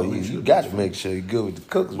cooks. Oh, make sure you they're got best to friends. make sure you're good with the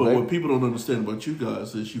cooks, But man. what people don't understand about you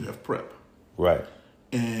guys is you have prep. Right,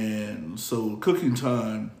 And so cooking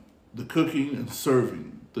time, the cooking and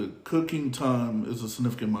serving. The cooking time is a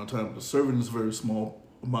significant amount of time. The serving is a very small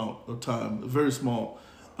amount of time, a very small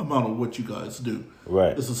amount of what you guys do.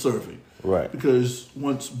 Right. It's a serving. right, Because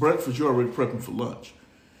once breakfast, you're already prepping for lunch.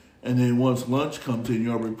 And then once lunch comes in,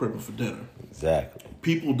 you're already prepping for dinner. exactly.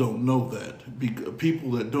 People don't know that.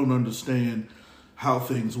 People that don't understand how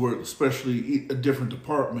things work, especially different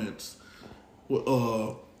departments,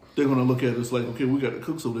 they're going to look at us like, okay, we got the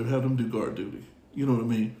cooks over there, have them do guard duty. You know what I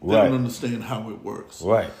mean? They Right. don't understand how it works.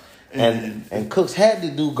 Right. And- And cooks had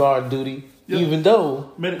to do guard duty, Yeah. even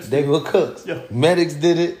though Medics they did. were cooks. Yeah. Medics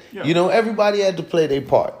did it. Yeah. Everybody had to play their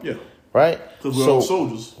part. Yeah. Right? Because we're all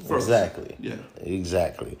soldiers first. Exactly. Yeah.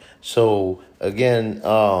 Exactly. So again,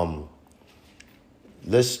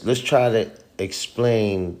 let's try to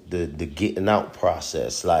explain the getting out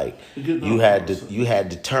process. Like The getting you out had process.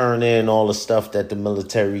 to turn in all the stuff that the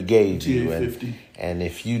military gave you, TA-50. and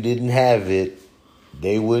if you didn't have it,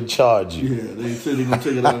 they would charge you. Yeah, they said they're going to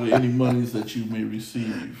take it out of any monies that you may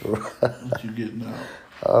receive that you're getting out.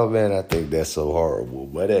 Oh man, I think that's so horrible.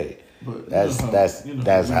 But hey, But that's you know how- that's you know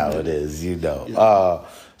that's how how it it is, Yeah.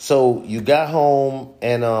 So you got home,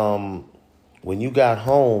 and when you got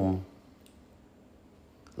home,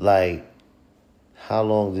 like, how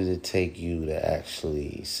long did it take you to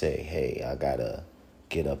actually say, "Hey, I gotta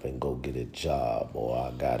get up and go get a job," or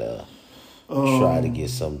 "I gotta try to get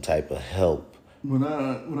some type of help"? When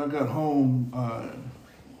I got home, I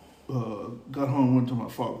went to my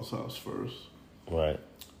father's house first. Right.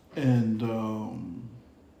 And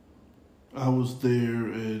I was there,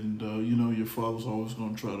 and your father's always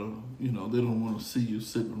going to try to, they don't want to see you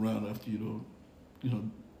sitting around after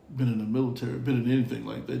been in the military, been in anything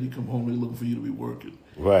like that. You come home, they're looking for you to be working.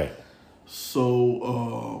 Right.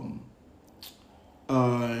 So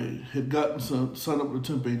I had signed up with a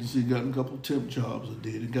temp agency, gotten a couple of temp jobs I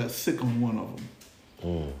did, and got sick on one of them.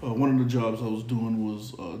 One of the jobs I was doing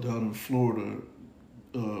was down in Florida.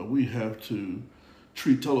 We have to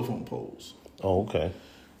treat telephone poles. Oh, okay.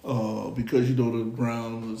 Because the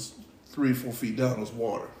ground was 3-4 feet down was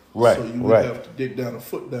water. Right, So you would right. have to dig down a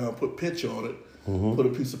foot down, put pitch on it, put a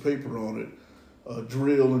piece of paper on it,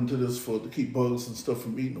 drill into this to keep bugs and stuff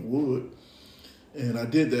from eating the wood. And I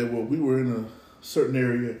did that. Well, we were in a certain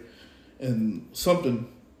area, and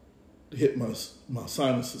something hit my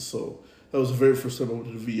sinuses. So that was the very first time I went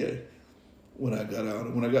to the VA when I got out.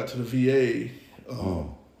 And when I got to the VA,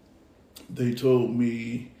 they told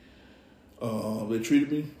me they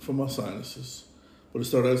treated me for my sinuses. But they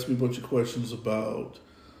started asking me a bunch of questions about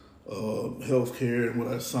healthcare and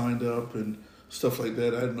when I signed up and stuff like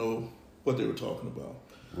that. I didn't know what they were talking about.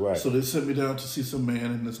 Right. So they sent me down to see some man,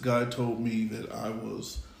 and this guy told me that I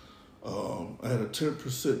had a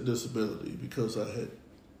 10% disability because I had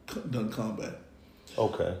done combat.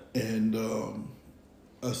 Okay. And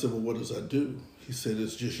I said, well, what does that do? He said,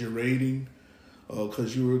 it's just your rating.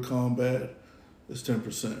 Because you were in combat, it's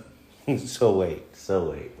 10%. So wait.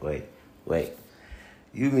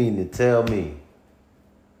 You mean to tell me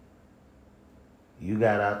you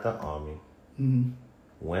got out the Army,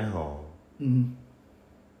 went home, and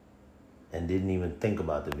didn't even think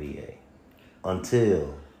about the VA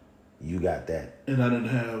until you got that? And I didn't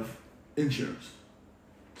have insurance.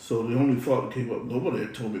 So the only thought that came up, nobody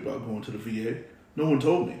had told me about going to the VA. No one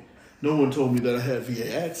told me. No one told me that I had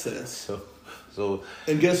VA access.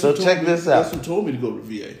 And guess who told me to go to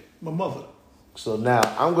the VA? My mother. So now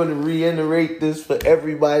I'm going to reiterate this for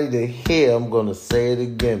everybody to hear. I'm going to say it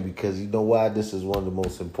again because you know why? This is one of the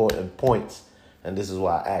most important points. And this is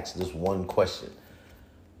why I asked this one question.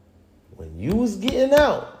 When you was getting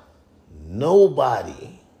out,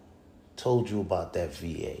 nobody told you about that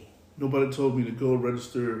VA. Nobody told me to go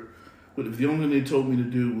register. But the only thing they told me to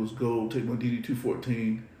do was go take my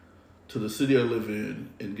DD-214 to the city I live in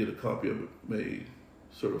and get a copy of it made,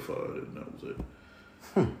 certified, and that was it.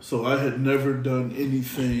 So I had never done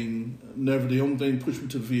anything. The only thing that pushed me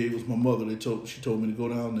to the VA was my mother. She told me to go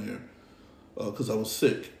down there because I was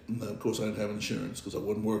sick. And of course, I didn't have insurance because I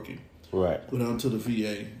wasn't working. Right. Go down to the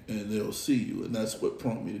VA and they'll see you, and that's what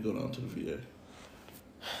prompted me to go down to the VA.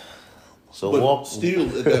 But still,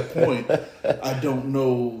 at that point, I don't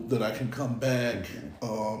know that I can come back.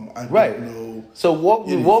 I don't know. So walk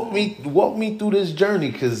me through this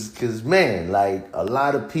journey, cause man, like a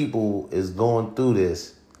lot of people is going through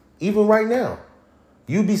this, even right now.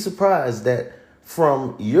 You'd be surprised that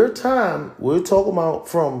from your time, we're talking about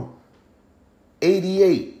from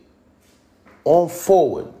 88 on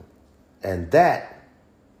forward, and that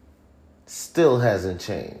still hasn't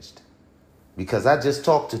changed. Because I just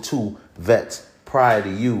talked to 2 vets prior to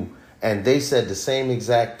you, and they said the same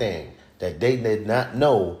exact thing, that they did not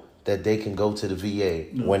know that they can go to the VA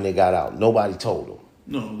when they got out. Nobody told them.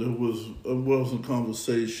 No, it wasn't a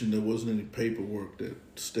conversation. There wasn't any paperwork that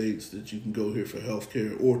states that you can go here for health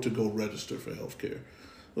care or to go register for health care. There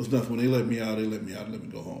was nothing. When they let me out and let me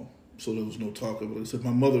go home. So there was no talk of it. I said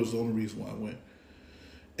my mother was the only reason why I went.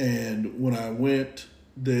 And when I went,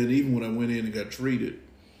 then even when I went in and got treated,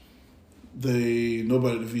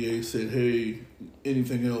 nobody at the VA said, hey,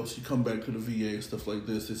 anything else, you come back to the VA and stuff like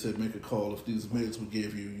this. They said, make a call. If these meds we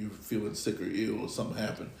gave you, you're feeling sick or ill or something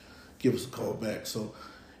happened, give us a call back. So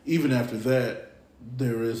even after that,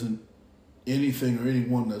 there isn't anything or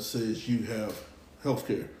anyone that says you have health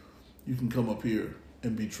care. You can come up here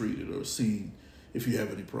and be treated or seen if you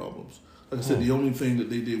have any problems. Like I said, the only thing that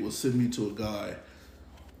they did was send me to a guy,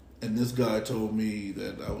 and this guy told me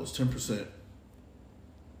that I was 10%.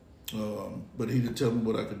 But he didn't tell me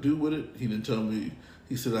what I could do with it. He didn't tell me.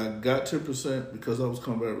 He said I got 10% because I was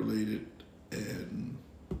combat related, and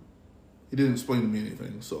he didn't explain to me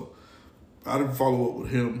anything. So I didn't follow up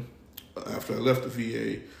with him after I left the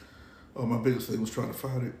VA. My biggest thing was trying to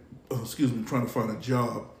find a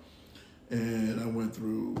job, and I went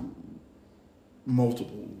through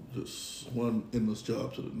multiple, just one endless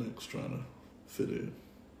job to the next, trying to fit in.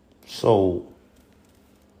 So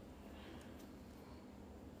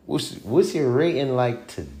what's your rating like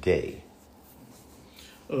today?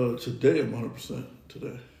 Today I'm 100%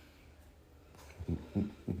 today.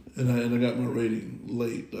 and I got my rating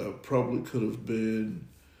late. I probably could have been,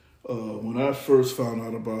 when I first found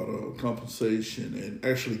out about compensation and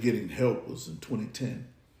actually getting help was in 2010.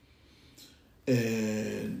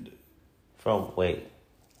 And hold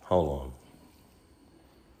on.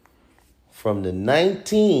 From the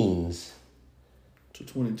 19s to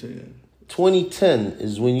 2010. 2010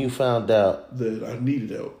 is when you found out that I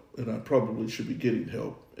needed help and I probably should be getting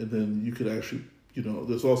help. And then you could actually,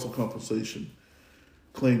 there's also compensation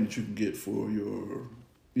claim that you can get for your,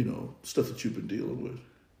 stuff that you've been dealing with.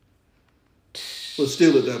 But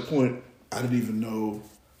still at that point, I didn't even know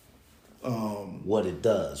what it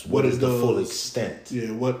does. What is the full extent?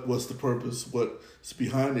 Yeah, what's the purpose? What's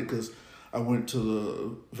behind it? Because I went to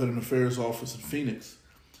the Veteran Affairs office in Phoenix,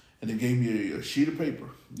 and they gave me a sheet of paper,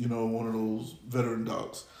 one of those veteran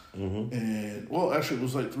docs. Mm-hmm. And, actually it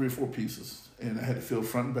was like 3 or 4 pieces. And I had to fill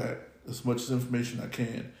front and back as much information I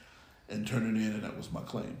can and turn it in, and that was my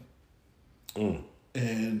claim. Mm.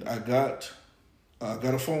 And I got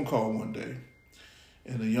a phone call one day,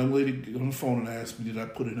 and a young lady got on the phone and asked me, did I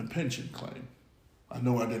put in a pension claim? I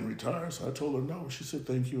know I didn't retire, so I told her no. She said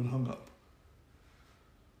thank you and hung up.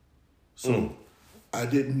 So I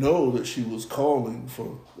didn't know that she was calling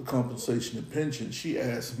for the compensation and pension. She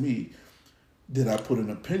asked me, did I put in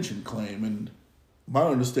a pension claim? And my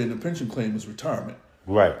understanding, a pension claim is retirement.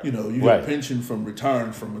 Right. You know, you get a pension from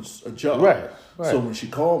retiring from a job. Right. So when she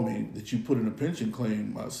called me that you put in a pension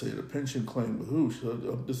claim, I said, a pension claim with who? She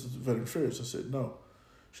said, this is Veteran Affairs. I said, no.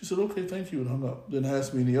 She said, okay, thank you, and hung up. Didn't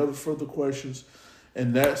ask me any other further questions.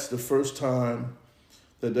 And that's the first time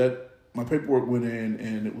that my paperwork went in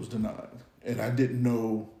and it was denied. And I didn't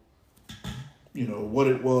know, you know, what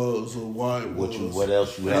it was or why it was. What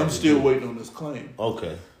else you had? And I'm still waiting on this claim.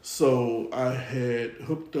 Okay. So I had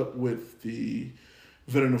hooked up with the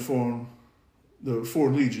Veteran Forum, the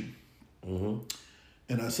Foreign Legion. Mm-hmm.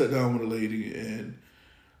 And I sat down with a lady, and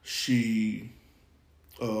she,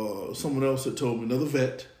 someone else had told me, another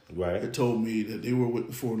vet, had told me that they were with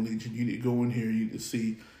the Foreign Legion. You need to go in here, you need to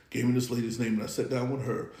see, gave me this lady's name, and I sat down with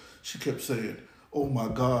her. She kept saying, oh my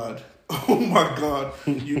God,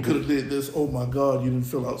 you could have did this. Oh my God, you didn't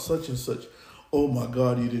fill out such and such. Oh my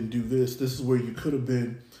God, you didn't do this. This is where you could have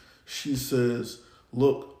been. She says,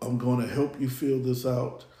 look, I'm going to help you fill this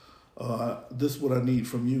out. This is what I need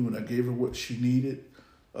from you. And I gave her what she needed.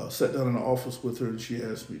 Sat down in the office with her, and she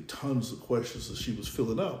asked me tons of questions as she was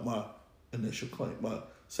filling out my initial claim, my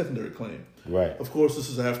secondary claim. Right. Of course, this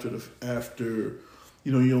is after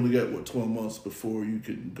you know, you only got 12 months before you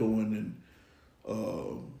can go in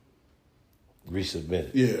and resubmit.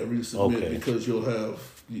 Yeah, resubmit, because you'll have,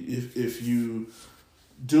 if you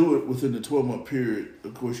do it within the 12-month period,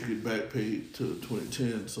 of course you get back paid to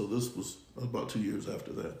 2010. So this was about 2 years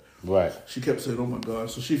after that. Right. She kept saying, oh my God.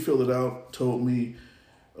 So she filled it out, told me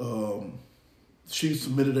she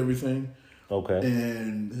submitted everything. Okay.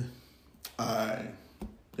 And I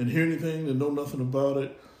didn't hear anything, didn't know nothing about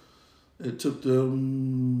it. It took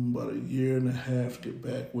them about a year and a half to get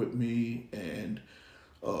back with me. And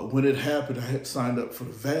when it happened, I had signed up for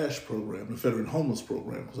the VASH program, the Veteran Homeless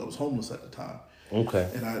Program, because I was homeless at the time. Okay.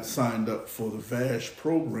 And I had signed up for the VASH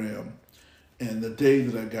program. And the day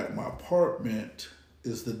that I got my apartment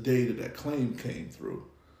is the day that claim came through.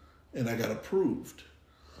 And I got approved.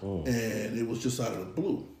 And it was just out of the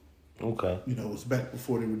blue. Okay. You know, it was back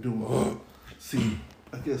before they were doing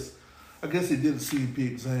I guess they did a CEP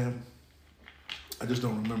exam. I just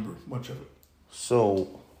don't remember much of it.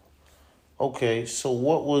 So, okay. So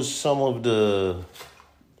what was some of the,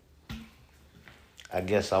 I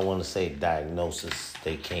guess I want to say, diagnosis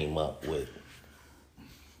they came up with?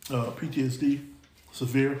 PTSD,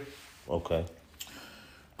 severe. Okay.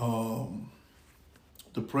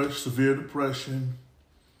 Severe depression,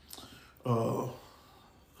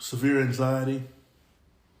 severe anxiety,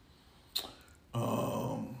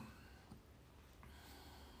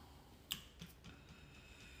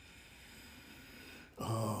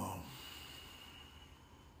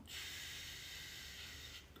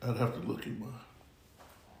 I'd have to look at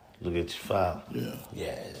your file. Yeah.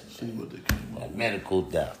 Yeah. See what they came up with. Medical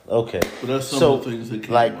doubt. Okay. But that's some of the things they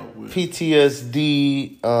came up with.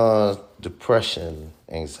 PTSD, depression,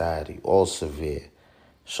 anxiety, all severe.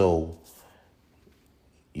 So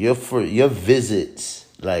your visits,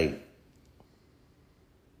 like,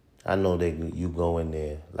 I know that you go in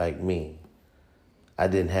there, like me. I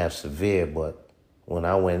didn't have severe, but when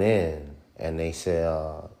I went in and they said,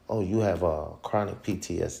 oh, you have chronic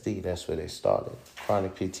PTSD, that's where they started.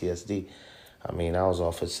 Chronic PTSD. I mean, I was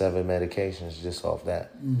offered 7 medications just off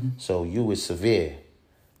that. Mm-hmm. So you were severe.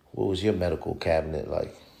 What was your medical cabinet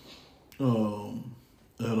like? At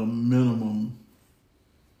a minimum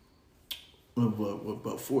of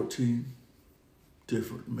about 14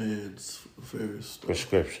 different meds, various stuff.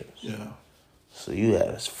 Prescriptions. Yeah. So you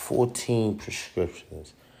had 14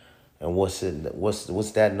 prescriptions, and what's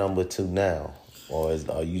that number to now? Or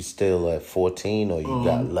are you still at 14, or you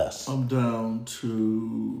got less? I'm down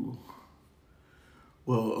to,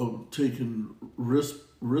 I'm taking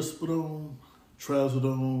risperidone,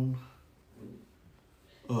 trazodone,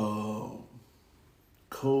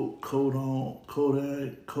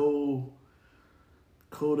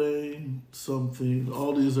 codeine, something.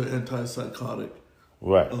 All these are antipsychotic.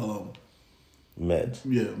 Right. Meds.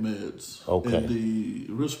 Yeah, meds. Okay. And the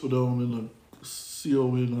risperidone and the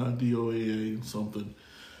CONIDOAA something.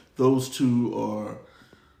 Those two are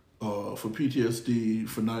for PTSD,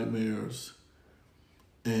 for nightmares.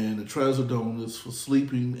 And the trazodone is for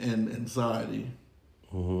sleeping and anxiety.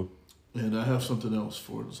 Mm-hmm. And I have something else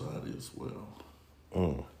for anxiety as well.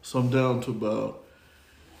 Mm. So I'm down to about,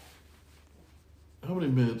 how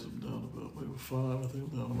many meds I'm down to? About maybe 5, I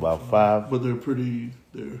think I'm down to about 5. But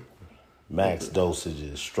they're Max dosage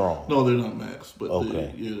is strong. No, they're not max, but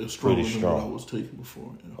Okay. they're stronger Pretty than strong. what I was taking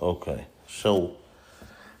before. Yeah. Okay. So,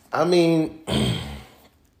 I mean,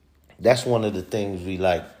 that's one of the things we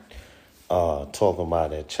like talking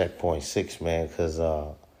about at Checkpoint 6, man, because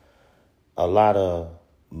a lot of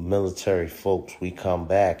military folks, we come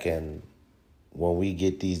back and when we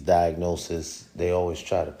get these diagnoses, they always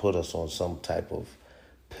try to put us on some type of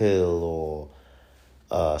pill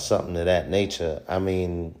or something of that nature. I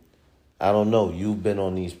mean, I don't know. You've been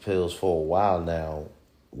on these pills for a while now.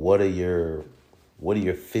 What are your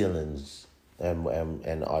feelings?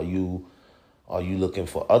 And are you looking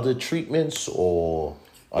for other treatments, or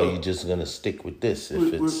are you just gonna stick with this?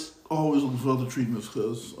 We're always looking for other treatments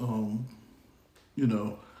because,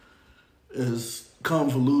 as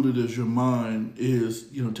convoluted as your mind is,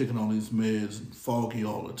 taking all these meds and foggy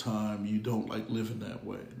all the time, you don't like living that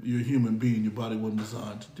way. You're a human being. Your body wasn't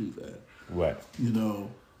designed to do that. Right.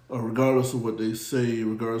 Regardless of what they say,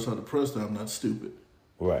 regardless of how depressed I'm not stupid.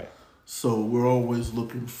 Right. So we're always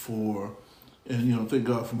looking for, and thank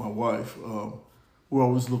God for my wife. We're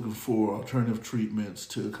always looking for alternative treatments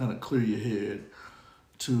to kind of clear your head,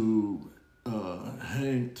 to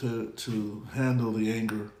handle the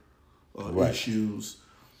anger Right. issues.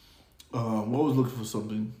 We're always looking for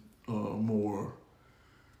something more,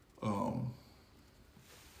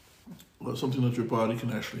 something that your body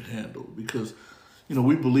can actually handle, because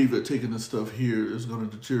we believe that taking this stuff here is going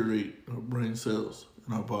to deteriorate our brain cells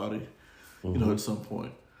in our body, at some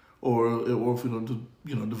point, or if we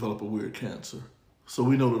don't, develop a weird cancer. So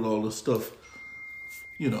we know that all this stuff,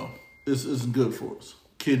 isn't good for us.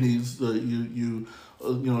 Kidneys, they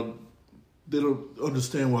don't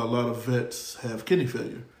understand why a lot of vets have kidney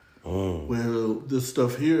failure. Well, this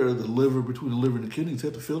stuff here, the liver, between the liver and the kidneys,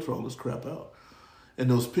 have to filter all this crap out. And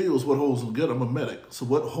those pills, what holds them together? I'm a medic. So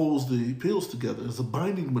what holds the pills together is a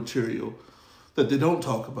binding material that they don't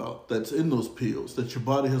talk about, that's in those pills, that your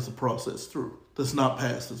body has to process through, that's not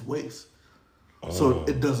passed as waste. So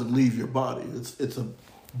it doesn't leave your body. It's a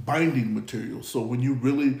binding material. So when you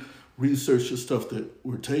really research the stuff that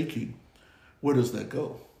we're taking, where does that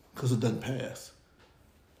go? Because it doesn't pass.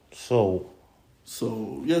 So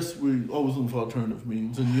yes, we always look for alternative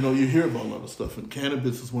means. And, you hear about a lot of stuff. And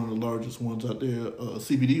cannabis is one of the largest ones out there.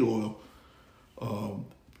 CBD oil.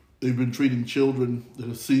 They've been treating children that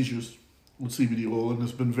have seizures with CBD oil, and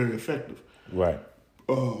it's been very effective. Right.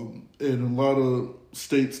 In a lot of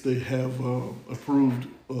states, they have approved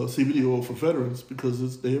CBD oil for veterans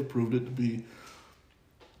because they have proved it to be,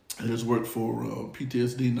 it has worked for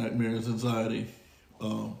PTSD, nightmares, anxiety,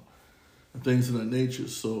 and things of that nature.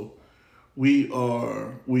 So we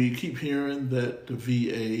keep hearing that the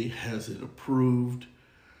VA has it approved,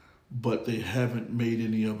 but they haven't made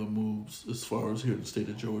any other moves as far as here in the state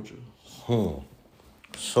of Georgia.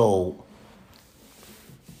 So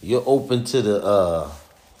you're open to the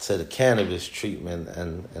cannabis treatment,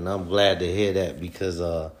 and I'm glad to hear that, because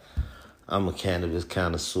I'm a cannabis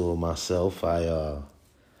connoisseur myself. I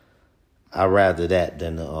rather that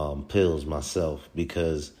than the pills myself,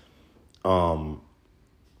 because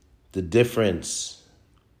the difference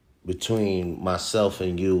between myself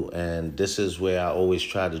and you, and this is where I always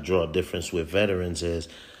try to draw a difference with veterans, is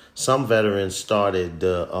some veterans started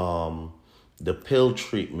the pill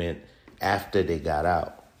treatment after they got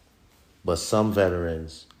out, but some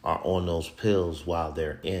veterans are on those pills while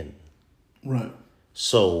they're in. Right.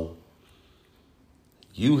 So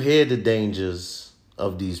you hear the dangers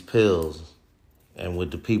of these pills and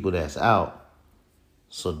with the people that's out.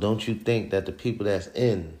 So don't you think that the people that's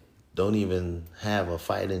in don't even have a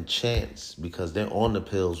fighting chance, because they're on the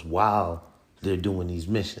pills while they're doing these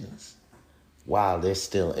missions, while they're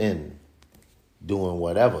still in doing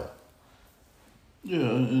whatever? Yeah,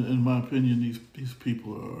 in my opinion, these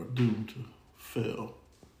people are doomed to fail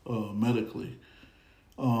medically.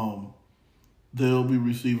 They'll be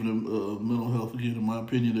receiving a mental health, again, in my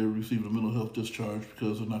opinion, they're receiving a mental health discharge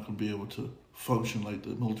because they're not going to be able to function like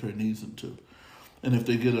the military needs them to. And if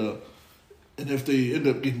they end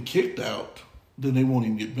up getting kicked out, then they won't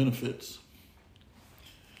even get benefits.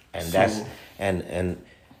 And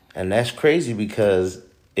that's crazy, because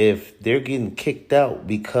if they're getting kicked out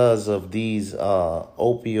because of these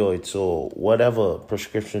opioids or whatever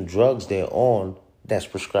prescription drugs they're on that's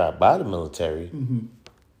prescribed by the military,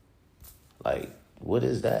 like, what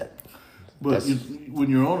is that? But when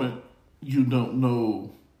you're on it, you don't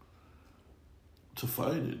know to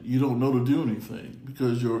fight it. You don't know to do anything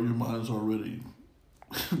because your mind's already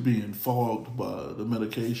being fogged by the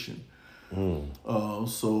medication.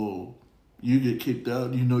 So you get kicked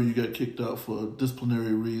out. You know you got kicked out for a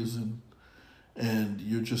disciplinary reason, and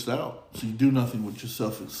you're just out. So you do nothing with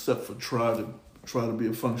yourself except for try to be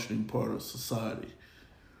a functioning part of society.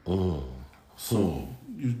 So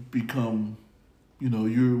you become,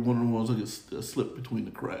 you're one of the ones that slip between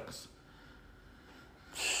the cracks.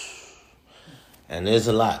 And there's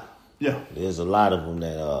a lot. Yeah. There's a lot of them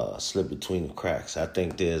that slip between the cracks. I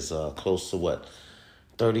think there's close to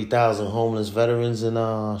 30,000 homeless veterans in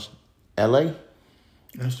L.A.?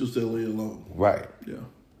 That's just L.A. alone. Right. Yeah.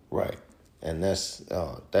 Right. And that's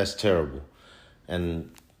terrible.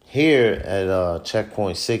 And here at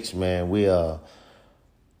Checkpoint 6, man,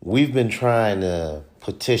 we've been trying to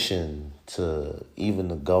petition to even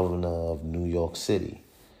the governor of New York City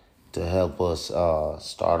to help us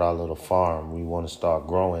start our little farm. We want to start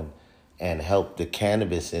growing and help the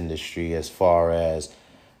cannabis industry as far as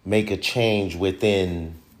make a change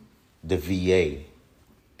within the VA.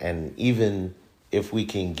 And even if we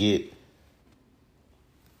can get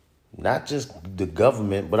not just the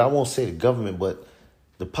government, but I won't say the government, but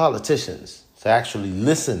the politicians to actually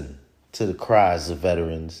listen to the cries of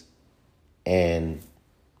veterans and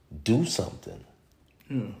do something.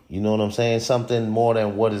 Yeah. You know what I'm saying? Something more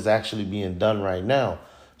than what is actually being done right now.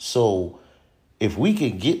 So if we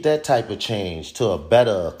could get that type of change to a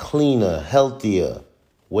better, cleaner, healthier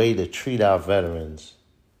way to treat our veterans,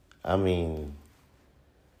 I mean,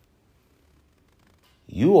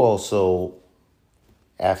 you also,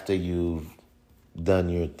 after you've done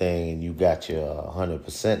your thing and you got your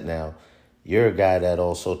 100% now, you're a guy that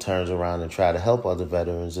also turns around and try to help other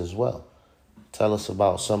veterans as well. Tell us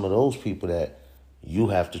about some of those people that you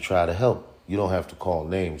have to try to help. You don't have to call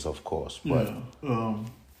names, of course. But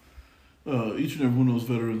each and every one of those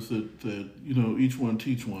veterans that each one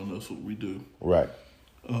teach one. That's what we do. Right.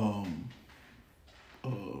 In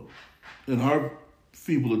our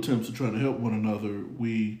feeble attempts to try to help one another,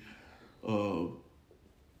 we're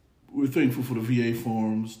thankful for the VA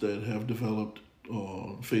forums that have developed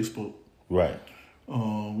on Facebook. Right.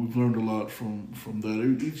 We've learned a lot from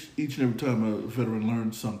that. Each and every time a veteran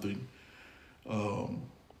learns something,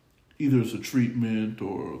 either it's a treatment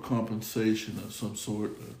or a compensation of some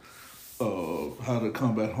sort, how to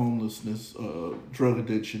combat homelessness, drug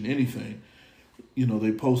addiction, anything,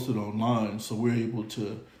 they post it online, so we're able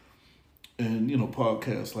to, and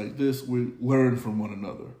podcasts like this, we learn from one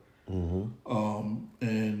another. Mm-hmm.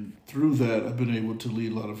 And through that, I've been able to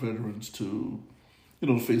lead a lot of veterans to, the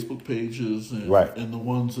Facebook pages and right. and the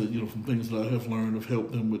ones that, from things that I have learned, have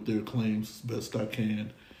helped them with their claims as best I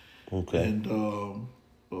can. Okay. And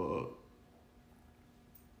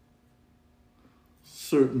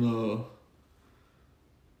certain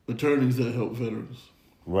attorneys that help veterans.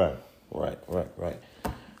 Right.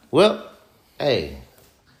 Well, hey,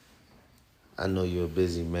 I know you're a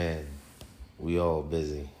busy man. We all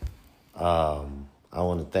busy. I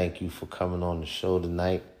want to thank you for coming on the show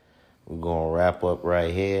tonight. We're going to wrap up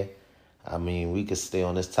right here. I mean, we could stay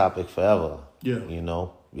on this topic forever. Yeah.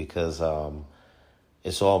 Because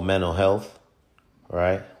it's all mental health,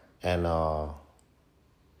 right? And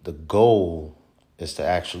the goal is to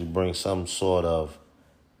actually bring some sort of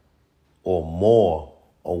or more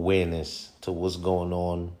awareness to what's going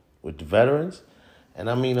on with the veterans. And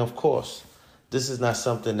I mean, of course, this is not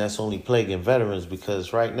something that's only plaguing veterans,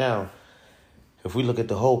 because right now, if we look at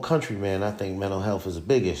the whole country, man, I think mental health is a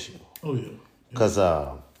big issue. Oh, yeah. Because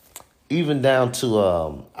even down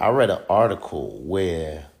to, I read an article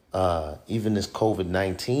where even this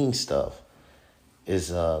COVID-19 stuff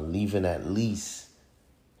is leaving at least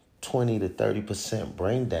 20 to 30%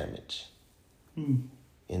 brain damage in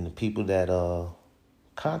the people that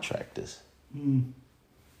contract this. Yeah,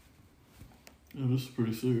 this is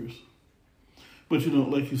pretty serious. But,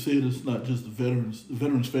 like you said, it's not just the veterans. The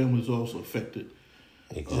veterans' families are also affected.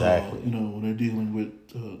 Exactly. When they're dealing with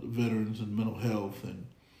the veterans and mental health and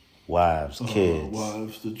wives,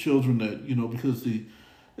 kids. The children that, because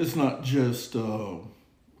it's not just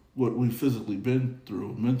what we've physically been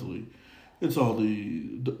through mentally. It's all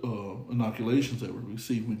the inoculations that we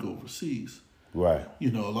receive when we go overseas. Right. A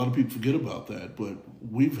lot of people forget about that, but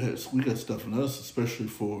we got stuff in us, especially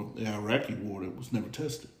for the Iraqi war, that was never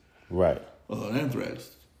tested. Right.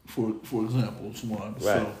 Anthrax, for example, is one. Right.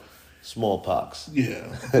 So, smallpox.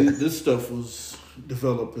 Yeah. This stuff was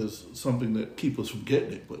developed as something that keep us from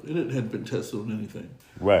getting it, but it hadn't been tested on anything.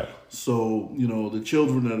 Right. So, the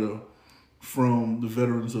children that are from the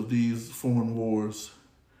veterans of these foreign wars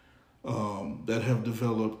that have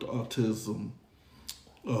developed autism,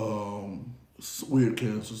 weird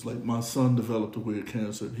cancers. Like my son developed a weird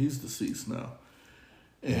cancer, and he's deceased now.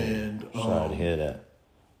 And sorry to hear that.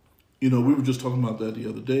 We were just talking about that the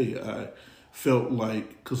other day. felt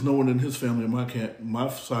like, because no one in his family, my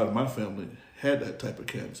side of my family, had that type of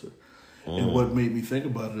cancer. And what made me think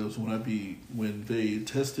about it is when they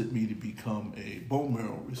tested me to become a bone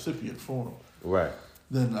marrow recipient for them. Right.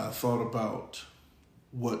 Then I thought about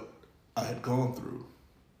what I had gone through.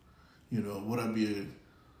 Would I be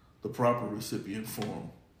the proper recipient for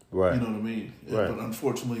him? Right. You know what I mean? Right. But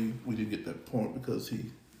unfortunately, we didn't get that point because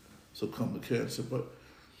he succumbed to cancer. But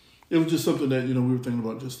it was just something that, we were thinking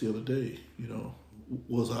about just the other day.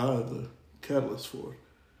 Was I the catalyst for it?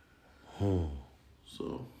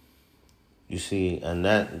 So. You see, and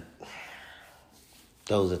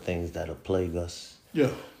those are things that'll plague us.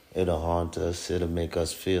 Yeah. It'll haunt us. It'll make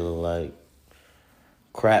us feel like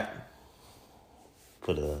crap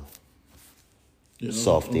for the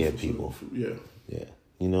soft air people. Yeah. Yeah.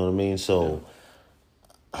 You know what I mean? So.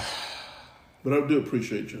 Yeah. But I do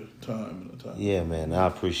appreciate your time and the time. Yeah, man. I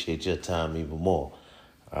appreciate your time even more.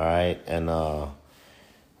 All right. And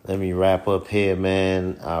let me wrap up here,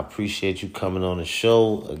 man. I appreciate you coming on the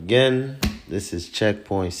show again. This is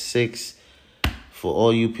Checkpoint 6. For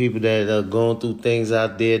all you people that are going through things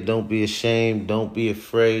out there, don't be ashamed. Don't be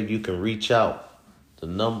afraid. You can reach out. The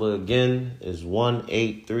number again is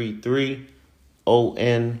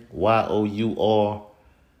 1-833-ONYOUR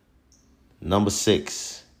number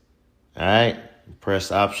 6. All right?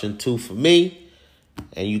 Press option 2 for me.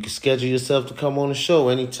 And you can schedule yourself to come on the show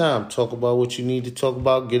anytime. Talk about what you need to talk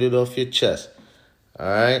about. Get it off your chest. All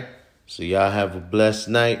right? So y'all have a blessed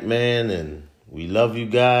night, man. And we love you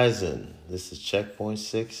guys. And this is Checkpoint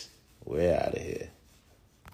 6. We're out of here.